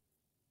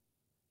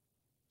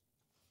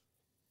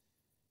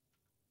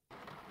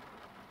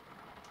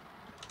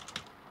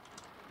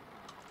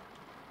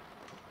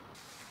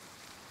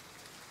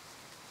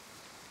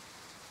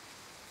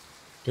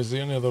 Because the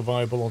only other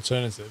viable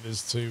alternative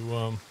is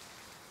to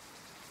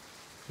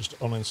just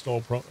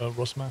uninstall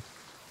Rust Map.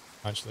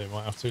 Actually, I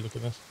might have to look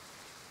at this.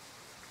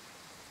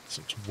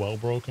 It's well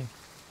broken.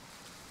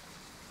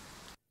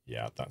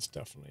 Yeah, that's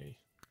definitely...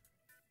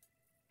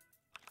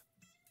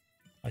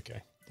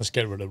 Okay, let's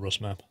get rid of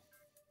Rust Map.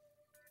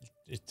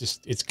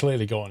 It's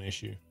clearly got an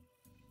issue.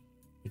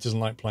 It doesn't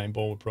like playing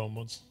ball with Pro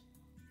Mods.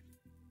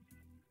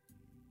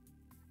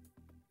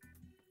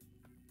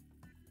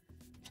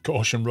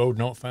 Caution road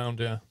not found,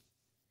 yeah.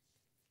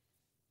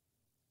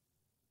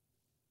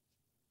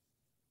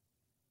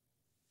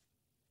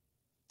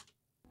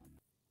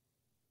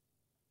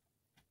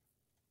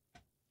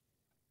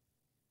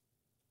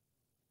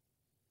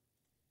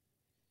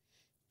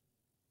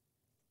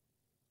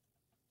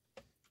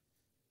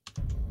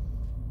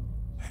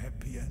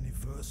 Happy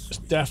anniversary. It's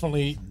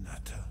definitely...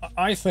 Nutter.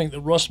 I think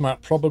the Rust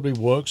Map probably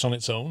works on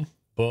its own,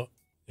 but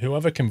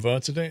whoever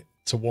converted it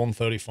to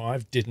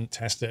 135 didn't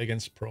test it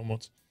against Pro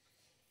Mods.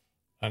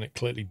 And it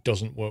clearly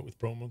doesn't work with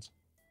Pro Mods.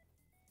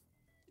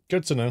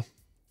 Good to know.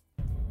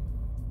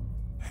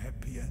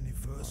 Happy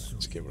anniversary.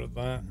 Let's get rid of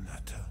that.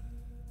 Nutter.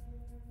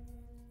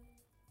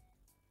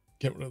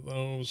 Get rid of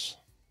those.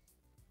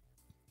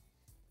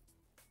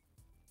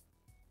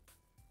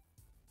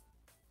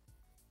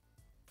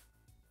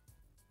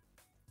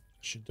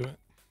 Should do it.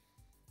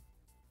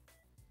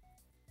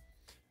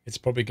 It's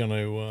probably going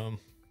to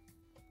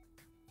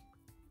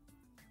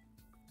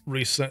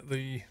reset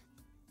the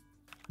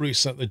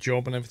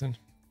job and everything.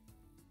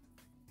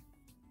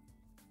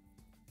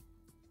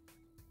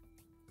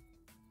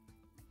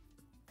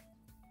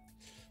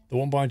 The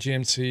one by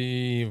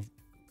GMT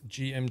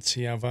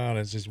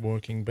Avares is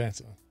working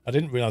better. I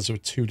didn't realize there were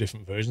two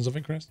different versions of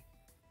it, Chris.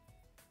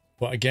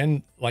 But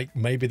again, like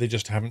maybe they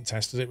just haven't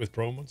tested it with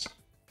Pro Mods.